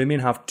 Women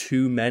have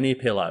too many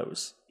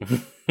pillows.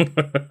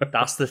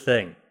 That's the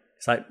thing.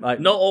 It's like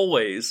not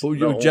always.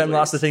 But generally,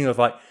 that's the thing of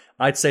like,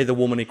 I'd say the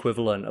woman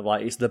equivalent of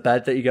like, it's the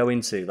bed that you go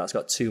into that's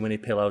got too many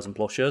pillows and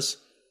plushes.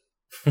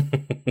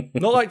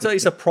 Not like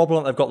it's a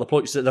problem that they've got the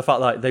plushes, the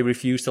fact that they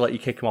refuse to let you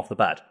kick them off the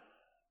bed.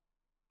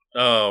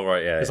 Oh,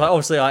 right, yeah. It's like,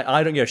 obviously,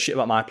 I don't give a shit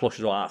about my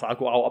plushes or that. I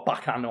go out, I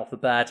backhand them off the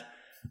bed.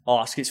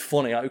 Oh, it's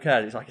funny. Like, who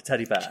cares? It's like a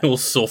teddy bear. You'll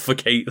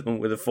suffocate them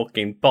with a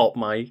fucking pop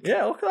mic.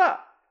 Yeah, look at that.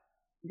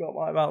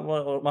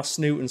 Got my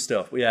snoot and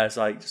stuff. But yeah, it's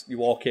like, you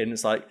walk in,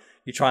 it's like,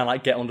 you try and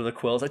like get under the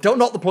quills. Like, don't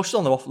knock the plushes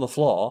on off the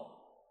floor.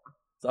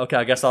 Okay,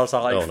 I guess I'll just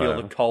like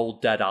feel the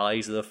cold, dead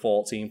eyes of the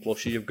 14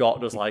 plushes you've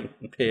got just like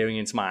peering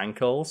into my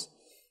ankles.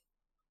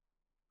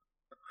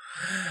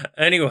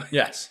 Anyway.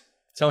 Yes.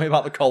 Tell me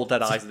about the cold,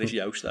 dead eyes of this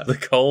Yoshi, though. The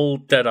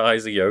cold, dead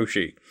eyes of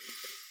Yoshi.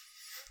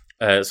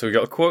 So we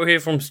got a quote here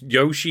from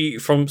Yoshi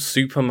from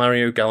Super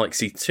Mario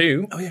Galaxy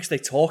 2. Oh, yes, they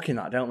talk in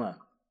that, don't they?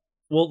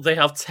 Well, they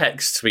have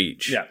text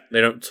speech. Yeah.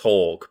 They don't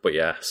talk, but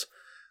yes.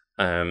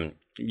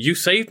 You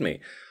saved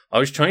me. I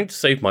was trying to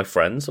save my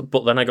friends,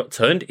 but then I got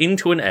turned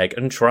into an egg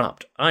and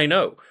trapped. I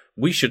know.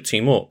 We should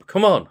team up.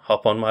 Come on,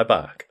 hop on my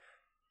back.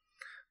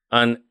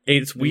 And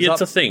it's weird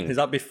to think. Is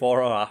that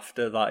before or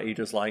after that he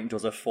just like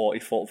does a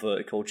 40-foot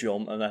vertical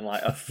jump and then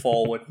like a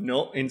forward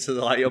nut into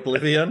like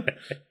oblivion?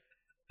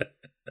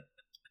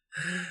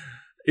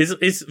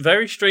 It's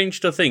very strange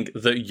to think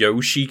that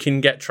Yoshi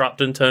can get trapped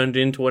and turned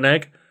into an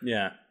egg.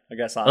 Yeah, I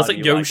guess that's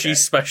like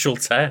Yoshi's special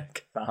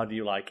tech. How do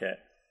you like it?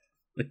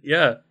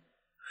 Yeah.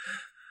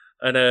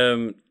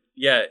 And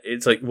yeah,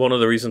 it's like one of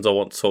the reasons I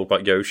want to talk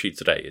about Yoshi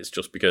today is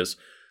just because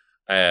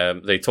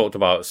they talked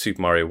about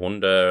Super Mario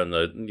Wonder and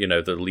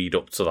the lead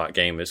up to that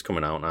game is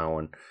coming out now,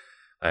 and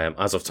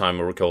as of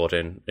time of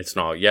recording, it's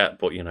not out yet,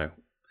 but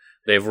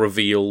they've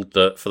revealed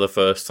that for the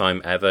first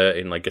time ever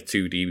in like a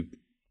 2D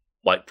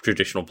like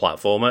traditional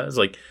platformer, it's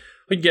like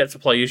we get to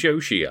play as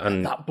Yoshi,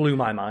 and that blew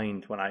my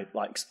mind when I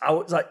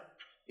was like,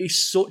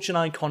 he's such an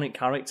iconic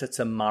character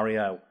to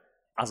Mario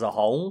as a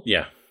whole.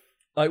 Yeah.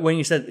 Like when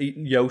you said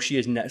Yoshi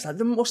is next, like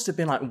there must have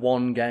been like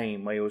one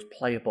game where he was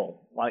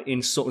playable. Like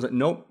in something like,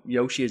 nope,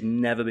 Yoshi has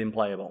never been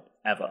playable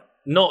ever.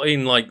 Not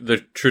in like the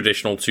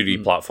traditional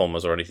 2D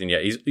platformers or anything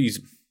yet. He's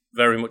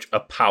very much a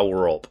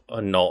power up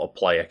and not a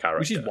player character,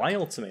 which is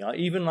wild to me. Like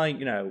even like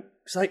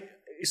it's like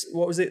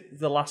what was it?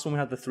 The last one we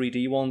had the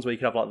 3D ones where you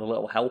could have like the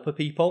little helper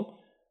people,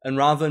 and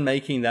rather than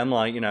making them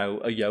like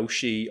a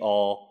Yoshi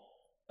or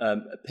a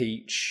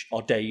Peach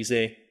or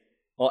Daisy.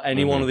 Or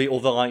any one of the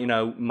other, like,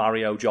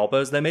 Mario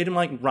jobbers. They made them,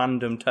 like,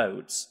 random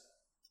toads.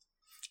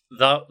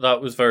 That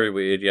was very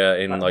weird, yeah.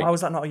 Why was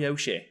that not a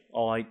Yoshi?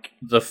 Or, like...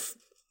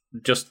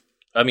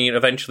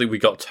 eventually we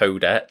got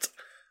Toadette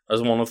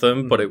as one of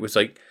them, but it was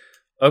like,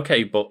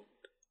 okay, but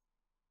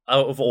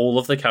out of all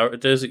of the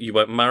characters, you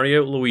went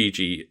Mario,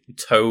 Luigi,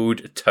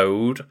 Toad.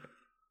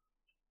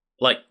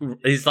 Like,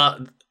 is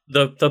that...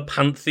 The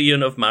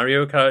pantheon of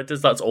Mario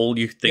characters, that's all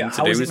you think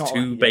to do is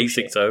two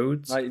basic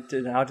Toads? Like,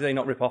 how do they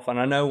not rip off? And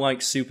I know,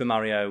 like, Super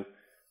Mario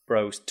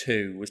Bros.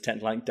 2 was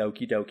technically like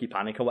Doki Doki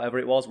Panic or whatever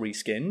it was,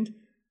 reskinned.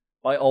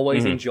 I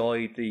always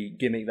enjoyed the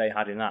gimmick they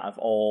had in that of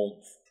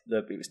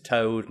it was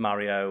Toad,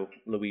 Mario,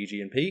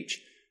 Luigi, and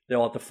Peach. They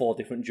all had the 4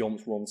 different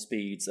jumps, run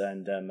speeds,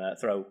 and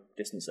throw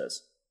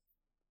distances.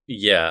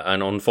 Yeah,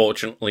 and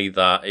unfortunately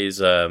that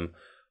is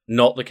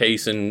not the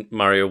case in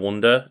Mario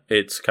Wonder.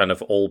 It's kind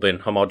of all been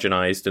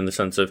homogenized in the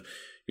sense of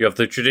you have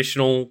the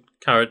traditional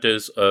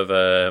characters of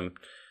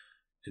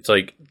it's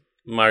like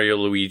Mario,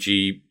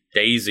 Luigi,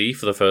 Daisy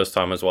for the first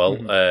time as well.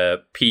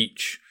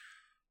 Peach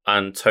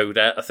and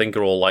Toadette, I think,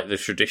 are all like the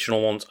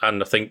traditional ones.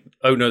 And I think,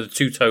 the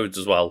 2 Toads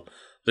as well.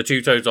 The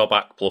 2 Toads are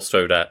back plus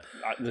Toadette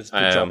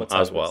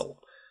as well.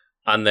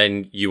 And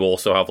then you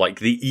also have like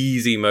the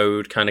easy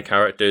mode kind of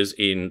characters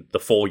in the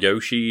 4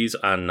 Yoshis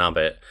and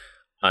Nabbit.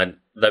 And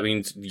that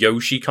means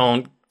Yoshi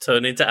can't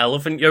turn into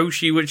Elephant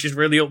Yoshi, which is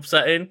really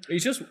upsetting.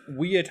 It's just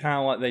weird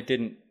how they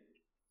didn't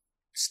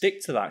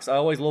stick to that. 'Cause I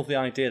always love the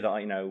idea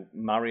that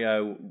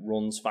Mario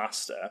runs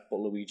faster, but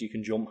Luigi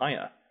can jump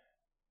higher.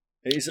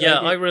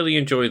 I really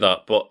enjoy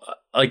that, but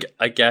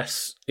I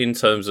guess in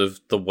terms of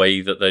the way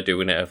that they're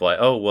doing it, of like,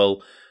 oh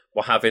well,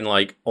 we're having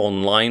like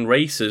online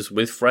races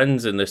with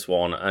friends in this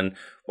one, and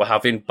we're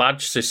having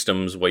badge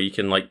systems where you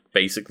can like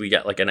basically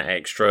get like an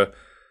extra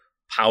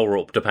power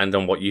up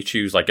depending on what you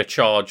choose, like a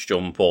charge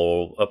jump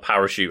or a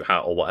parachute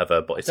hat or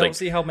whatever. But it's I don't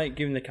see how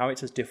giving the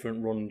characters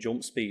different run and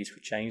jump speeds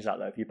could change that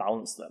though if you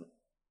balance them.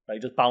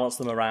 Like just balance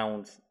them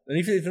around. And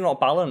if they're not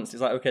balanced,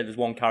 it's like, okay, there's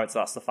one character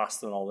that's the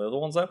faster than all the other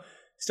ones though. It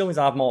still means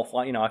I have more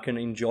I can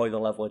enjoy the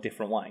level a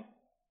different way.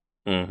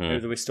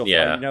 There was stuff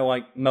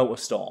like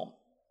Motorstorm,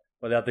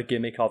 where they had the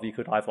gimmick of you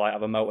could either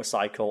have a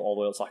motorcycle or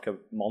where it's like a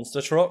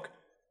monster truck,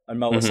 and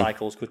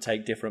motorcycles could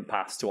take different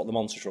paths to what the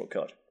monster truck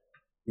could.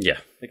 Yeah.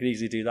 They could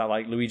easily do that,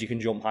 like Luigi can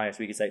jump higher so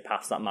he can take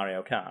past that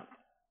Mario can't.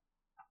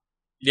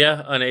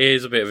 Yeah, and it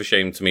is a bit of a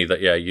shame to me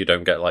that, you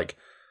don't get, like,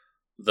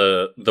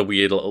 the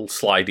weird little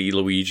slidey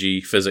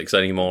Luigi physics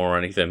anymore or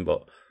anything,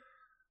 but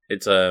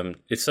it's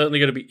certainly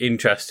going to be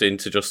interesting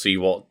to just see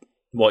what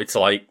it's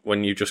like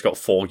when you've just got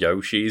 4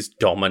 Yoshis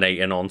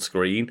dominating on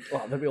screen.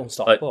 Well, they'll be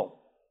unstoppable.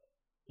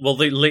 Well,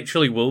 they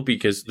literally will,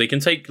 because they can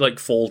take, like,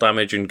 fall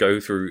damage and go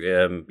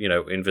through,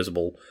 not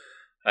invisible,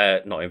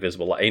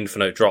 like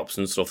infinite drops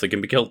and stuff. They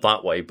can be killed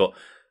that way, but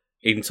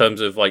in terms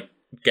of, like,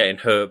 getting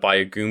hurt by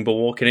a Goomba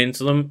walking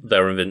into them,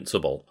 they're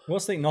invincible. I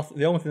think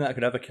the only thing that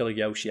could ever kill a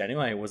Yoshi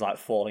anyway was, like,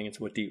 falling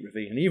into a deep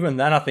ravine. And even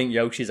then, I think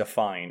Yoshis are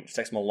fine. It just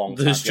takes them a long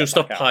time There's just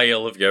a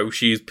pile of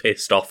Yoshis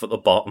pissed off at the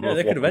bottom. Yeah,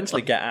 they could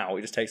eventually get out.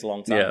 It just takes a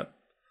long time. Yeah.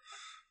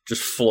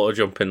 Just flutter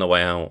jumping the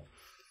way out.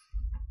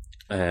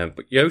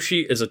 But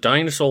Yoshi is a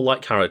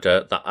dinosaur-like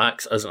character that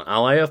acts as an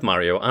ally of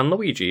Mario and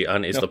Luigi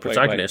and is the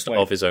protagonist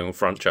of his own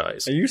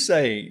franchise. Are you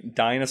saying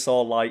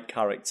dinosaur-like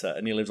character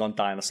and he lives on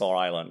Dinosaur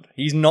Island?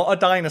 He's not a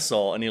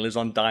dinosaur and he lives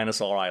on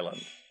Dinosaur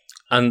Island.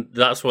 And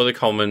that's where the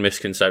common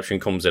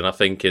misconception comes in, I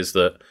think, is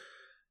that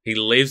he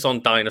lives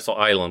on Dinosaur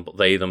Island, but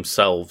they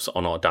themselves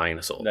are not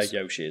dinosaurs.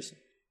 They're Yoshis.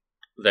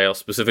 They are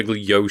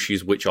specifically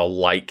Yoshis, which are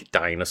like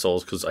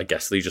dinosaurs, because I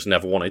guess they just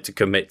never wanted to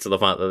commit to the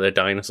fact that they're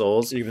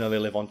dinosaurs. Even though they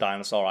live on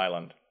Dinosaur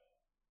Island.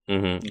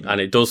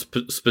 And it does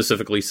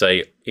specifically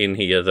say in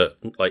here that,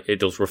 like, it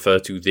does refer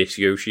to this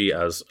Yoshi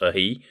as a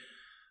he.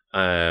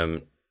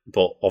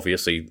 But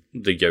obviously,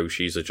 the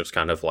Yoshis are just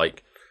kind of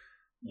like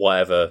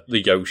whatever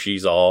the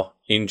Yoshis are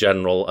in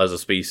general as a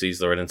species.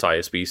 They're an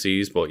entire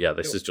species. But yeah,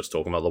 this is just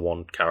talking about the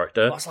one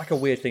character. That's like a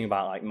weird thing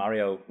about like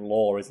Mario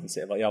lore, isn't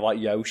it? Like you have like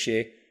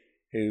Yoshi,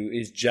 who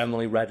is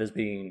generally read as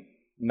being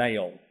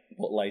male,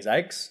 but lays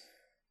eggs.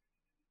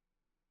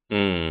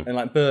 And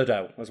like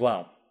Birdo as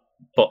well.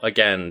 But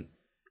again,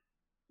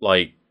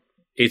 like,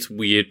 it's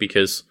weird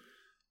because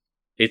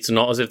it's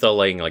not as if they're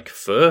laying like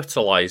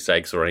fertilized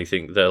eggs or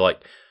anything.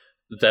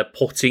 They're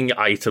putting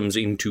items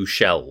into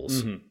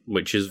shells,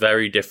 which is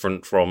very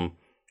different from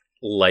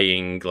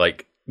laying,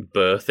 like,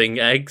 birthing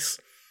eggs.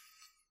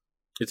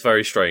 It's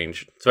very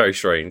strange.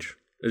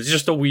 It's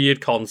just a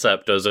weird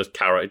concept as a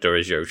character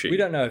as Yoshi. We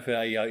don't know if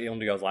he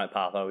undergoes like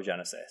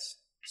parthenogenesis.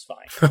 It's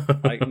fine.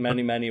 Like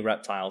many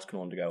reptiles can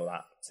undergo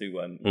that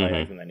to lay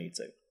eggs when they need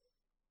to.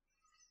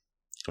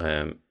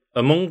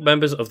 Among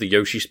members of the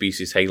Yoshi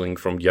species hailing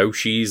from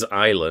Yoshi's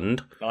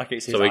Island. I like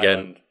it's his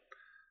island.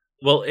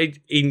 Well,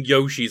 in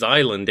Yoshi's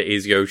Island, it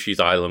is Yoshi's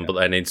Island, but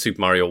then in Super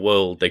Mario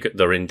World,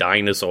 they're in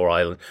Dinosaur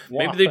Island.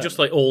 Maybe they just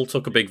like all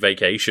took a big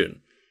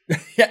vacation.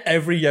 Yeah,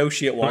 every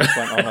Yoshi at once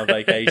went on a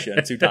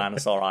vacation to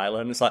Dinosaur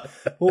Island. It's like,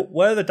 well,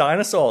 where are the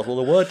dinosaurs? Well,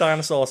 there were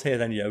dinosaurs here,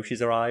 then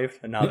Yoshi's arrived,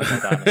 and now there's no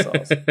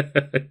dinosaurs.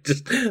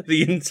 Just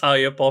the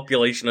entire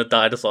population of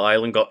Dinosaur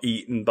Island got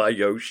eaten by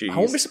Yoshis. I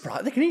won't be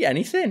surprised. They can eat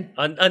anything.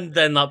 And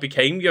then that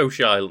became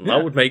Yoshi Island. Yeah.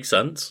 That would make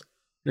sense.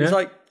 Yeah. It's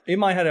like, in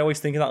my head, I always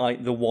think of that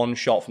like the one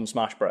shot from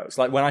Smash Bros.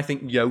 Like when I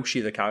think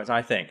Yoshi, the character,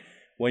 I think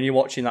when you're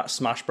watching that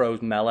Smash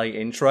Bros. Melee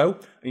intro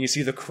and you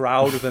see the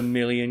crowd of a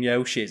million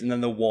Yoshis and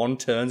then the one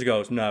turns and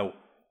goes, no,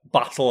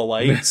 battle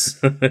awaits.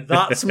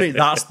 That's me.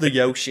 That's the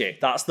Yoshi.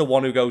 That's the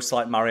one who goes to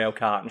like Mario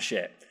Kart and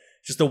shit.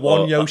 Just the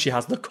one Yoshi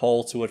has the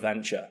call to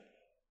adventure.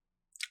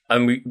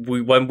 And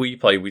we when we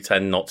play, we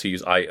tend not to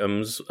use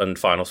items and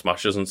final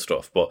smashes and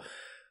stuff, but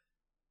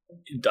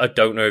I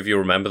don't know if you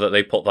remember that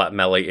they put that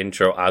melee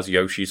intro as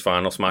Yoshi's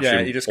Final Smash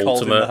in he just Ultimate.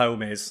 calls in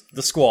the homies,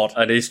 the squad.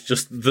 And it's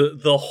just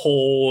the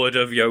horde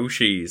of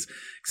Yoshis.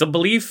 Because I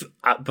believe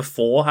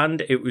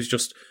beforehand it was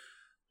just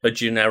a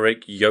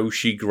generic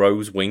Yoshi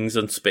grows wings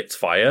and spits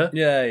fire.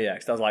 Yeah,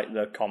 because that was like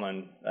the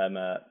common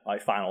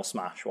like Final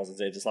Smash,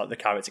 wasn't it? Just like the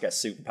character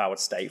gets superpowered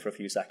state for a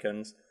few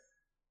seconds.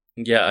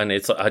 Yeah, and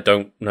I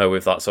don't know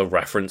if that's a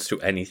reference to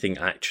anything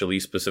actually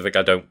specific.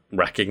 I don't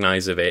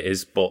recognize if it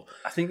is, but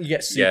I think you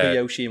get Super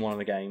Yoshi in one of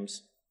the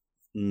games.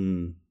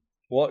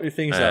 What do you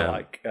think is that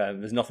like?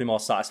 There's nothing more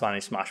satisfying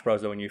in Smash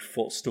Bros. Than when you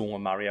footstool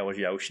with Mario as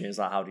Yoshi. Is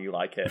that how do you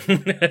like it?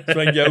 So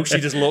when Yoshi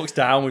just looks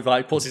down with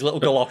like puts his little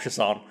galoshes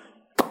on.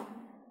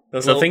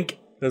 There's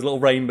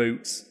little rain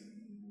boots.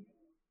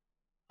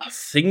 I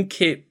think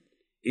it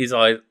is.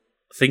 I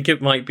think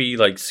it might be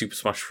like Super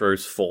Smash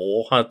Bros.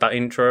 4 had that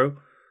intro.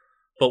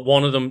 But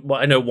one of them,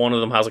 I know one of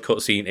them has a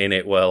cutscene in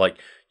it where, like,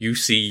 you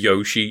see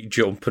Yoshi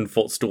jump and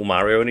footstool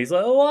Mario, and he's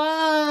like,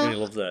 "Wow!" And he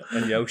loves it.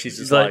 And Yoshi's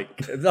just like,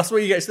 that's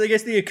what he gets. He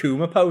gets the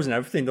Akuma pose and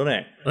everything,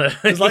 doesn't he?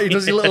 It's like he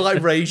does his little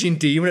like raging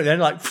demon at the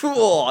end, like, it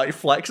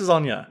flexes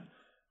on you.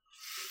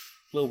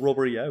 Little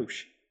rubbery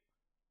Yoshi.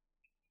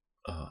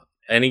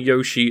 Any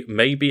Yoshi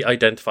may be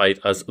identified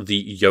as the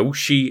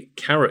Yoshi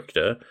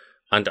character,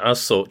 and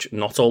as such,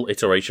 not all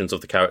iterations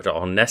of the character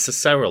are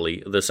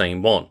necessarily the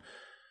same one.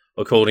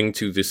 According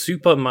to the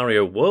Super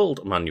Mario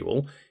World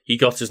manual, he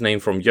got his name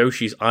from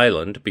Yoshi's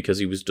Island because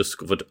he was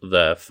discovered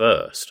there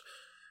first.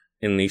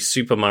 In the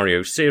Super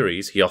Mario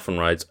series, he often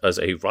rides as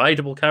a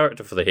rideable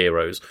character for the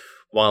heroes,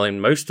 while in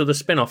most of the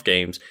spin-off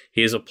games,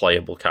 he is a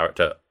playable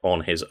character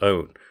on his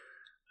own.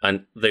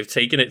 And they've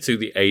taken it to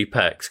the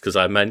apex, because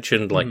I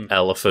mentioned, like,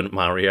 Elephant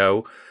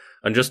Mario,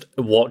 and just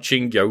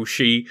watching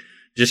Yoshi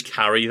just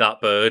carry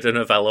that burden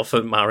of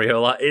Elephant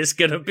Mario, like, it's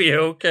gonna be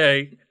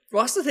okay.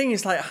 Well, that's the thing,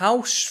 is like,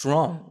 how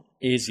strong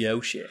is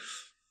Yoshi?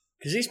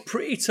 Because he's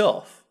pretty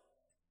tough.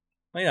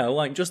 You know,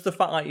 like, just the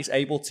fact that he's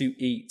able to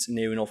eat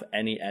near enough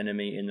any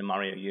enemy in the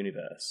Mario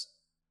universe.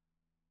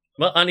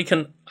 Well, and he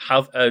can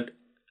have an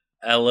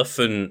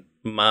elephant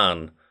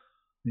man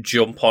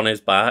jump on his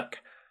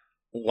back,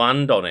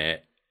 land on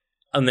it,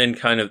 and then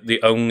kind of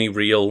the only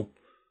real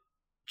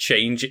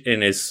change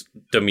in his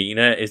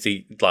demeanor is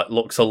he like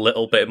looks a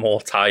little bit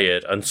more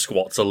tired and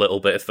squats a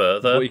little bit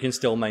further. But he can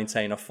still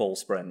maintain a full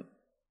sprint.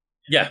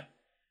 Yeah.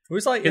 It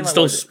was like, he can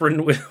still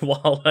sprint with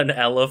while an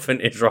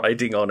elephant is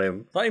riding on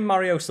him. Like in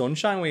Mario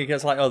Sunshine, where he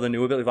gets like, the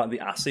new ability, like the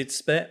acid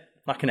spit,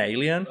 like an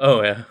alien.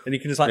 Oh, yeah. And he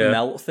can just like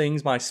melt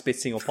things by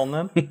spitting up on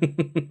them.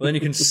 But then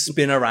you can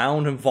spin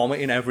around and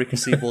vomit in every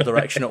conceivable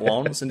direction at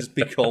once and just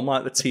become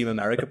like the Team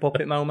America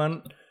puppet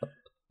moment.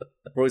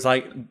 Where it's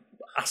like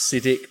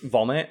acidic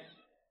vomit.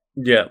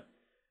 Yeah.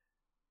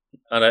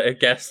 And I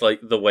guess like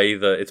the way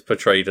that it's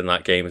portrayed in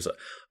that game is like,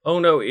 oh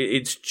no,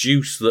 it's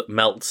juice that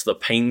melts the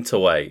paint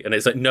away. And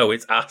it's like, no,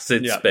 it's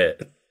acid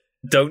spit.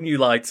 Don't you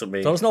lie to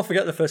me. So let's not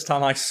forget the first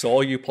time I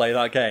saw you play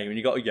that game and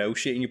you got a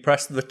Yoshi and you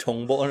pressed the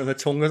tongue button and the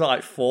tongue was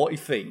like 40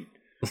 feet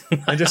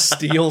and just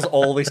steals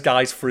all this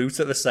guy's fruit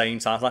at the same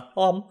time. It's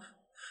like,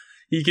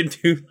 You can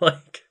do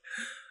like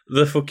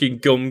the fucking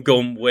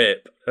gum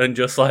whip and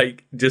just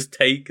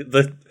take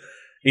the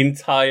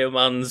entire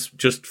man's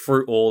just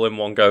fruit all in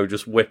one go,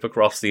 just whip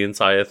across the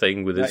entire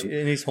thing with his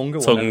in his hunger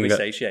tongue. Won't be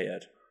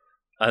satiated.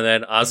 And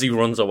then as he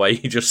runs away,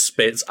 he just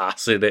spits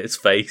acid at his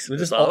face.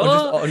 Just,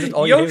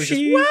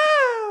 Yoshi!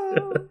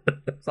 Wow!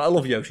 I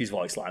love Yoshi's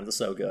voice lines. They're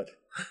so good.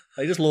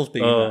 He just loves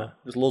being there.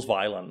 Just loves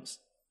violence.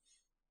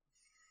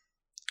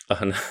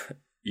 And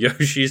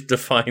Yoshi's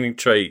defining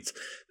traits,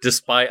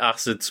 despite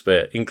acid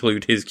spit,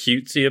 include his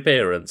cutesy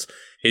appearance,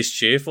 his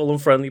cheerful and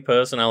friendly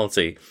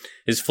personality,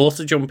 his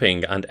flutter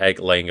jumping and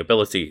egg-laying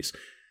abilities,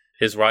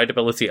 his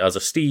rideability as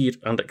a steed,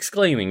 and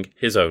exclaiming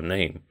his own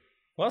name.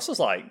 Well, that's just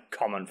like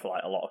common for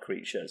like a lot of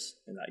creatures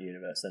in that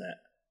universe, isn't it?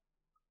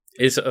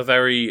 It's a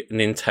very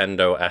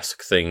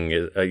Nintendo-esque thing.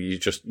 You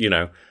just,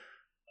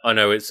 I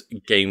know it's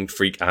Game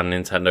Freak and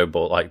Nintendo,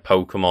 but like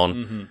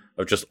Pokemon,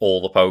 of just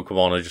all the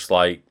Pokemon are just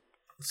like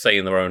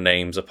saying their own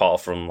names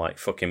apart from like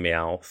fucking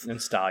Meowth. And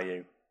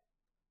Staryu.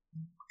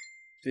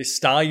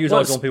 Staryu's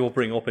always one people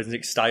bring up, isn't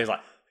it? Staryu's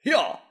like,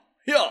 yeah.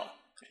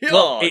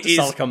 Well, it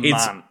sounds like a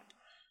man.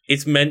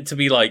 It's meant to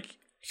be like,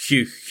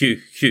 Hugh,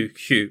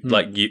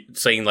 like you,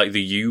 saying like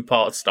the U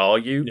part,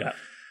 Staryu. Yeah.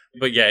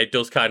 But yeah, it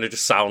does kind of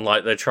just sound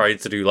like they're trying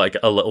to do like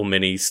a little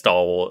mini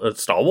Star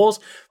Wars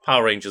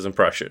Power Rangers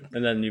impression.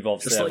 And then you've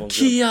obviously just like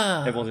Kia.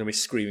 Everyone's going to be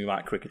screaming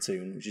about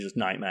Cricketune, which is just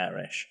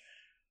nightmarish.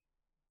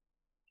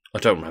 I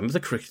don't remember the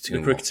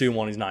Cricketune. The Cricketune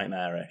one is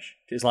nightmarish.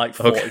 It's like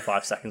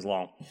 45 seconds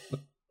long.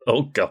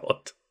 Oh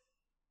god.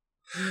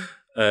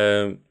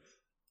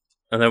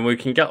 And then we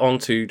can get on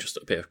to just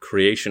a bit of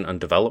creation and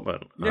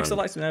development. Yeah, because I'd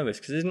like to know this,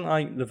 because isn't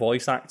like the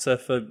voice actor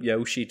for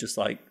Yoshi just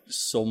like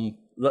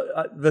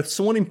there's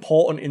someone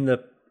important in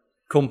the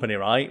company,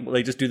 right?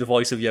 They just do the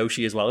voice of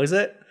Yoshi as well, is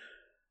it?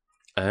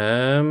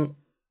 I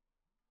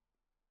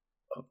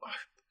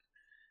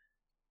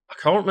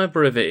can't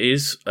remember if it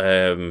is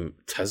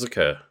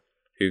Tezuka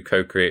who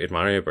co-created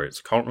Mario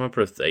Bros. I can't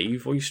remember if they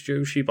voiced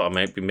Yoshi, but I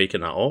might be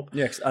making that up.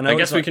 Yes, I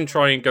guess we can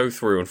try and go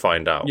through and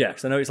find out. Yeah,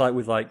 because I know it's like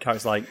with like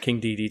characters like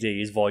King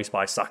DDD is voiced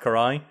by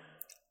Sakurai.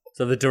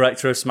 So the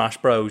director of Smash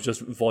Bros.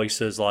 Just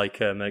voices like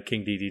King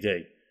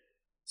DDD.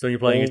 So when you're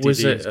playing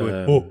DDD, it's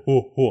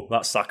going,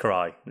 that's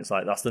Sakurai. And it's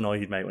like, that's the noise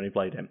he'd make when he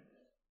played him.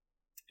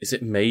 Is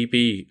it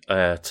maybe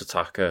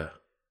Tataka,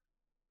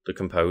 the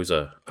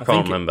composer? I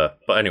can't remember.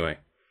 But anyway.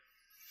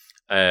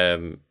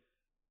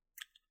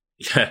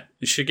 Yeah,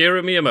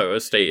 Shigeru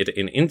Miyamoto stated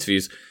in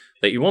interviews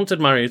that he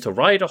wanted Mario to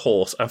ride a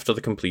horse after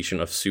the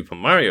completion of Super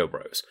Mario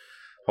Bros.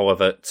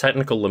 However,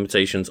 technical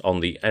limitations on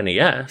the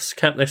NES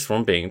kept this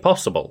from being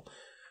possible.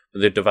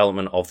 With the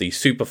development of the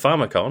Super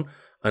Famicom,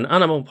 an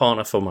animal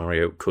partner for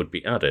Mario could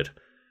be added.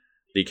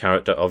 The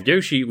character of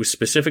Yoshi was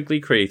specifically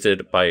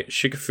created by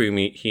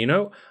Shigefumi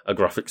Hino, a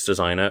graphics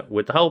designer,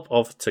 with the help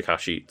of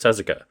Takashi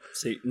Tezuka.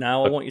 See,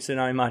 now I want you to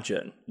now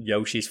imagine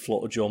Yoshi's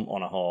flutter jump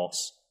on a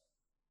horse.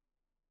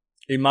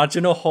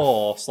 Imagine a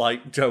horse,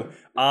 like, Joe,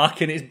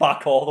 arcing its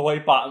back all the way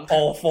back and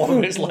all four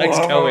of its legs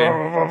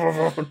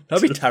going.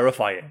 That'd be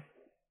terrifying.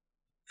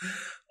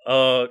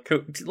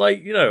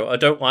 Like, you know, I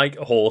don't like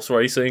horse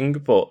racing,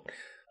 but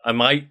I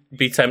might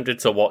be tempted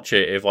to watch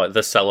it if, like,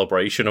 the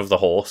celebration of the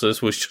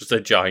horses was just a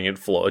giant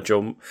flutter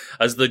jump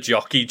as the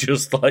jockey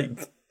just,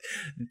 like,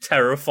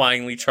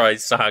 terrifyingly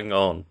tries to hang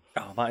on.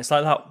 Oh, man, it's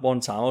like that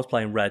one time I was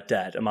playing Red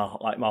Dead and my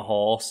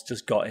horse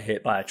just got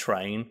hit by a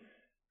train.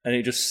 And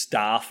it just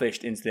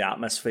starfished into the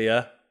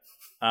atmosphere.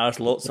 And I just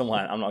looked and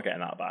went, I'm not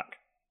getting that back.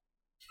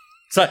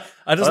 So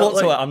I just looked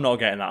at it, I'm not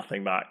getting that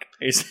thing back.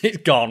 It's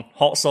gone.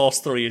 Hot Sauce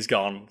 3 is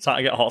gone. It's time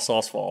to get Hot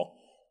Sauce 4.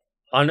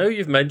 I know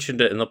you've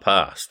mentioned it in the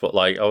past, but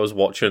like I was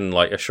watching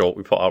like a short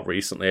we put out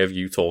recently of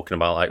you talking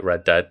about like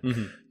Red Dead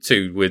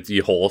 2 with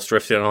your horse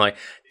drifting. And I like,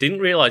 didn't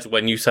realise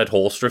when you said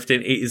horse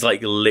drifting, it is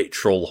like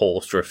literal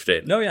horse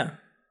drifting. No, yeah.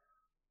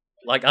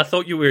 Like, I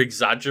thought you were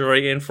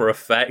exaggerating for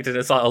effect, and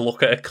it's like, I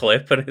look at a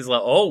clip, and it's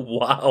like, oh,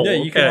 wow, yeah,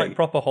 you can, like,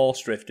 proper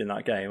horse drift in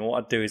that game. And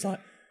what I'd do is,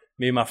 like,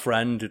 me and my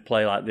friend would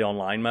play, like, the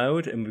online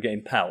mode, and we were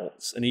getting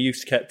pelts, and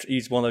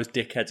he's one of those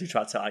dickheads who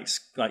tried to,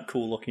 like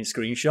cool-looking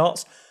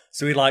screenshots.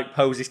 So he'd, like,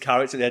 pose his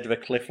character at the edge of a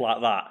cliff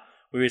like that,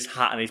 with his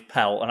hat and his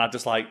pelt, and I'd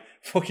just, like,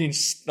 fucking,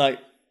 like,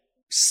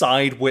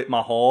 side-whip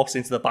my horse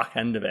into the back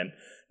end of him,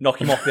 knock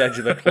him off the edge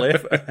of a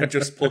cliff, and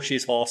just push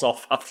his horse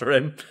off after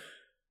him.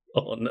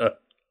 Oh, no.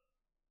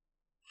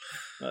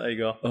 There you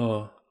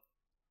go.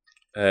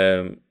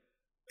 Oh.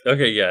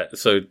 Okay, yeah,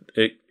 so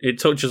it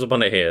touches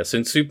upon it here.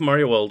 Since Super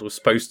Mario World was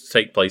supposed to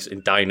take place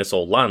in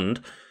Dinosaur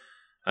Land,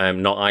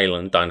 not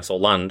Island, Dinosaur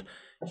Land,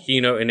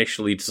 Hino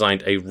initially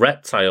designed a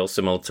reptile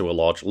similar to a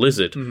large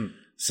lizard. Mm-hmm.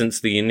 Since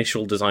the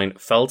initial design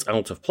felt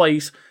out of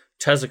place,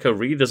 Tezuka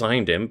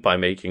redesigned him by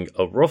making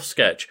a rough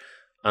sketch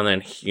and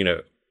then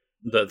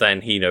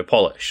Hino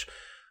polished.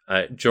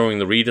 During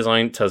the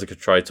redesign, Tezuka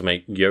tried to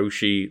make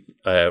Yoshi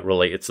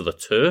related to the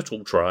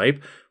turtle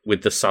tribe,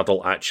 with the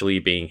saddle actually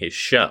being his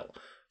shell.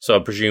 So I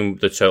presume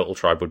the turtle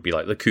tribe would be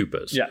like the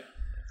Koopas. Yeah.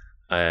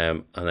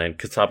 And then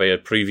Katabe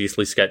had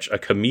previously sketched a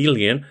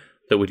chameleon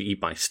that would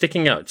eat by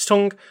sticking out its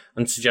tongue,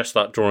 and suggests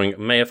that drawing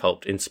may have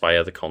helped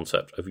inspire the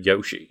concept of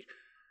Yoshi.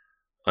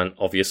 And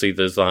obviously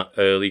there's that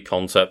early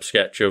concept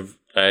sketch of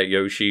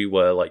Yoshi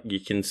where like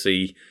you can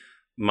see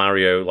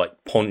Mario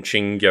like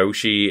punching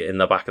Yoshi in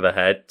the back of the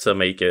head to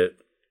make it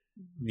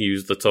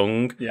use the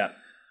tongue. Yeah.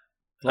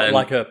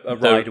 Like a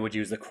rider would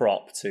use the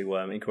crop to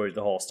encourage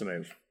the horse to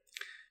move.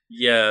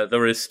 Yeah,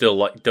 there is still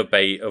like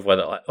debate of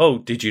whether like, oh,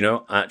 did you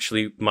know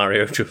actually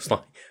Mario just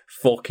like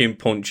fucking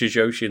punches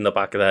Yoshi in the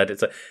back of the head?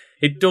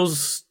 It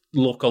does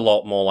look a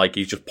lot more like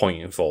he's just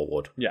pointing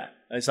forward. Yeah.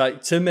 It's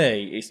like, to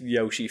me, it's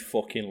Yoshi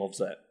fucking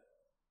loves it.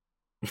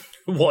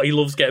 What, he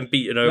loves getting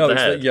beaten over the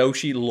head? That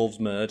Yoshi loves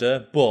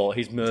murder, but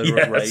his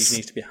murderous rage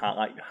needs to be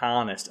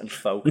harnessed and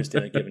focused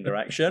in a given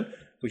direction,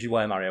 which is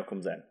where Mario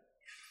comes in.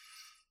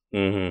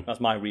 Mm-hmm. That's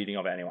my reading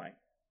of it anyway.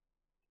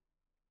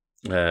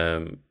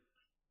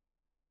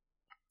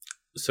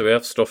 So we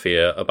have stuff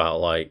here about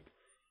like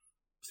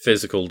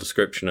physical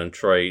description and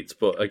traits,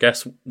 but I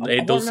guess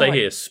it does say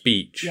here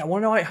speech. Yeah, I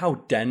want to know like how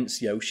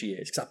dense Yoshi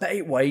is, because I bet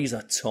it weighs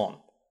a ton.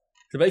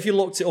 I bet if you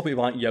looked it up, it'd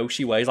be like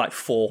Yoshi weighs like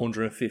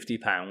 450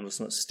 pounds or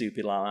something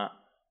stupid like that.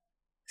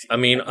 I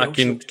mean, I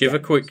can give a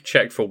quick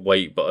check for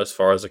weight, but as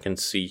far as I can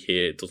see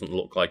here, it doesn't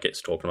look like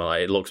it's talking about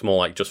that. It looks more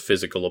like just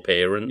physical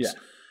appearance. Yeah.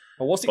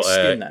 Well, what's its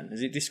skin then?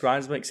 Is it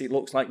described as because it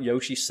looks like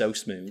Yoshi's so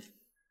smooth?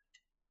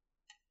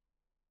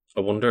 I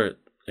wonder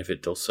if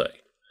it does say.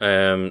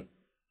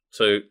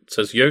 So it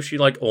says Yoshi,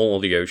 like all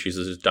the Yoshis,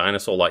 is a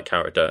dinosaur-like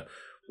character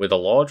with a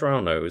large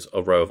round nose,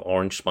 a row of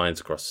orange spines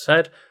across his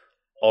head,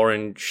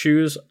 orange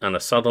shoes, and a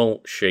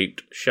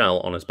saddle-shaped shell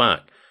on his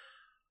back,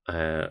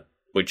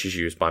 which is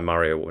used by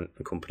Mario and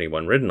company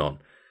when ridden on.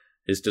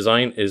 His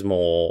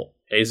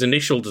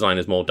initial design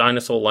is more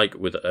dinosaur-like,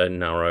 with a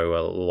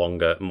narrower,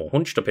 longer, more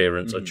hunched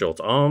appearance and short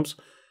arms.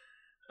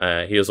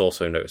 He is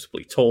also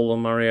noticeably taller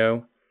than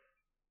Mario.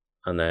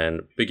 And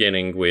then,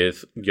 beginning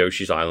with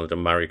Yoshi's Island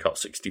and Mario Kart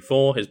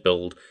 64, his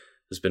build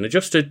has been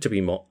adjusted to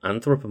be more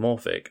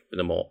anthropomorphic, with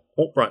a more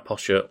upright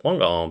posture,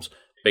 longer arms,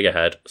 bigger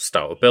head,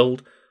 stouter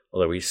build,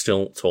 although he's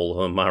still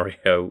taller than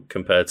Mario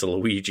compared to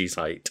Luigi's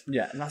height.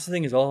 Yeah, and that's the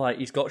thing as well, like,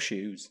 he's got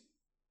shoes.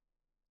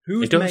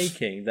 Who's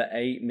making the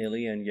 8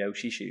 million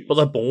Yoshi shoes? But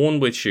they're born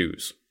with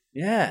shoes.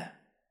 Yeah.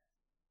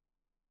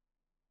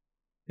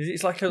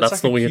 It's like a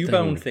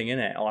Cubone thing, isn't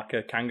it? Or like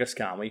a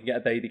Kangaskhan, where you can get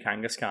a baby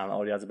Kangaskhan that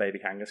already has a baby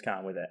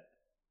Kangaskhan with it.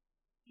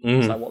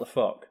 It's like, what the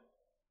fuck?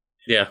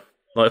 Yeah.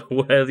 Like,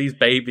 where are these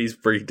babies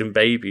breeding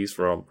babies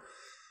from?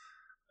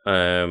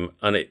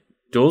 And it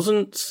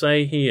doesn't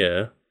say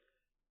here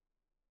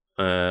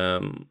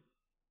anything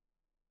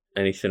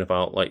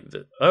about, like,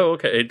 the... Oh,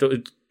 okay.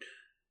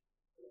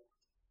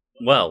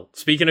 Well,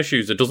 speaking of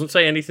shoes, it doesn't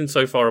say anything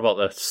so far about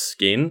their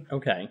skin.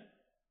 Okay.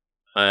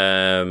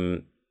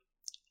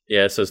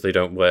 Yeah, it says they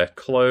don't wear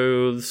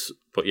clothes,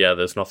 but yeah,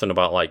 there's nothing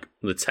about, like,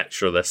 the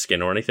texture of their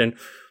skin or anything.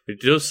 But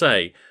it does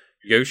say,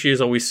 Yoshi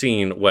is always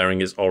seen wearing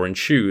his orange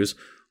shoes,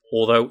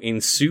 although in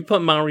Super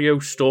Mario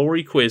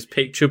Story Quiz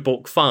Picture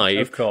Book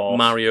 5,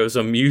 Mario's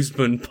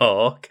Amusement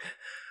Park,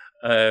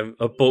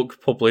 a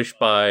book published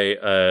by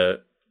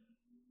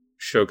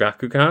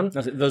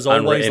Shogakukan, there's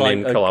always like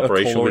in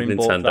collaboration with Nintendo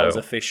book that was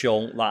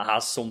official that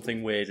has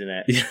something weird in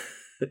it.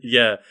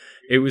 Yeah,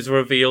 it was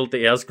revealed that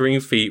he has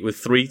green feet with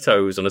 3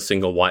 toes and a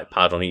single white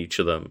pad on each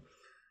of them,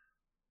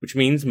 which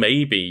means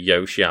maybe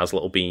Yoshi has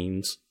little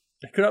beans.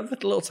 It could have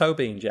little toe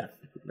beans, yeah.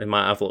 They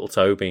might have little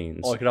toe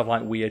beans, or it could have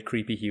like weird,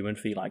 creepy human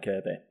feet like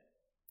Kirby.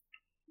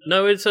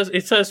 No, it says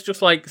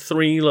just like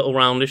 3 little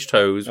roundish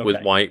toes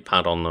with white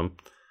pad on them,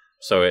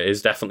 so it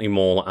is definitely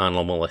more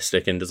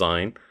animalistic in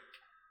design.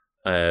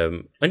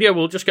 And yeah,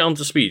 we'll just get on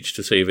to speech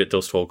to see if it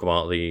does talk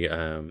about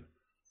the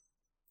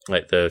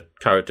like the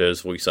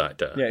character's voice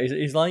actor. Yeah,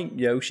 he's like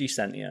Yoshi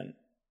sentient.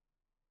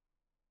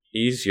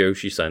 He's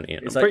Yoshi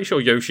sentient. I'm pretty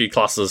sure Yoshi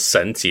classes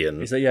sentient.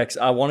 He's like, yeah, because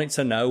I want it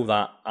to know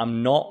that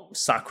I'm not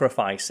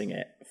sacrificing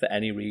it for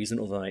any reason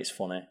other than it's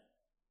funny.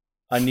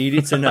 I need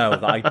it to know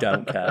that I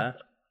don't care.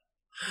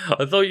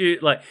 I thought you,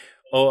 like,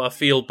 I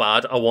feel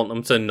bad. I want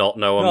them to not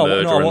know I'm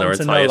murdering their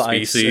entire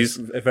species.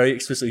 I very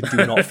explicitly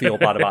do not feel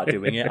bad about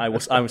doing it.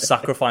 I'm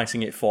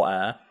sacrificing it for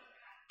air.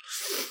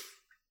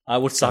 I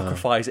would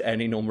sacrifice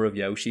any number of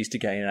Yoshis to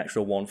gain an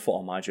extra 1 foot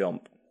on my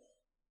jump.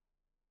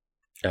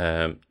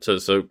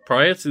 So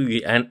prior to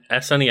the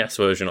SNES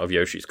version of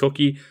Yoshi's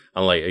Cookie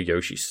and later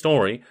Yoshi's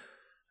Story,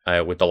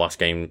 with the last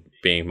game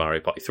being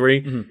Mario Party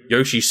 3,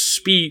 Yoshi's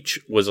speech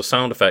was a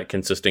sound effect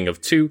consisting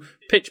of 2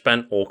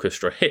 pitch-bent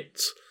orchestra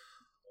hits.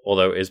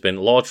 Although it has been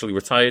largely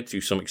retired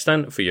to some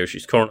extent for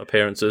Yoshi's current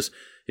appearances,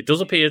 it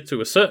does appear to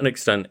a certain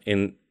extent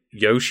in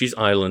Yoshi's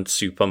Island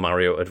Super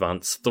Mario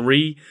Advance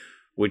 3,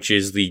 which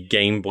is the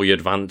Game Boy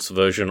Advance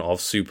version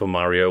of Super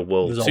Mario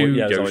World 2,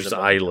 Yoshi's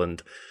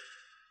Island.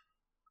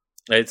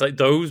 It's like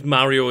those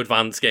Mario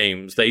Advance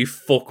games, they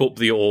fuck up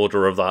the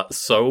order of that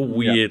so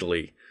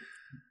weirdly.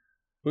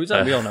 We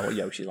all know what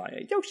Yoshi's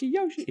like. Yoshi,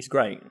 it's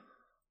great.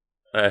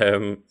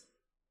 And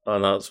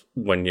that's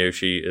when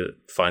Yoshi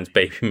finds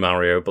Baby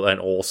Mario, but then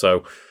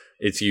also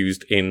it's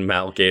used in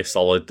Metal Gear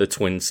Solid, the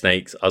Twin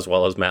Snakes, as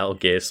well as Metal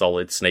Gear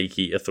Solid Snake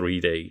Eater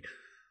 3D.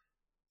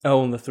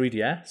 Oh, on the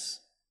 3DS?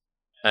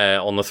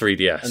 On the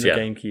 3DS, and the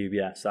GameCube,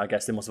 yes. I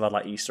guess they must have had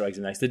like Easter eggs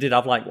in there. They did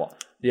have like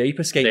what? The Ape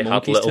Escape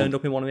monkeys turned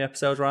up in one of the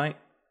episodes, right?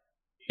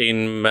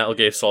 In Metal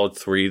Gear Solid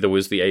 3, there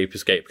was the Ape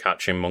Escape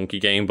catching monkey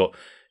game, but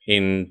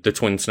in the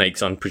Twin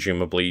Snakes and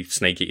presumably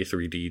Snake Eater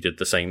 3D did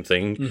the same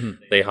thing.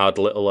 They had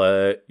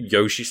little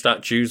Yoshi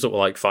statues that were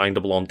like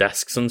findable on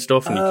desks and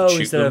stuff, and you could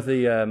shoot instead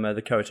them. Of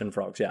the keratin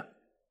frogs, yeah.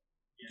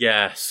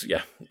 Yes,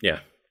 yeah.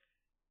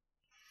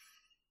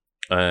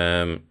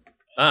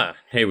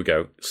 Here we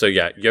go. So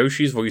yeah,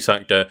 Yoshi's voice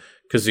actor,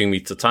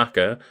 Kazumi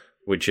Tataka,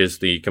 which is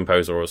the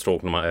composer I was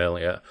talking about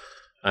earlier,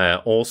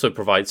 also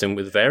provides him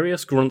with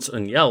various grunts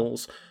and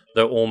yells,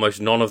 though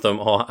almost none of them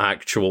are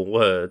actual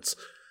words.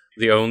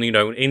 The only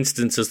known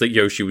instances that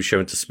Yoshi was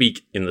shown to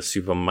speak in the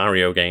Super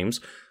Mario games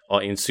are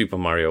in Super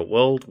Mario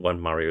World, when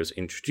Mario is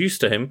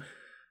introduced to him,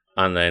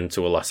 and then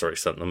to a lesser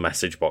extent the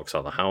message box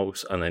at the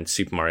house, and then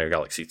Super Mario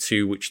Galaxy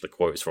 2, which the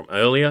quote is from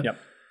earlier. Yep.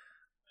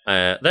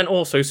 Then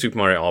also Super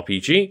Mario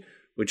RPG,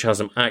 which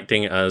has him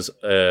acting as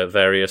a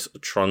various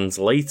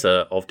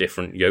translator of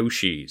different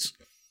Yoshis.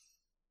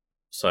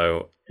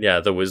 So, yeah,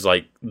 there was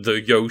like the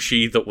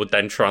Yoshi that would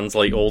then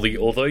translate all the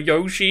other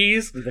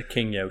Yoshis. The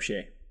King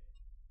Yoshi.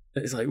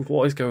 It's like,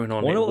 what is going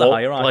on? I wonder what the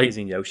hierarchy is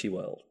in Yoshi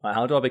World. Like,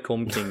 how do I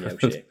become King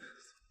Yoshi?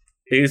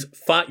 He's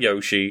Fat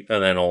Yoshi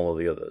and then all of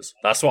the others.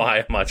 That's what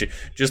I imagine.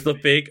 Just the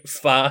big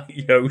fat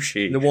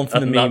Yoshi. The one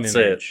from the meme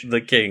image. The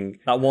king.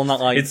 That one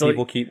that like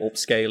people keep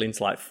upscaling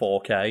to like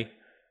 4K.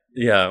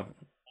 Yeah.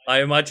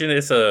 I imagine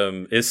it's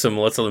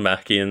similar to the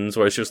Namekians,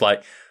 where it's just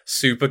like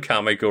Super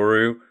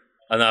Kamiguru,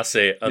 and that's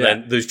it. And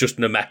then there's just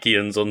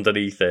Namekians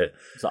underneath it.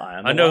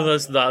 I know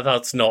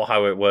that's not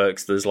how it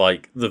works. There's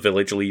like the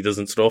village leaders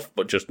and stuff,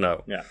 but just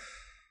no. Yeah.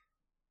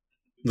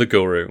 The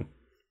Guru.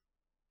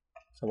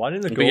 So why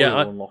didn't the Guru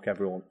unlock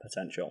everyone's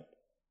potential?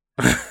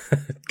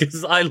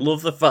 Because I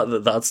love the fact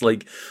that that's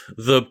like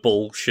the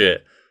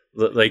bullshit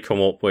that they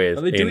come up with.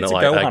 Well, they do in it to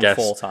like, Gohan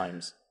 4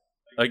 times.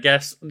 I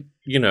guess,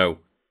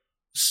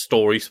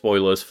 story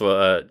spoilers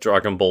for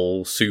Dragon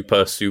Ball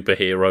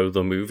Superhero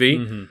the movie.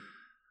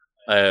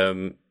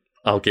 Mm-hmm.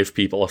 I'll give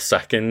people a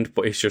second,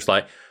 but it's just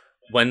like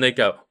when they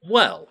go,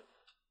 well,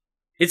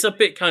 it's a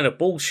bit kind of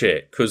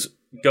bullshit because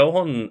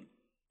Gohan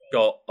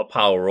got a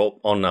power up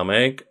on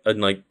Namek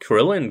and like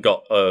Krillin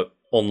got a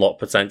unlock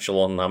potential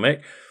on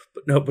Namek,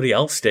 but nobody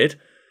else did.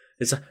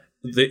 Is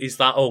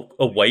that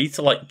a way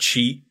to like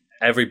cheat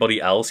everybody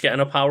else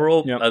getting a power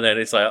up? Yep. And then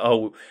it's like,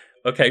 oh,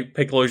 okay,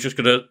 Piccolo's just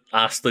gonna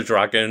ask the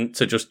dragon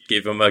to just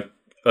give him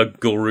a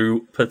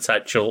guru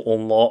potential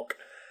unlock.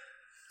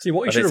 See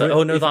what you and should have. Like,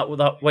 oh no,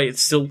 that wait,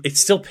 it's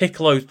still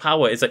Piccolo's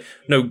power. It's like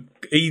no,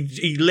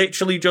 he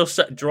literally just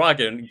said,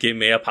 "Dragon, give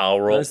me a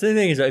power up." The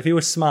thing is that if he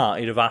was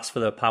smart, he'd have asked for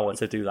the power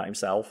to do that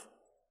himself.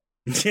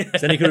 So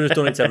then he could have just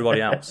done it to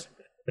everybody else.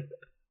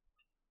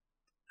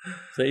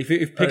 So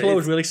if Piccolo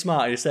was really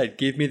smart, he'd have said,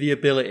 "Give me the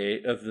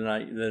ability of the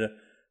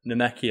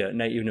native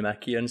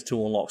Namekians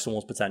to unlock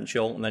someone's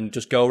potential, and then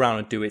just go around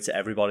and do it to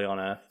everybody on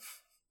Earth."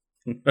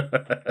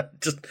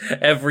 Just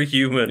every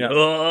human.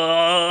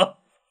 Yeah.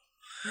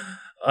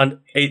 And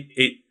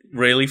it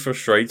really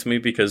frustrates me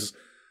because,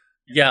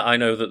 yeah, I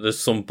know that there's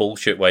some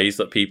bullshit ways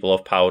that people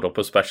have powered up,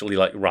 especially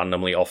like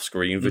randomly off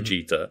screen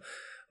Vegeta.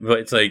 But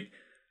it's like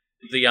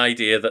the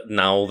idea that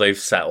now they've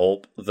set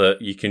up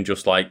that you can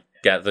just like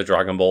get the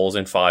Dragon Balls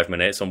in 5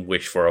 minutes and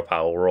wish for a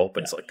power up.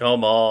 It's like,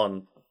 come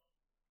on.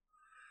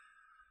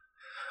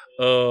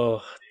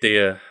 Oh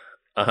dear.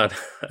 And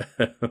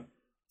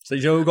so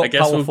who got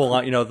powerful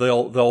like the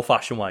old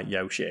fashioned way,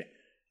 Yoshi,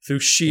 through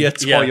sheer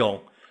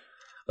toil. Yeah.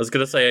 I was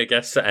going to say, I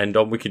guess to end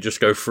on, we could just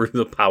go through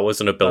the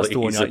powers and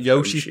abilities. Of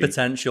Yoshi's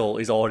potential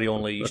is already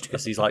unleashed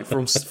because he's like,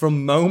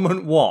 from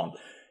moment one,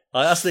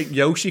 I think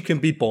Yoshi can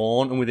be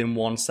born and within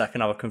 1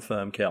 second have a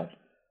confirmed kill.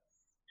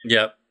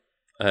 Yep.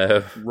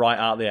 Right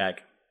out of the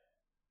egg.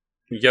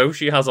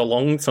 Yoshi has a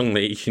long tongue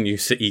that he can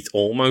use to eat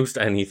almost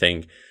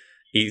anything.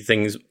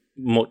 Even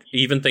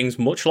things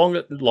much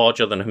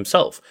larger than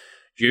himself.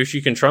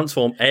 Yoshi can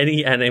transform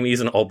any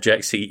enemies and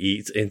objects he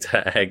eats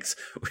into eggs,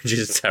 which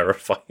is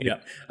terrifying. Yeah.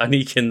 And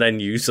he can then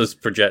use as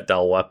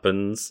projectile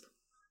weapons.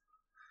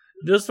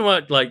 Just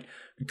like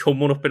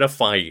coming up in a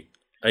fight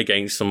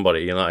against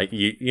somebody, and like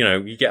you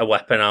get a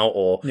weapon out,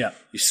 or you're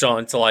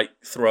starting to like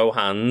throw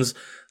hands,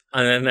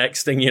 and then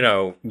next thing you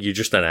know, you're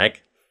just an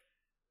egg.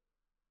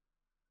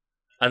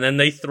 And then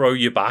they throw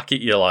you back at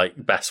your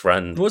like best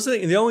friend. What's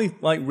the only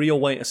like real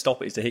way to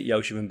stop it is to hit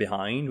Yoshi from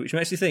behind, which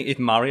makes you think if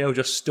Mario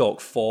just stuck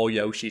 4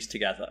 Yoshis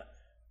together,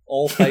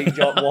 all fake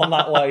jump, one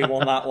that way,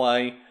 one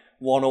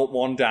up,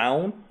 one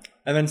down,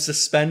 and then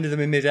suspended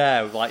them in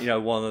midair with like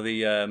one of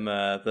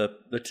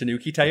the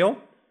Tanuki tail.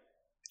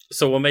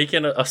 So we're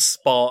making a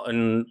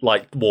Spartan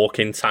like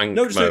walking tank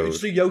mode. No,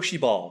 just a Yoshi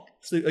ball.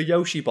 Just a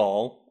Yoshi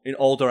ball in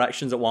all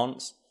directions at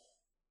once.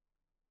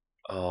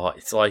 Oh,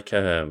 it's like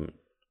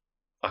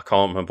I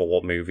can't remember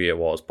what movie it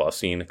was, but I've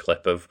seen a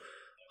clip of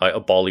like a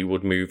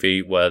Bollywood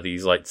movie where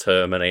these like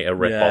Terminator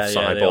rip-off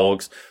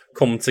cyborgs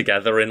come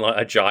together in like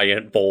a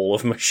giant ball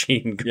of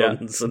machine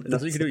guns. Yeah.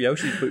 That's what you could do with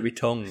Yoshi, but with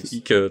tongues.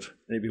 You could.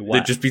 It'd be wet.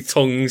 There'd just be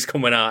tongues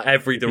coming out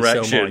every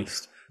direction. So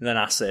moist. And then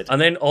acid.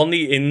 And then on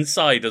the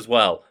inside as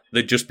well,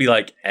 there'd just be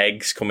like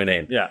eggs coming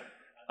in. Yeah.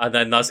 And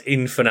then that's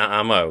infinite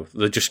ammo.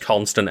 They're just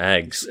constant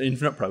eggs.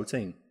 Infinite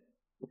protein.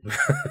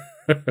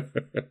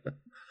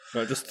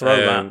 No, just throw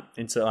that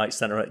into like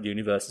center of the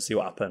universe and see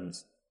what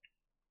happens.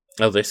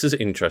 Oh, this is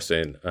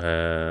interesting.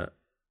 So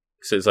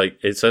it's like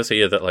it says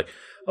here that like,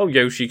 oh,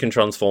 Yoshi can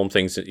transform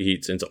things that he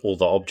eats into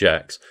other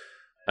objects.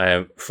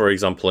 For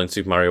example, in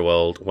Super Mario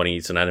World, when he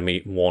eats an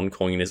enemy, 1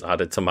 coin is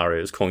added to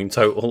Mario's coin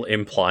total,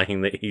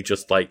 implying that he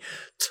just like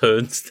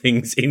turns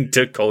things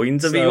into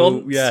coins if he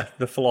wants. Yeah,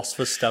 the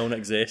Philosopher's Stone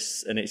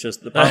exists, and it's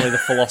just apparently the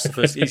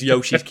Philosopher's is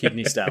Yoshi's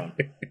kidney stone.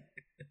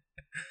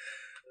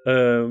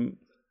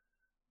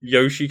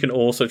 Yoshi can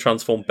also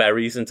transform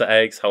berries into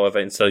eggs. However,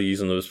 instead of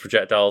using them as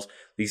projectiles,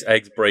 these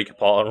eggs break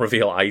apart and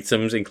reveal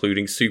items,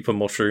 including super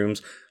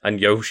mushrooms and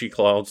Yoshi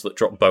clouds that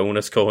drop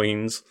bonus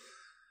coins.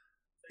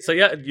 So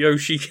yeah,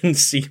 Yoshi can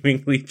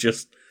seemingly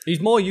just... He's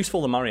more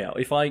useful than Mario.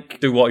 If like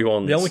do what he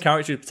wants. The only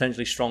character who's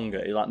potentially stronger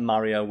is like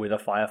Mario with a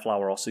Fire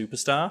Flower or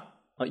Superstar.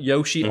 Like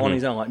Yoshi on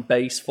his own, like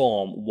base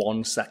form,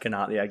 1 second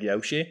out the egg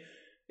Yoshi,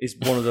 is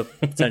one of the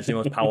potentially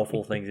most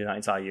powerful things in that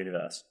entire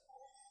universe.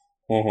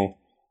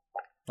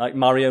 Like,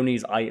 Mario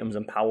needs items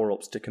and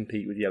power-ups to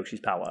compete with Yoshi's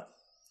power.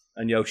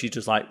 And Yoshi's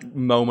just, like,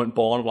 moment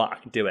born, like, I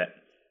can do it.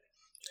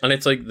 And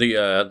it's like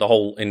the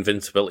whole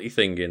invincibility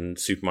thing in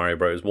Super Mario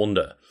Bros.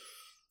 Wonder.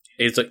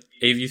 It's like,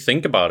 if you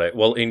think about it,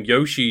 well, in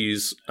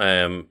Yoshi's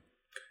Island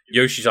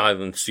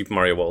Super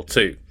Mario World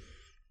 2,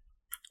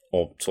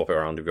 or swap it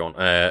around if you want,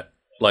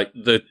 like,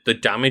 the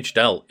damage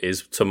dealt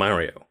is to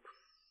Mario.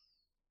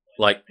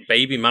 Like,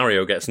 baby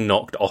Mario gets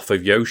knocked off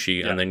of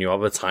Yoshi, and then you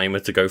have a timer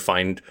to go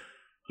find...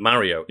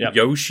 Mario. Yep.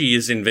 Yoshi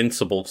is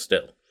invincible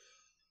still.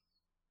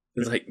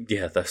 It's like,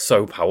 yeah, they're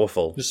so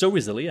powerful. They're so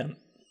resilient.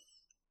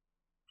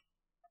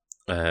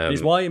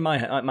 It's why in my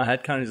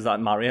head kind of is like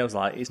Mario's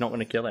like, he's not going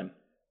to kill him.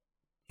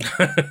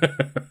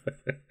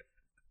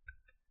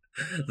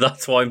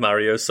 That's why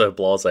Mario's so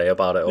blasé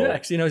about it all. Yeah,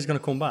 because he knows he's going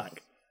to come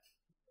back.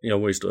 He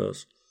always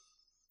does.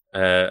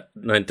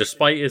 Now,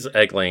 despite his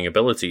egg-laying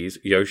abilities,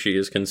 Yoshi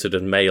is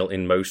considered male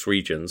in most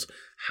regions.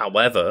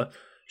 However,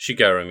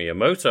 Shigeru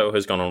Miyamoto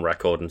has gone on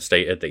record and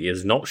stated that he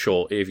is not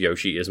sure if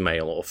Yoshi is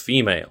male or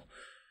female.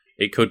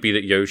 It could be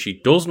that Yoshi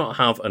does not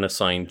have an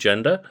assigned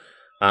gender,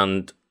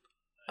 and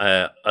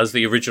as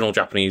the original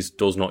Japanese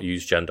does not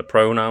use gender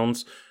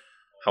pronouns.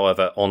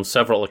 However, on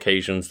several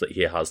occasions that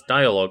he has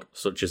dialogue,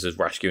 such as his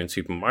rescue in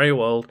Super Mario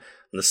World,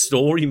 and the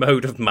story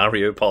mode of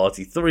Mario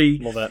Party 3,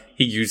 Love it.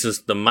 He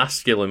uses the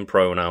masculine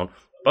pronoun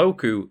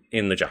Boku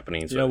in the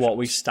Japanese You know version. what?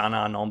 We stan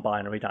our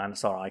non-binary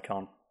dinosaur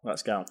icon.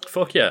 Let's go.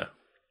 Fuck yeah.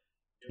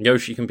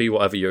 Yoshi can be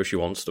whatever Yoshi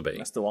wants to be.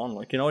 That's the one.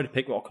 Like, you know how to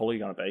pick what colour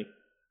you're going to be.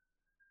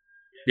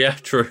 Yeah,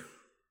 true.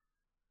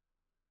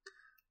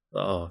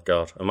 Oh,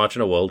 God.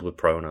 Imagine a world with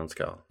pronouns,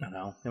 Carl. I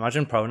know.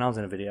 Imagine pronouns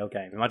in a video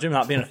game. Imagine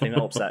that being a thing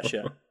that upsets you.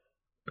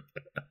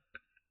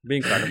 It'd be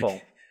incredible.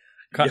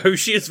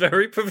 Yoshi is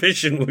very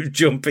proficient with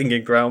jumping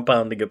and ground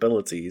pounding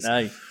abilities,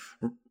 Hey.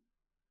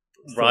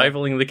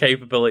 rivaling the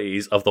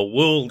capabilities of the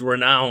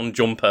world-renowned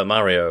jumper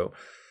Mario.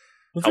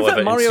 Well, to be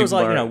fair, Mario's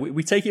like, you know,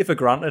 we take it for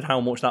granted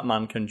how much that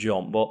man can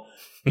jump, but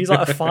he's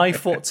like a 5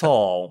 foot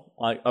tall,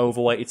 like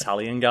overweight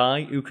Italian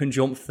guy who can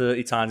jump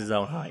 30 times his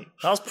own height.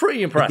 That's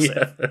pretty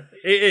impressive. Yeah,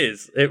 it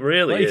is. It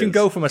really like, is. You can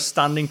go from a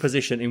standing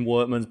position in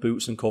workman's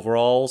boots and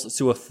coveralls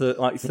to a 13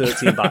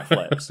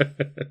 backflips.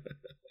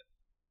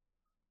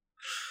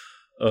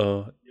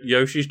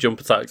 Yoshi's jump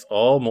attacks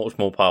are much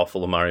more powerful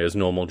than Mario's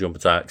normal jump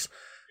attacks.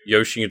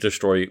 Yoshi can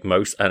destroy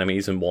most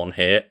enemies in one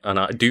hit, and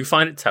I do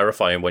find it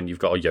terrifying when you've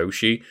got a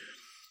Yoshi.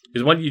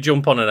 Because when you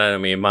jump on an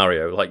enemy in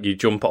Mario, like, you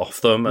jump off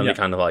them and they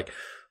kind of, like,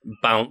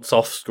 bounce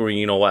off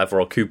screen or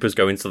whatever, or Koopas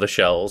go into the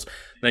shells.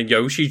 And then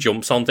Yoshi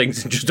jumps on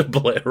things and just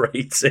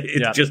obliterates it.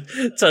 It just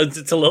turns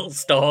into little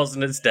stars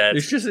and it's dead.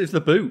 It's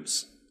the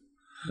boots.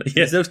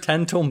 Yeah. It's those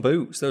 10-ton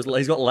boots.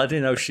 He's got lead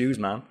in those shoes,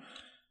 man.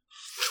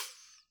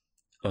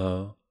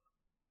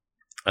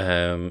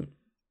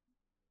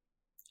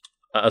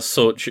 As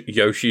such,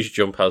 Yoshi's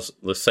jump has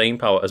the same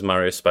power as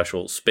Mario's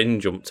special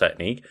spin jump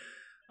technique,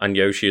 and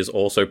Yoshi is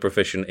also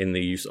proficient in the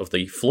use of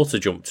the flutter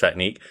jump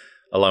technique,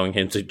 allowing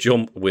him to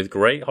jump with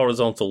great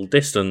horizontal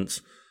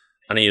distance,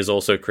 and he is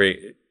also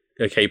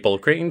capable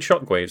of creating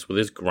shockwaves with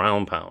his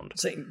ground pound.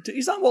 So,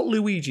 is that what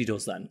Luigi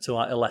does then, to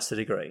like a lesser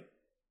degree?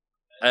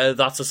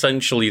 That's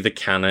essentially the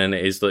canon,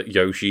 is that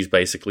Yoshi's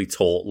basically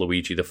taught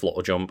Luigi the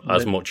flutter jump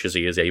as much as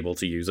he is able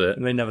to use it.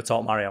 And they never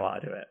taught Mario how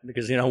to do it,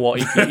 because you know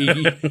what?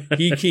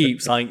 He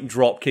keeps like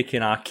drop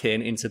kicking our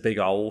kin into big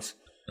holes.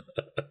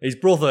 His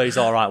brother is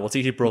all right. We'll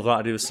teach his brother how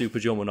to do a super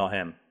jump, but not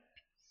him.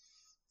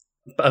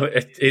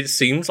 It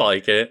seems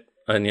like it,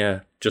 and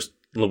yeah, just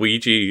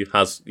Luigi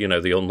has, you know,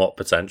 the unlocked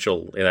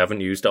potential. They haven't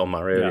used it on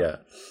Mario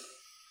yet.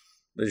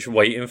 They're just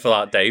waiting for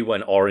that day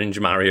when Orange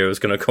Mario is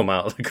going to come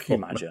out of the Can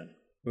you imagine?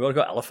 We've already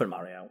got Elephant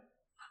Mario.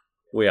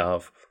 We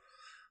have.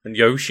 And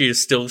Yoshi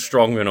is still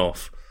strong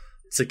enough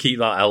to keep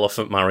that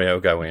Elephant Mario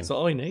going. That's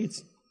all he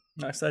needs.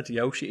 Like I said,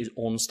 Yoshi is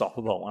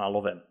unstoppable, and I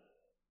love him.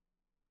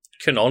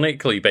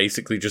 Canonically,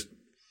 basically just,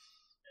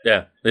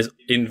 this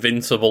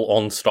invincible,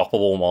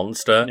 unstoppable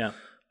monster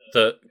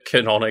that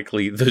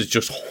canonically there's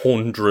just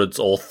hundreds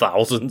or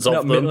thousands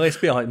of them. Let's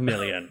be like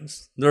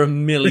millions. There are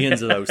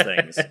millions of those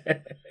things.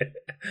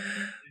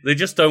 They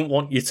just don't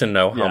want you to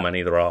know how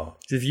many there are.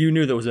 If you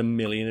knew there was a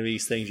million of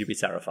these things, you'd be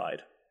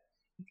terrified.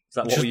 Is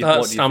that just what that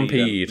what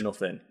stampede.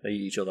 Nothing. They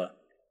eat each other.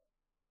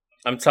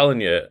 I'm telling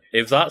you,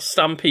 if that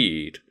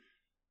stampede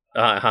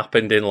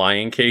happened in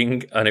Lion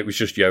King and it was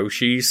just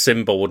Yoshi,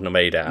 Simba wouldn't have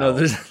made it out. No,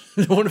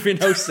 there wouldn't be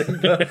no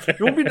Simba. There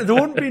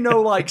wouldn't be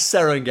no like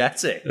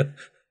Serengeti.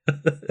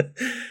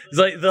 It's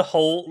like the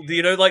whole,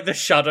 you know, like the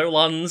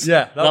Shadowlands.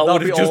 Yeah, that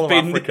would have just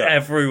been Africa.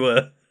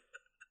 everywhere.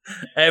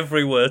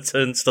 Everywhere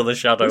turns to the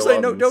Shadowlands.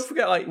 Like, no, don't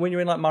forget, like when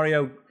you're in like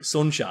Mario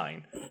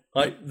Sunshine,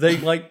 like they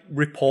like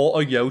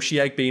report a Yoshi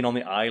egg being on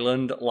the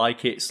island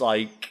like it's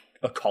like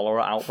a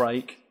cholera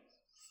outbreak.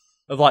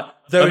 Of like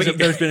there's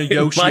been a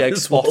Yoshi egg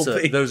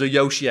spotter. There's a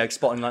Yoshi egg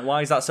spotting. Like,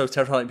 why is that so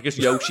terrifying? Because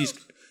Yoshis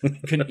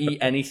can eat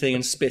anything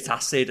and spit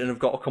acid and have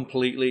got a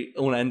completely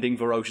unending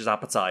ferocious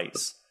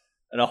appetites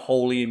and are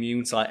wholly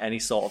immune to like any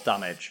sort of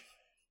damage.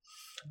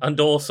 And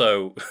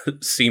also,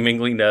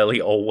 seemingly nearly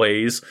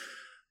always,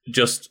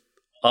 just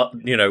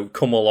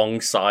come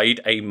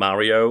alongside a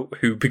Mario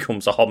who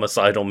becomes a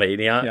homicidal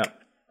maniac. Yeah.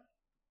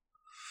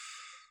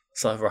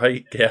 So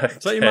right, yeah.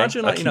 So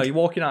imagine you're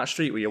walking out the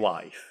street with your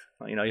wife.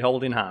 You're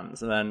holding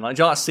hands, and then like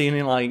do you like that scene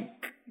in like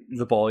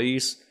The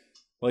Boys,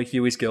 where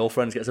Huey's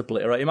girlfriend gets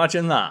obliterated?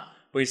 Imagine that,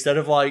 but instead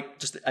of like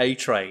just a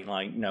train,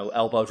 like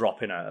elbow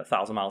dropping at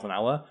 1,000 miles an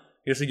hour,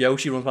 just a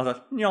Yoshi runs past,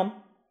 like, yum,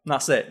 and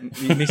that's it.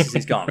 Missus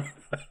is gone.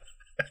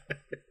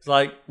 It's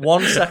like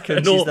 1 second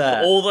And she's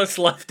there. all that's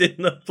left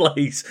in the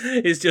place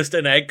is just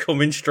an egg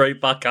coming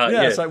straight back at you.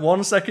 Yeah, it's like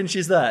 1 second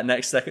she's there,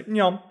 next second,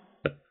 yum.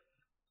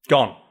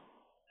 Gone.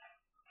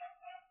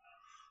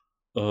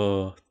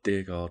 Oh,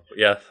 dear God. But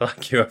yeah,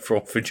 thank you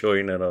everyone for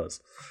joining us.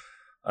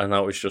 And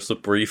that was just a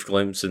brief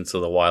glimpse into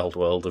the wild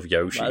world of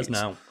Yoshi. Let us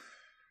know.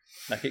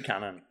 Make it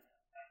canon.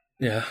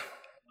 Yeah.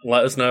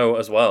 Let us know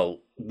as well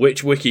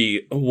which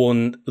wiki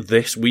won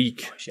this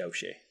week. Oh, it's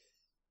Yoshi.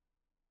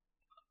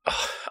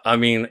 I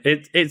mean,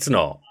 it's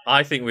not.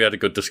 I think we had a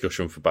good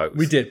discussion for both.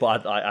 We did,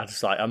 but I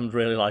just like, I'm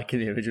really liking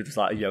the image of just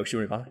like a Yoshi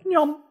running back.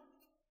 Yum.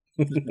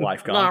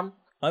 Life gone.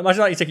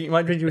 Imagine like you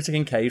were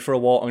taking Cade for a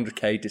walk and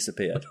Cade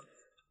disappeared.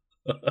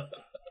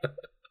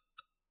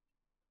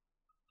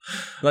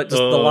 Like just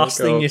the last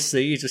thing you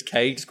see is just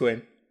Cade just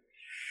going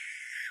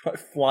like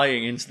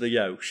flying into the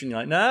Yoshi, and you're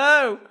like,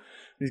 no,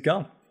 he's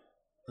gone.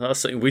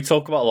 We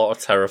talk about a lot of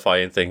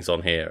terrifying things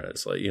on here.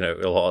 It's like,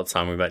 a lot of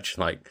time we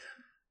mention like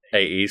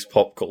 80s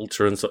pop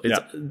culture and so.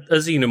 A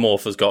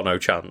xenomorph has got no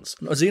chance.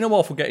 A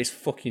xenomorph will get his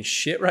fucking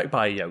shit wrecked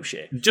by a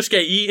Yoshi. Just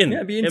get eaten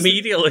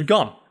immediately.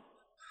 Gone.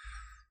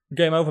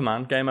 Game over,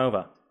 man. Game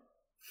over.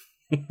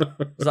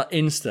 It's like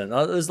instant.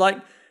 There's like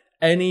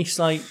any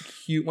like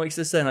cute. What's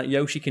this saying? Like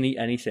Yoshi can eat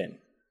anything.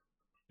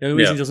 The only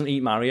reason he doesn't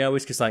eat Mario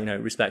is because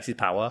respects his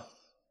power.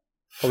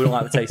 Probably don't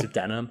like the taste of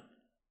denim.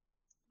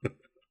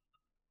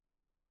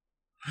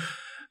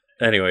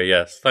 Anyway,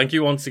 yes. Thank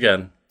you once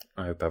again.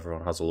 I hope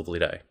everyone has a lovely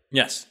day.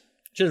 Yes.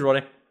 Cheers,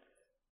 Roddy.